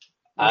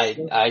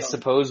 I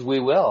suppose we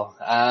will.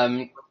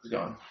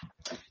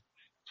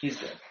 He's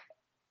good.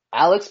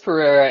 Alex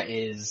Pereira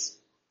is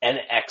an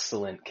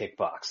excellent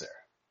kickboxer.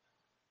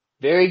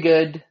 Very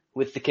good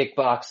with the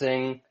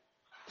kickboxing.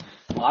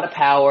 A lot of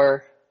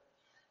power.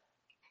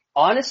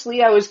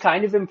 Honestly, I was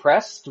kind of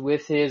impressed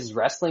with his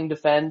wrestling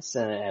defense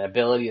and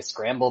ability to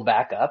scramble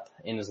back up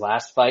in his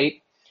last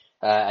fight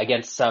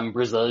against some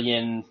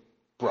Brazilian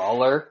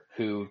brawler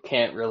who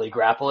can't really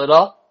grapple at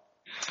all.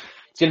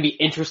 It's going to be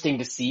interesting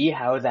to see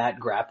how that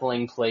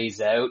grappling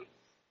plays out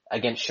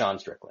against Sean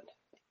Strickland.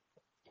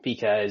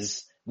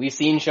 Because we've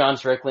seen Sean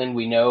Strickland,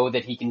 we know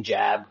that he can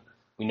jab,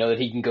 we know that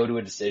he can go to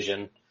a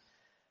decision.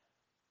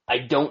 I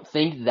don't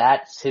think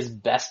that's his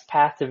best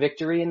path to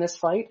victory in this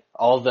fight,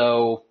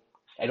 although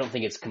I don't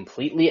think it's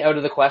completely out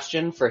of the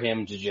question for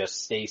him to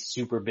just stay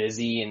super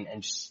busy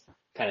and just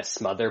kind of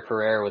smother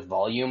Pereira with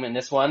volume in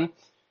this one.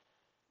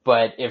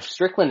 But if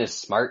Strickland is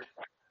smart,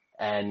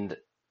 and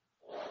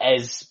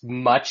as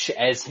much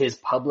as his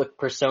public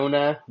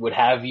persona would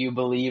have you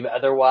believe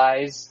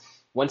otherwise,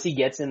 once he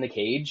gets in the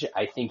cage,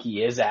 I think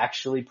he is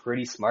actually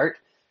pretty smart.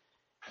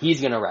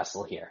 He's going to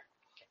wrestle here.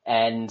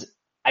 And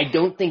I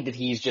don't think that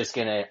he's just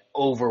going to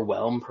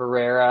overwhelm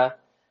Pereira.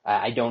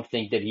 I don't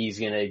think that he's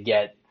going to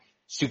get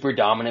super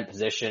dominant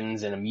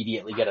positions and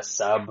immediately get a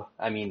sub.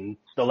 I mean,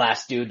 the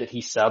last dude that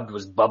he subbed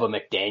was Bubba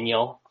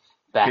McDaniel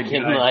back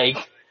in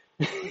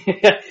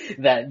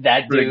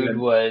that dude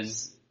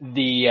was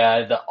the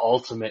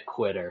ultimate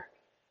quitter.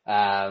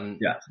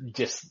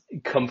 Just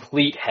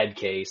complete head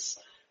case.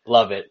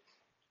 Love it.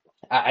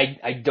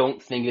 I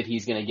don't think that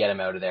he's going to get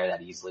him out of there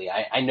that easily.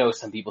 I know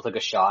some people took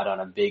a shot on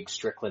a big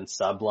Strickland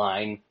sub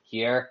line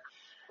here.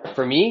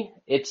 For me,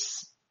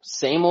 it's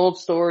same old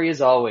story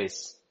as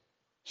always.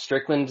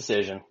 Strickland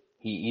decision.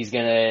 He's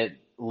going to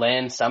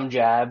land some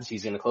jabs.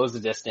 He's going to close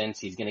the distance.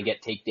 He's going to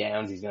get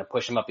takedowns. He's going to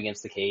push him up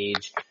against the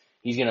cage.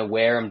 He's going to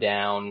wear him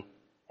down.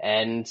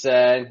 And,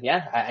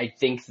 I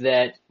think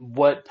that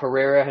what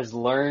Pereira has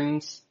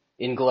learned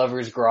in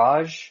Glover's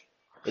garage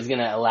is going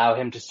to allow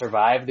him to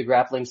survive the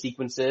grappling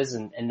sequences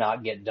and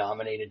not get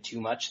dominated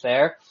too much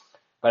there.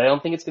 But I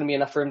don't think it's going to be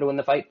enough for him to win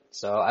the fight.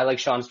 So I like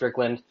Sean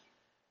Strickland.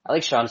 I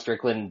like Sean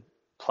Strickland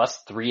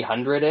plus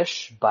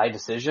 300-ish by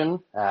decision.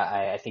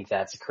 I think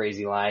that's a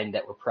crazy line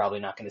that we're probably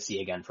not going to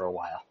see again for a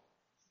while.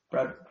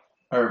 Brad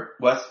or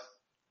Wes?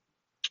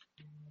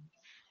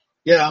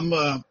 Yeah,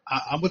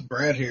 I'm with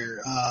Brad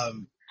here.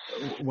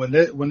 When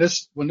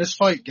this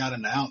fight got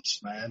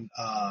announced, man,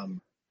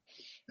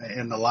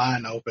 and the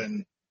line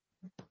opened,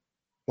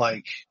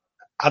 like,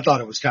 I thought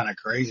it was kind of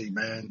crazy,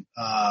 man.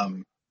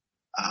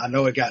 I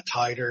know it got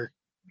tighter,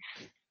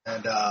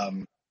 and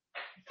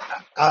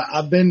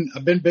I've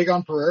been big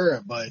on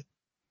Pereira, but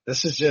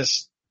this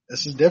is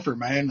different,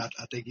 man.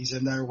 I think he's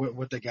in there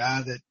with the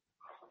guy that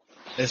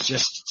is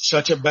just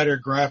such a better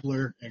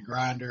grappler and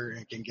grinder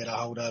and can get a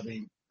hold of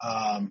him.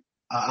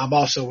 I'm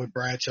also with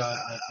Brad.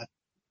 A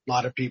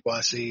lot of people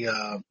I see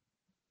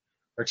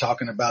are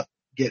talking about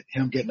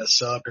him getting a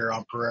sub here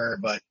on Pereira,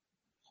 but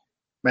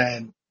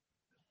man,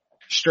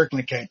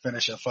 Strickland can't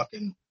finish a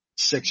fucking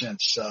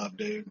 6-inch sub,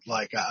 dude.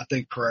 Like, I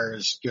think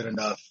Pereira's good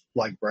enough.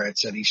 Like Brad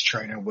said, he's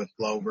training with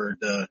Glover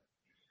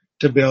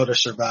to be able to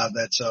survive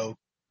that. So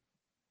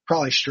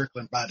probably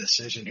Strickland by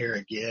decision here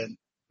again,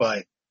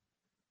 but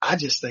I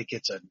just think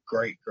it's a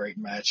great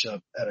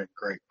matchup at a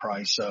great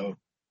price. So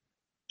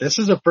this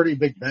is a pretty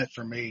big bet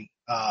for me.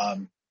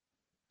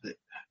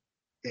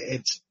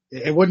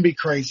 It wouldn't be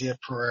crazy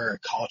if Pereira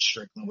caught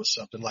Strickland with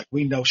something. Like,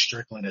 we know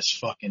Strickland is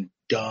fucking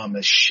dumb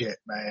as shit,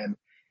 man.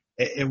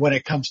 When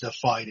it comes to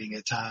fighting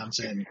at times.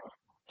 And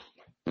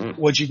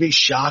would you be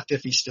shocked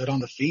if he stood on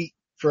the feet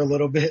for a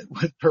little bit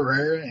with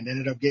Pereira and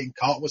ended up getting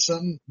caught with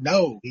something?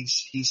 No,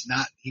 he's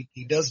not.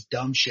 He does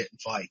dumb shit in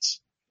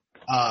fights.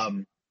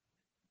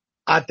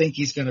 I think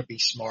he's going to be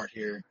smart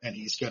here and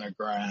he's going to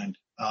grind.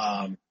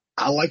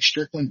 I like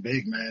Strickland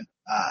big, man.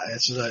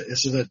 This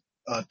is a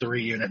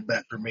 3-unit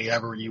bet for me,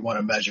 however you want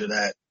to measure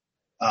that.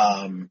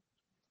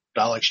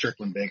 But I like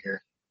Strickland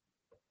bigger.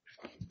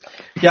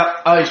 Yeah,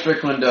 I like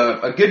Strickland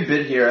a good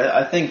bit here.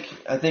 I think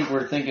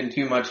we're thinking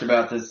too much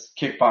about this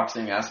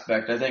kickboxing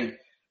aspect. I think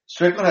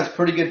Strickland has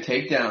pretty good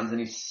takedowns and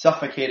he's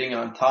suffocating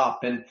on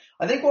top. And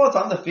I think while it's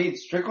on the feet,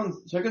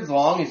 Strickland's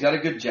long. He's got a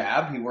good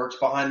jab. He works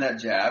behind that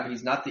jab.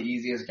 He's not the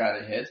easiest guy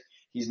to hit.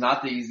 He's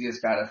not the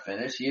easiest guy to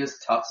finish. He is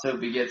tough, so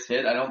if he gets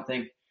hit, I don't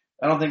think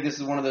this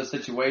is one of those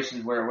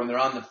situations where when they're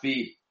on the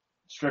feet,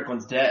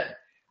 Strickland's dead.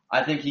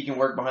 I think he can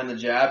work behind the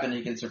jab and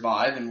he can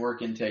survive and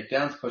work in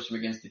takedowns, push him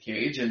against the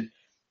cage. And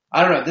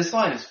I don't know, this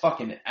line is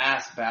fucking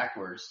ass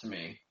backwards to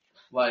me.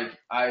 Like,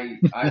 I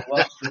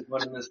love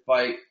Strickland in this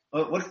fight.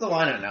 What's the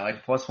line at now?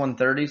 Like plus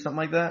 130, something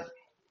like that?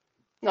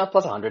 No,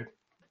 plus 100.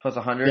 Plus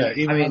 100? Yeah,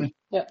 even money.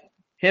 Yeah.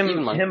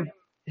 Even money.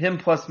 Him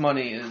plus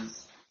money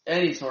is,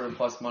 any sort of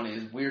plus money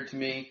is weird to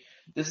me.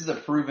 This is a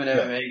proven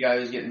MMA guy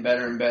who's getting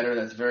better and better,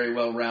 that's very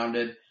well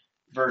rounded,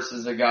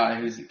 versus a guy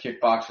who's a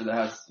kickboxer that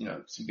has,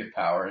 some good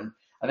power. And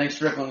I think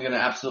Strickland's going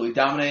to absolutely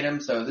dominate him.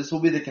 So this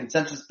will be the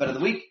consensus bet of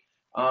the week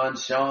on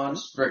Sean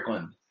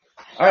Strickland.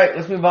 All right,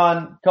 let's move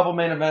on. Couple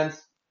main events.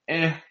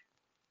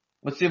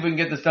 Let's see if we can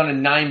get this done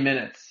in 9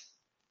 minutes.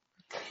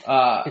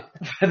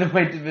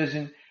 Featherweight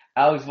division,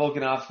 Alex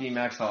Volkanovski,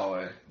 Max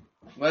Holloway.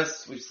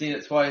 Wes, we've seen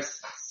it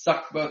twice.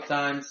 Sucked both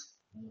times.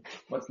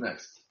 What's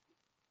next?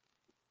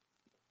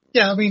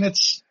 Yeah, I mean,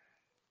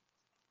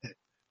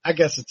 I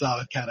guess it's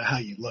all kind of how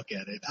you look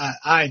at it.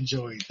 I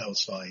enjoyed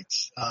those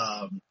fights.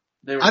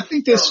 I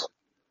think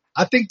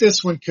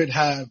this one could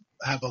have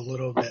a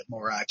little bit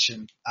more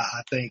action.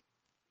 I think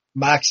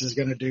Max is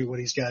going to do what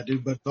he's got to do,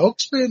 but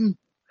Volk's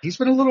he's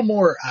been a little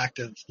more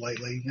active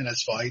lately in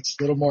his fights,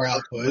 a little more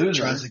output,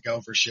 tries to go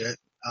for shit.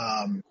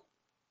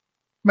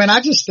 Man,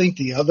 I just think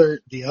the other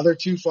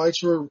two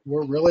fights were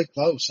really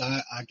close.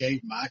 I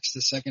gave Max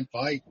the second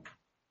fight.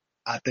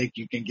 I think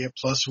you can get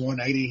plus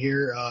 180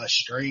 here,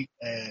 straight,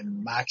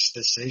 and Max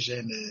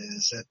decision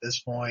is at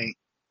this point,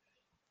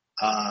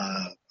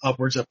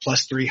 upwards of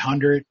plus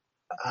 300.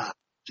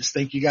 Just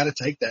think you got to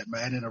take that,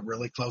 man, in a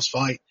really close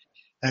fight.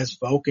 Has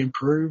Volk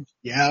improved?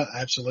 Yeah,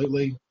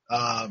 absolutely.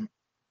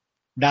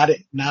 Not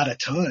a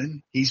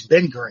ton. He's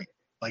been great.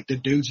 Like, the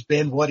dude's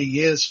been what he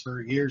is for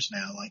years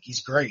now. Like,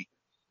 he's great.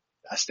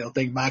 I still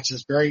think Max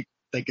is great.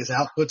 Think his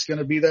output's going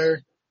to be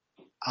there.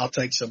 I'll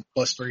take some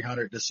plus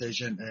 300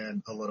 decision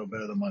and a little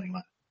bit of the money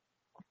line.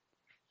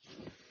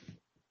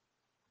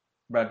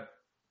 Brad?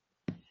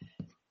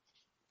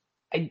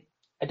 I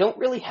don't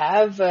really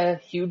have a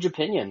huge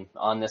opinion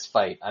on this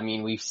fight. I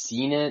mean, we've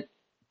seen it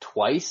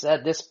twice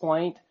at this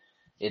point.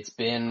 It's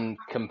been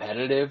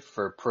competitive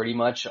for pretty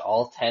much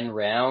all 10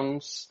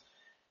 rounds.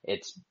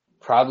 It's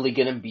probably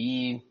going to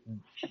be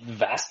the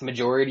vast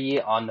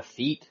majority on the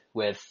feet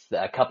with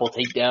a couple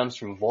takedowns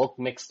from Volk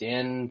mixed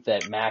in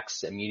that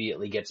Max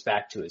immediately gets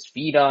back to his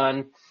feet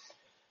on.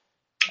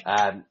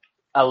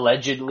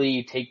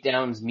 Allegedly,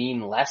 takedowns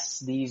mean less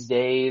these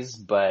days,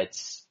 but,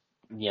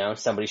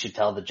 somebody should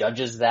tell the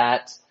judges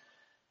that.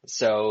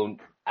 So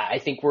I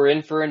think we're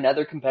in for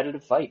another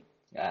competitive fight.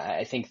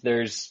 I think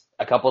there's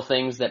a couple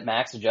things that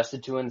Max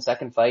adjusted to in the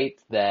second fight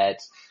that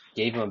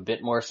gave him a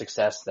bit more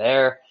success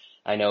there.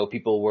 I know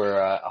people were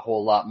a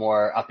whole lot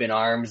more up in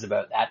arms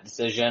about that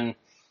decision.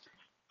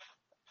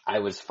 I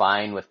was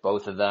fine with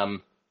both of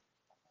them.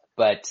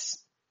 But,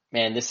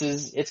 man,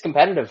 it's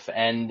competitive,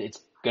 and it's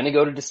going to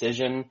go to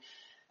decision.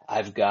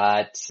 I've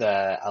got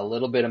a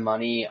little bit of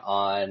money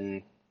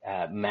on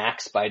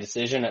Max by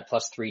decision at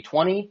plus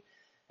 320.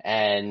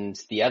 And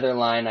the other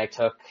line I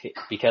took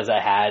because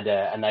I had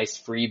a nice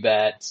free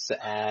bet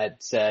at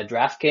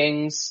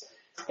DraftKings.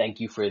 Thank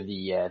you for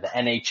the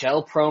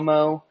NHL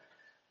promo.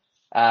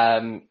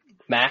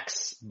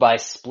 Max by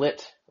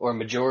split or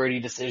majority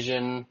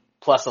decision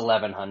plus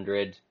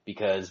 1100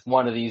 because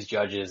one of these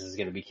judges is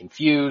going to be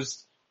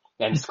confused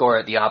and score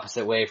it the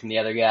opposite way from the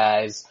other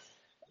guys,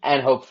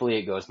 and hopefully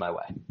it goes my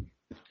way.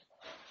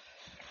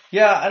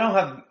 Yeah, I don't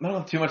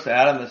have too much to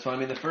add on this one. I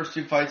mean, the first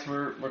two fights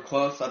were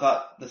close. I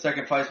thought the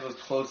second fight was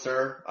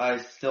closer. I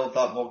still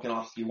thought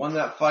Volkanovski won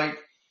that fight.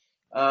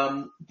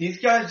 These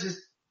guys just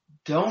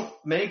don't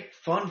make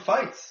fun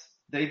fights.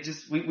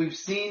 We've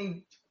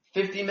seen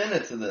 50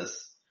 minutes of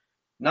this.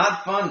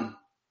 Not fun.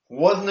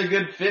 Wasn't a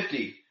good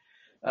 50.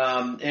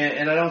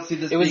 And I don't see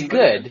this. It was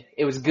good.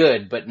 It was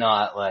good, but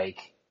not like.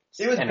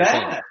 It was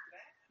bad.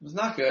 It was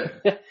not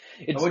good.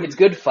 It's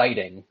good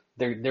fighting.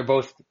 They're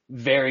both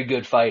very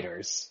good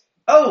fighters.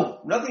 Oh,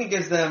 nothing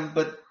against them,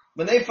 but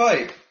when they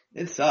fight,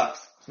 It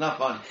sucks. It's not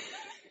fun.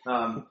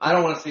 I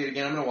don't want to see it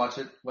again. I'm going to watch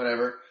it,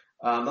 whatever.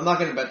 I'm not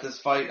going to bet this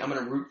fight. I'm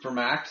going to root for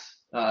Max,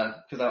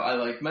 cause I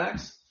like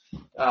Max.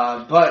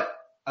 But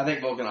I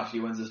think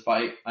Volkanovski wins this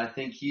fight. I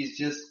think he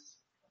just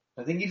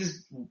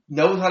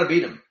knows how to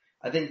beat him.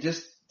 I think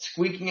just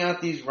squeaking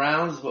out these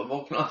rounds is what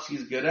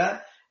Volkanovski's good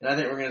at. And I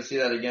think we're going to see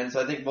that again.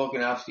 So I think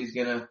Volkanovski's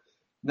going to,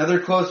 another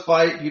close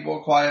fight. People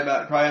will cry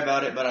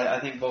about it, but I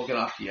think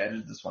Volkanovski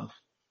edges this one.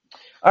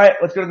 All right,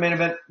 let's go to the main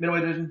event,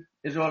 middleweight division.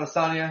 Israel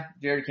Adesanya,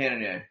 Jared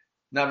Cannonier.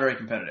 Not very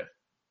competitive.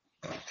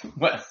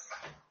 Wes.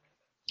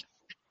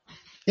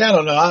 Yeah, I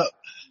don't know.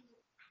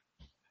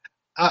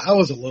 I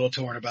was a little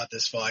torn about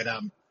this fight.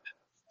 I'm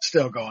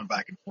still going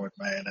back and forth,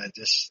 man.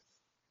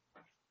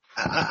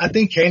 I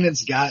think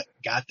Cannon's got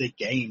the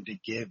game to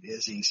give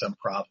Izzy some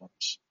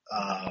problems.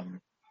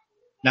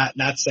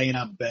 Not saying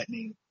I'm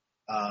betting.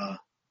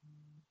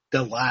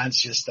 The line's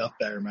just up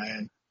there,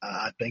 man.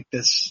 I think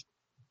this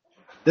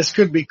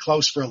could be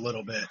close for a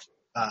little bit.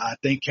 I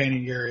think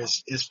Cannonier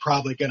is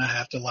probably going to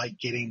have to like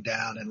get him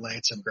down and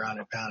land some ground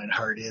and pound and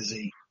hurt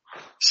Izzy.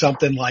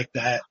 Something like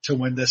that to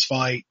win this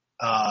fight.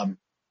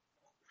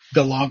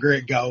 The longer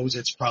it goes,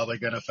 it's probably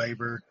going to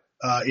favor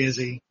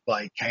Izzy.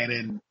 Like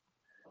Cannon,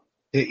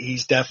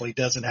 he's definitely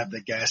doesn't have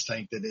the gas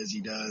tank that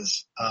Izzy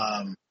does.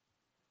 I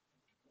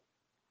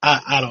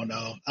don't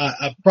know.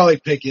 I'd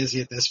probably pick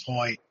Izzy at this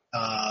point.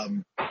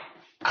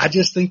 I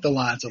just think the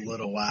line's a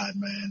little wide,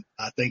 man.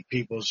 I think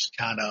people's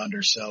kind of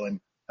underselling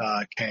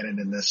Cannon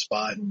in this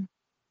spot, and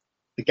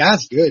the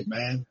guy's good,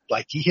 man.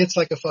 Like he hits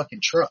like a fucking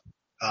truck.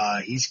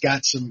 He's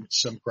got some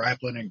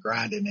grappling and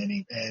grinding in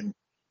him, and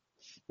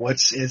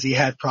is he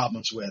had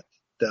problems with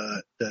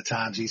the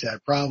times he's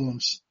had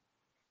problems,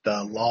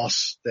 the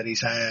loss that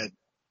he's had.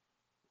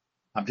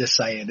 I'm just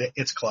saying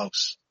it's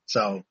close.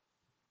 So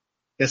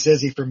it's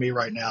Izzy for me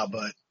right now,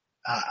 but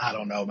I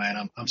don't know,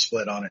 man. I'm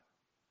split on it.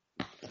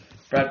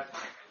 Brad.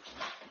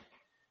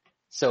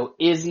 So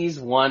Izzy's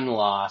one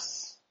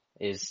loss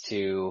is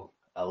to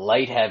a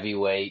light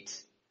heavyweight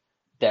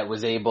that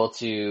was able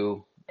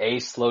to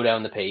slow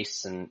down the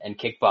pace and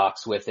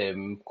kickbox with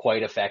him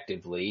quite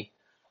effectively,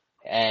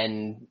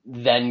 and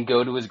then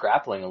go to his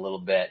grappling a little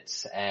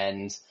bit.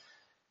 And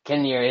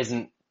Cannonier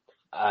isn't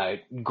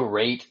a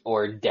great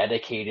or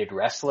dedicated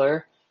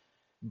wrestler,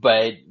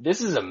 but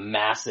this is a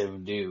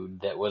massive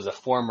dude that was a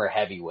former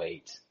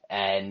heavyweight.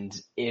 And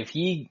if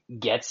he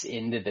gets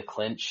into the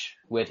clinch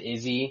with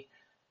Izzy,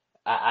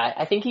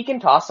 I think he can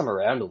toss him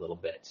around a little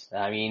bit.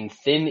 I mean,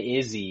 Thin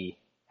Izzy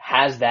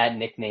has that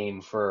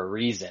nickname for a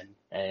reason.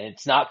 And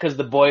it's not because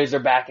the boys are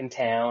back in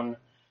town.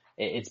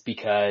 It's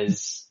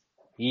because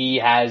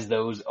he has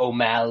those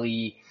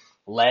O'Malley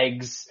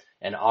legs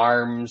and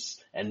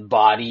arms and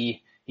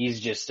body. He's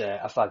just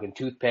a fucking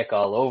toothpick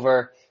all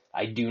over.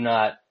 I do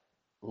not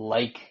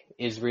like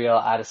Israel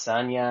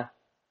Adesanya.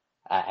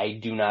 I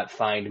do not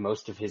find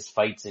most of his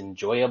fights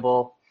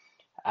enjoyable.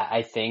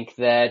 I think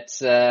that,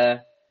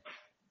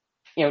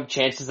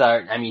 chances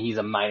are, I mean, he's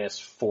a minus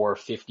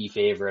 450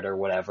 favorite or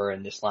whatever,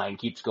 and this line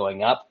keeps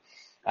going up.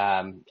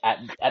 At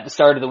the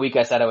start of the week,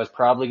 I said I was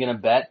probably going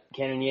to bet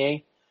Cannonier.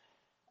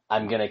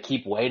 I'm going to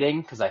keep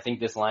waiting because I think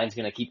this line's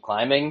going to keep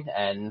climbing,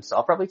 and so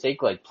I'll probably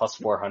take like plus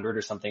 400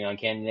 or something on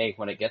Cannonier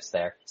when it gets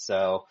there.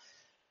 So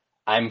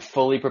I'm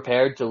fully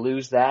prepared to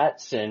lose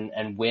that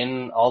and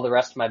win all the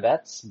rest of my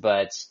bets,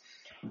 but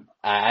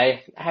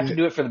I have to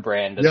do it for the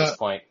brand at this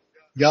point.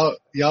 Y'all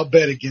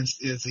bet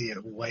against Izzy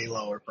at way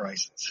lower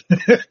prices.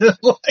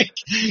 Like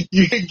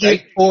you can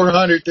get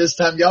 400 this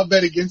time. Y'all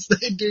bet against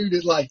that dude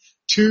at like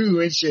 2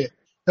 and shit.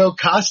 No,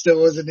 Costa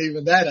wasn't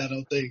even that, I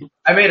don't think.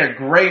 I made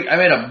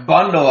a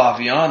bundle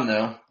off Jan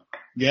though.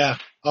 Yeah.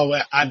 Oh,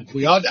 I've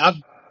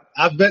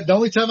bet, the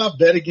only time I've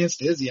bet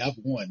against Izzy, I've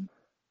won.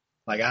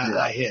 Like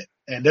I hit.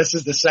 And this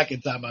is the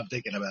second time I'm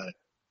thinking about it.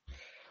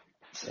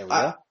 There we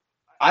go.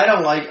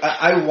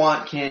 I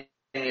want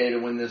Cannonier to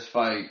win this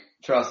fight.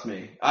 Trust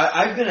me.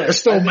 I've been a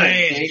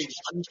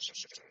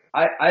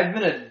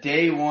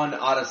day one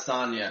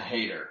Adesanya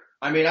hater.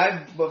 I mean,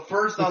 but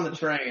first on the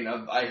train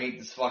of, I hate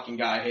this fucking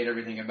guy, I hate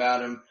everything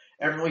about him.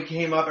 Everyone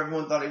came up,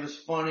 everyone thought he was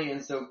funny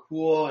and so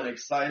cool and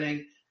exciting.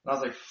 And I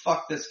was like,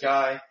 fuck this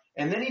guy.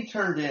 And then he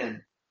turned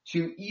in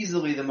to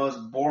easily the most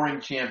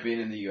boring champion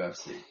in the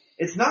UFC.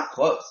 It's not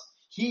close.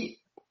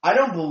 I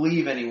don't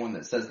believe anyone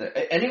that says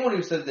that. Anyone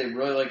who says they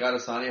really like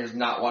Adesanya has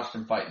not watched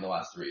him fight in the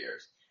last 3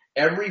 years.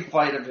 Every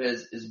fight of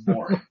his is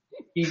boring.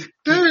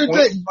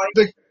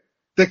 The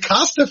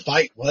Costa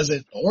fight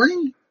wasn't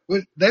boring.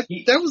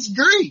 That was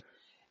great.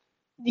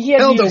 He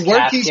had the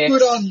work he's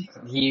put on.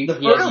 He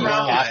had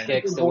calf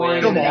kicks to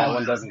win, and that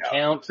one doesn't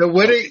count.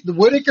 The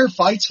Whitaker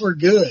fights were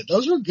good.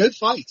 Those were good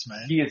fights,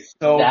 man. He is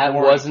so that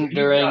boring. wasn't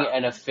during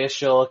an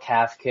official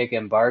calf kick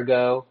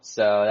embargo,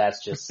 so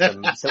that's just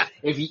some. So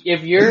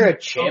if you're a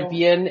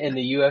champion in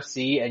the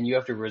UFC and you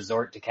have to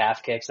resort to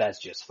calf kicks,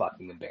 that's just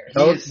fucking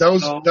embarrassing.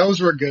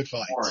 Those were good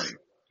fights. Boring.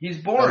 He's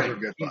boring. Those were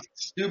good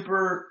fights.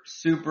 Super,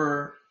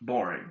 super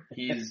boring.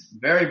 He's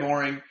very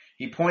boring.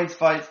 He points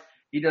fights.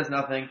 He does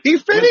nothing. He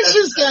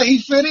finishes that. He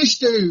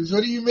finished dudes.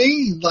 What do you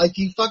mean? Like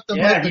he fucked them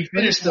up and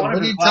finished them.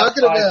 What are you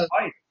talking about?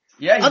 Fights.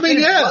 Yeah, I mean,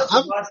 yeah.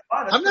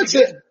 I'm not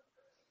saying.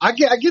 I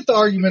get the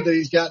argument that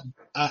he's got.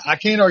 I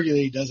can't argue that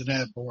he doesn't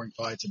have boring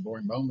fights and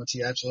boring moments.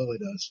 He absolutely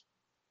does.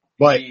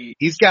 But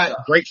he's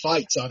got great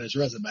fights on his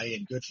resume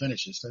and good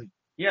finishes too.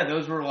 Yeah,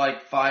 those were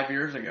like 5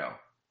 years ago.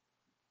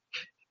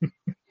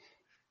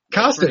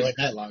 Costa like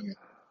that long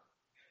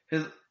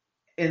ago.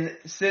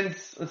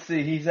 Let's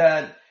see, he's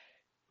had.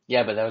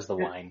 Yeah, but that was the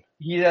wine.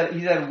 He's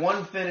had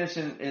one finish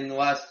in the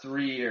last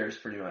 3 years,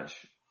 pretty much.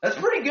 That's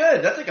pretty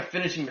good. That's like a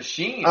finishing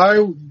machine.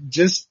 I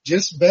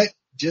just bet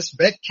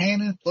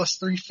Cannon plus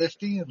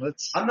 350 and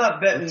let's. I'm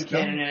not betting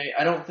Cannonier.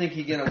 I don't think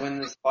he's gonna win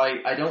this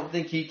fight. I don't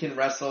think he can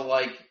wrestle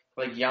like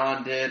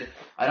Jan did.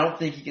 I don't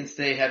think he can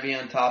stay heavy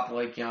on top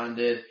like Jan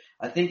did.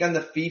 I think on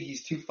the feet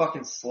he's too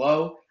fucking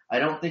slow. I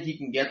don't think he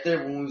can get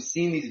there. When we've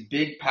seen these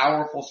big,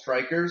 powerful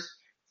strikers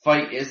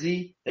fight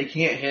Izzy, they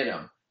can't hit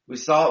him. We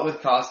saw it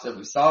with Costa.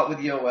 We saw it with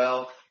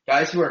Yoel.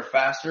 Guys who are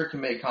faster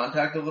can make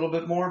contact a little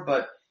bit more,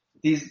 but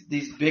these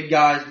big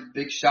guys with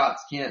big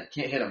shots can't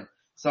hit him.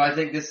 So I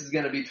think this is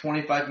going to be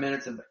 25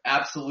 minutes of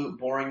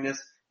absolute boringness.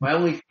 My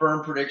only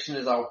firm prediction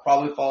is I'll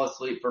probably fall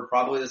asleep for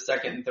probably the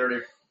second,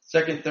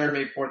 third,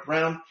 maybe fourth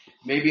round.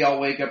 Maybe I'll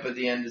wake up at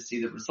the end to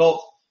see the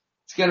result.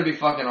 It's going to be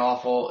fucking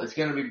awful. It's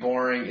going to be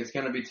boring. It's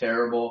going to be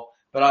terrible.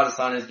 But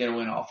Adesanya is going to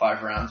win all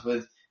 5 rounds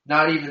with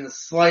not even the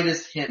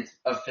slightest hint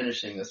of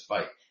finishing this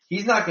fight.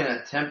 He's not going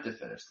to attempt to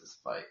finish this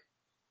fight.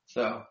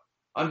 So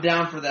I'm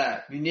down for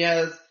that.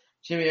 Nunez,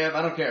 Chimaev,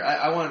 I don't care.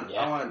 I want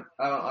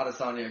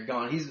Adesanya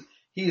gone.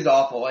 He's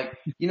awful. Like,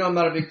 I'm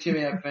not a big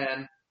Chimaev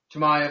fan.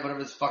 Chimaev, whatever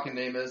his fucking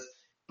name is.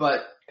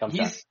 But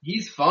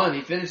he's fun.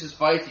 He finishes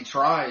fights. He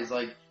tries.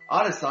 Like,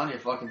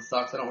 Adesanya fucking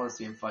sucks. I don't want to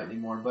see him fight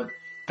anymore. But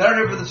that'll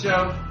do it for the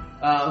show.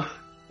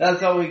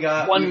 That's all we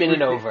got. 1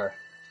 minute over.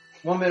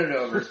 1 minute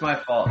over. It's my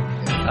fault.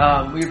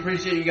 We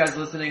appreciate you guys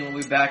listening.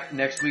 We'll be back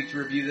next week to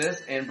review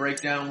this and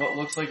break down what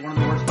looks like one of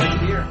the worst fights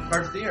of the year,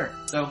 cards of the year.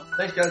 So,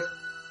 thanks guys.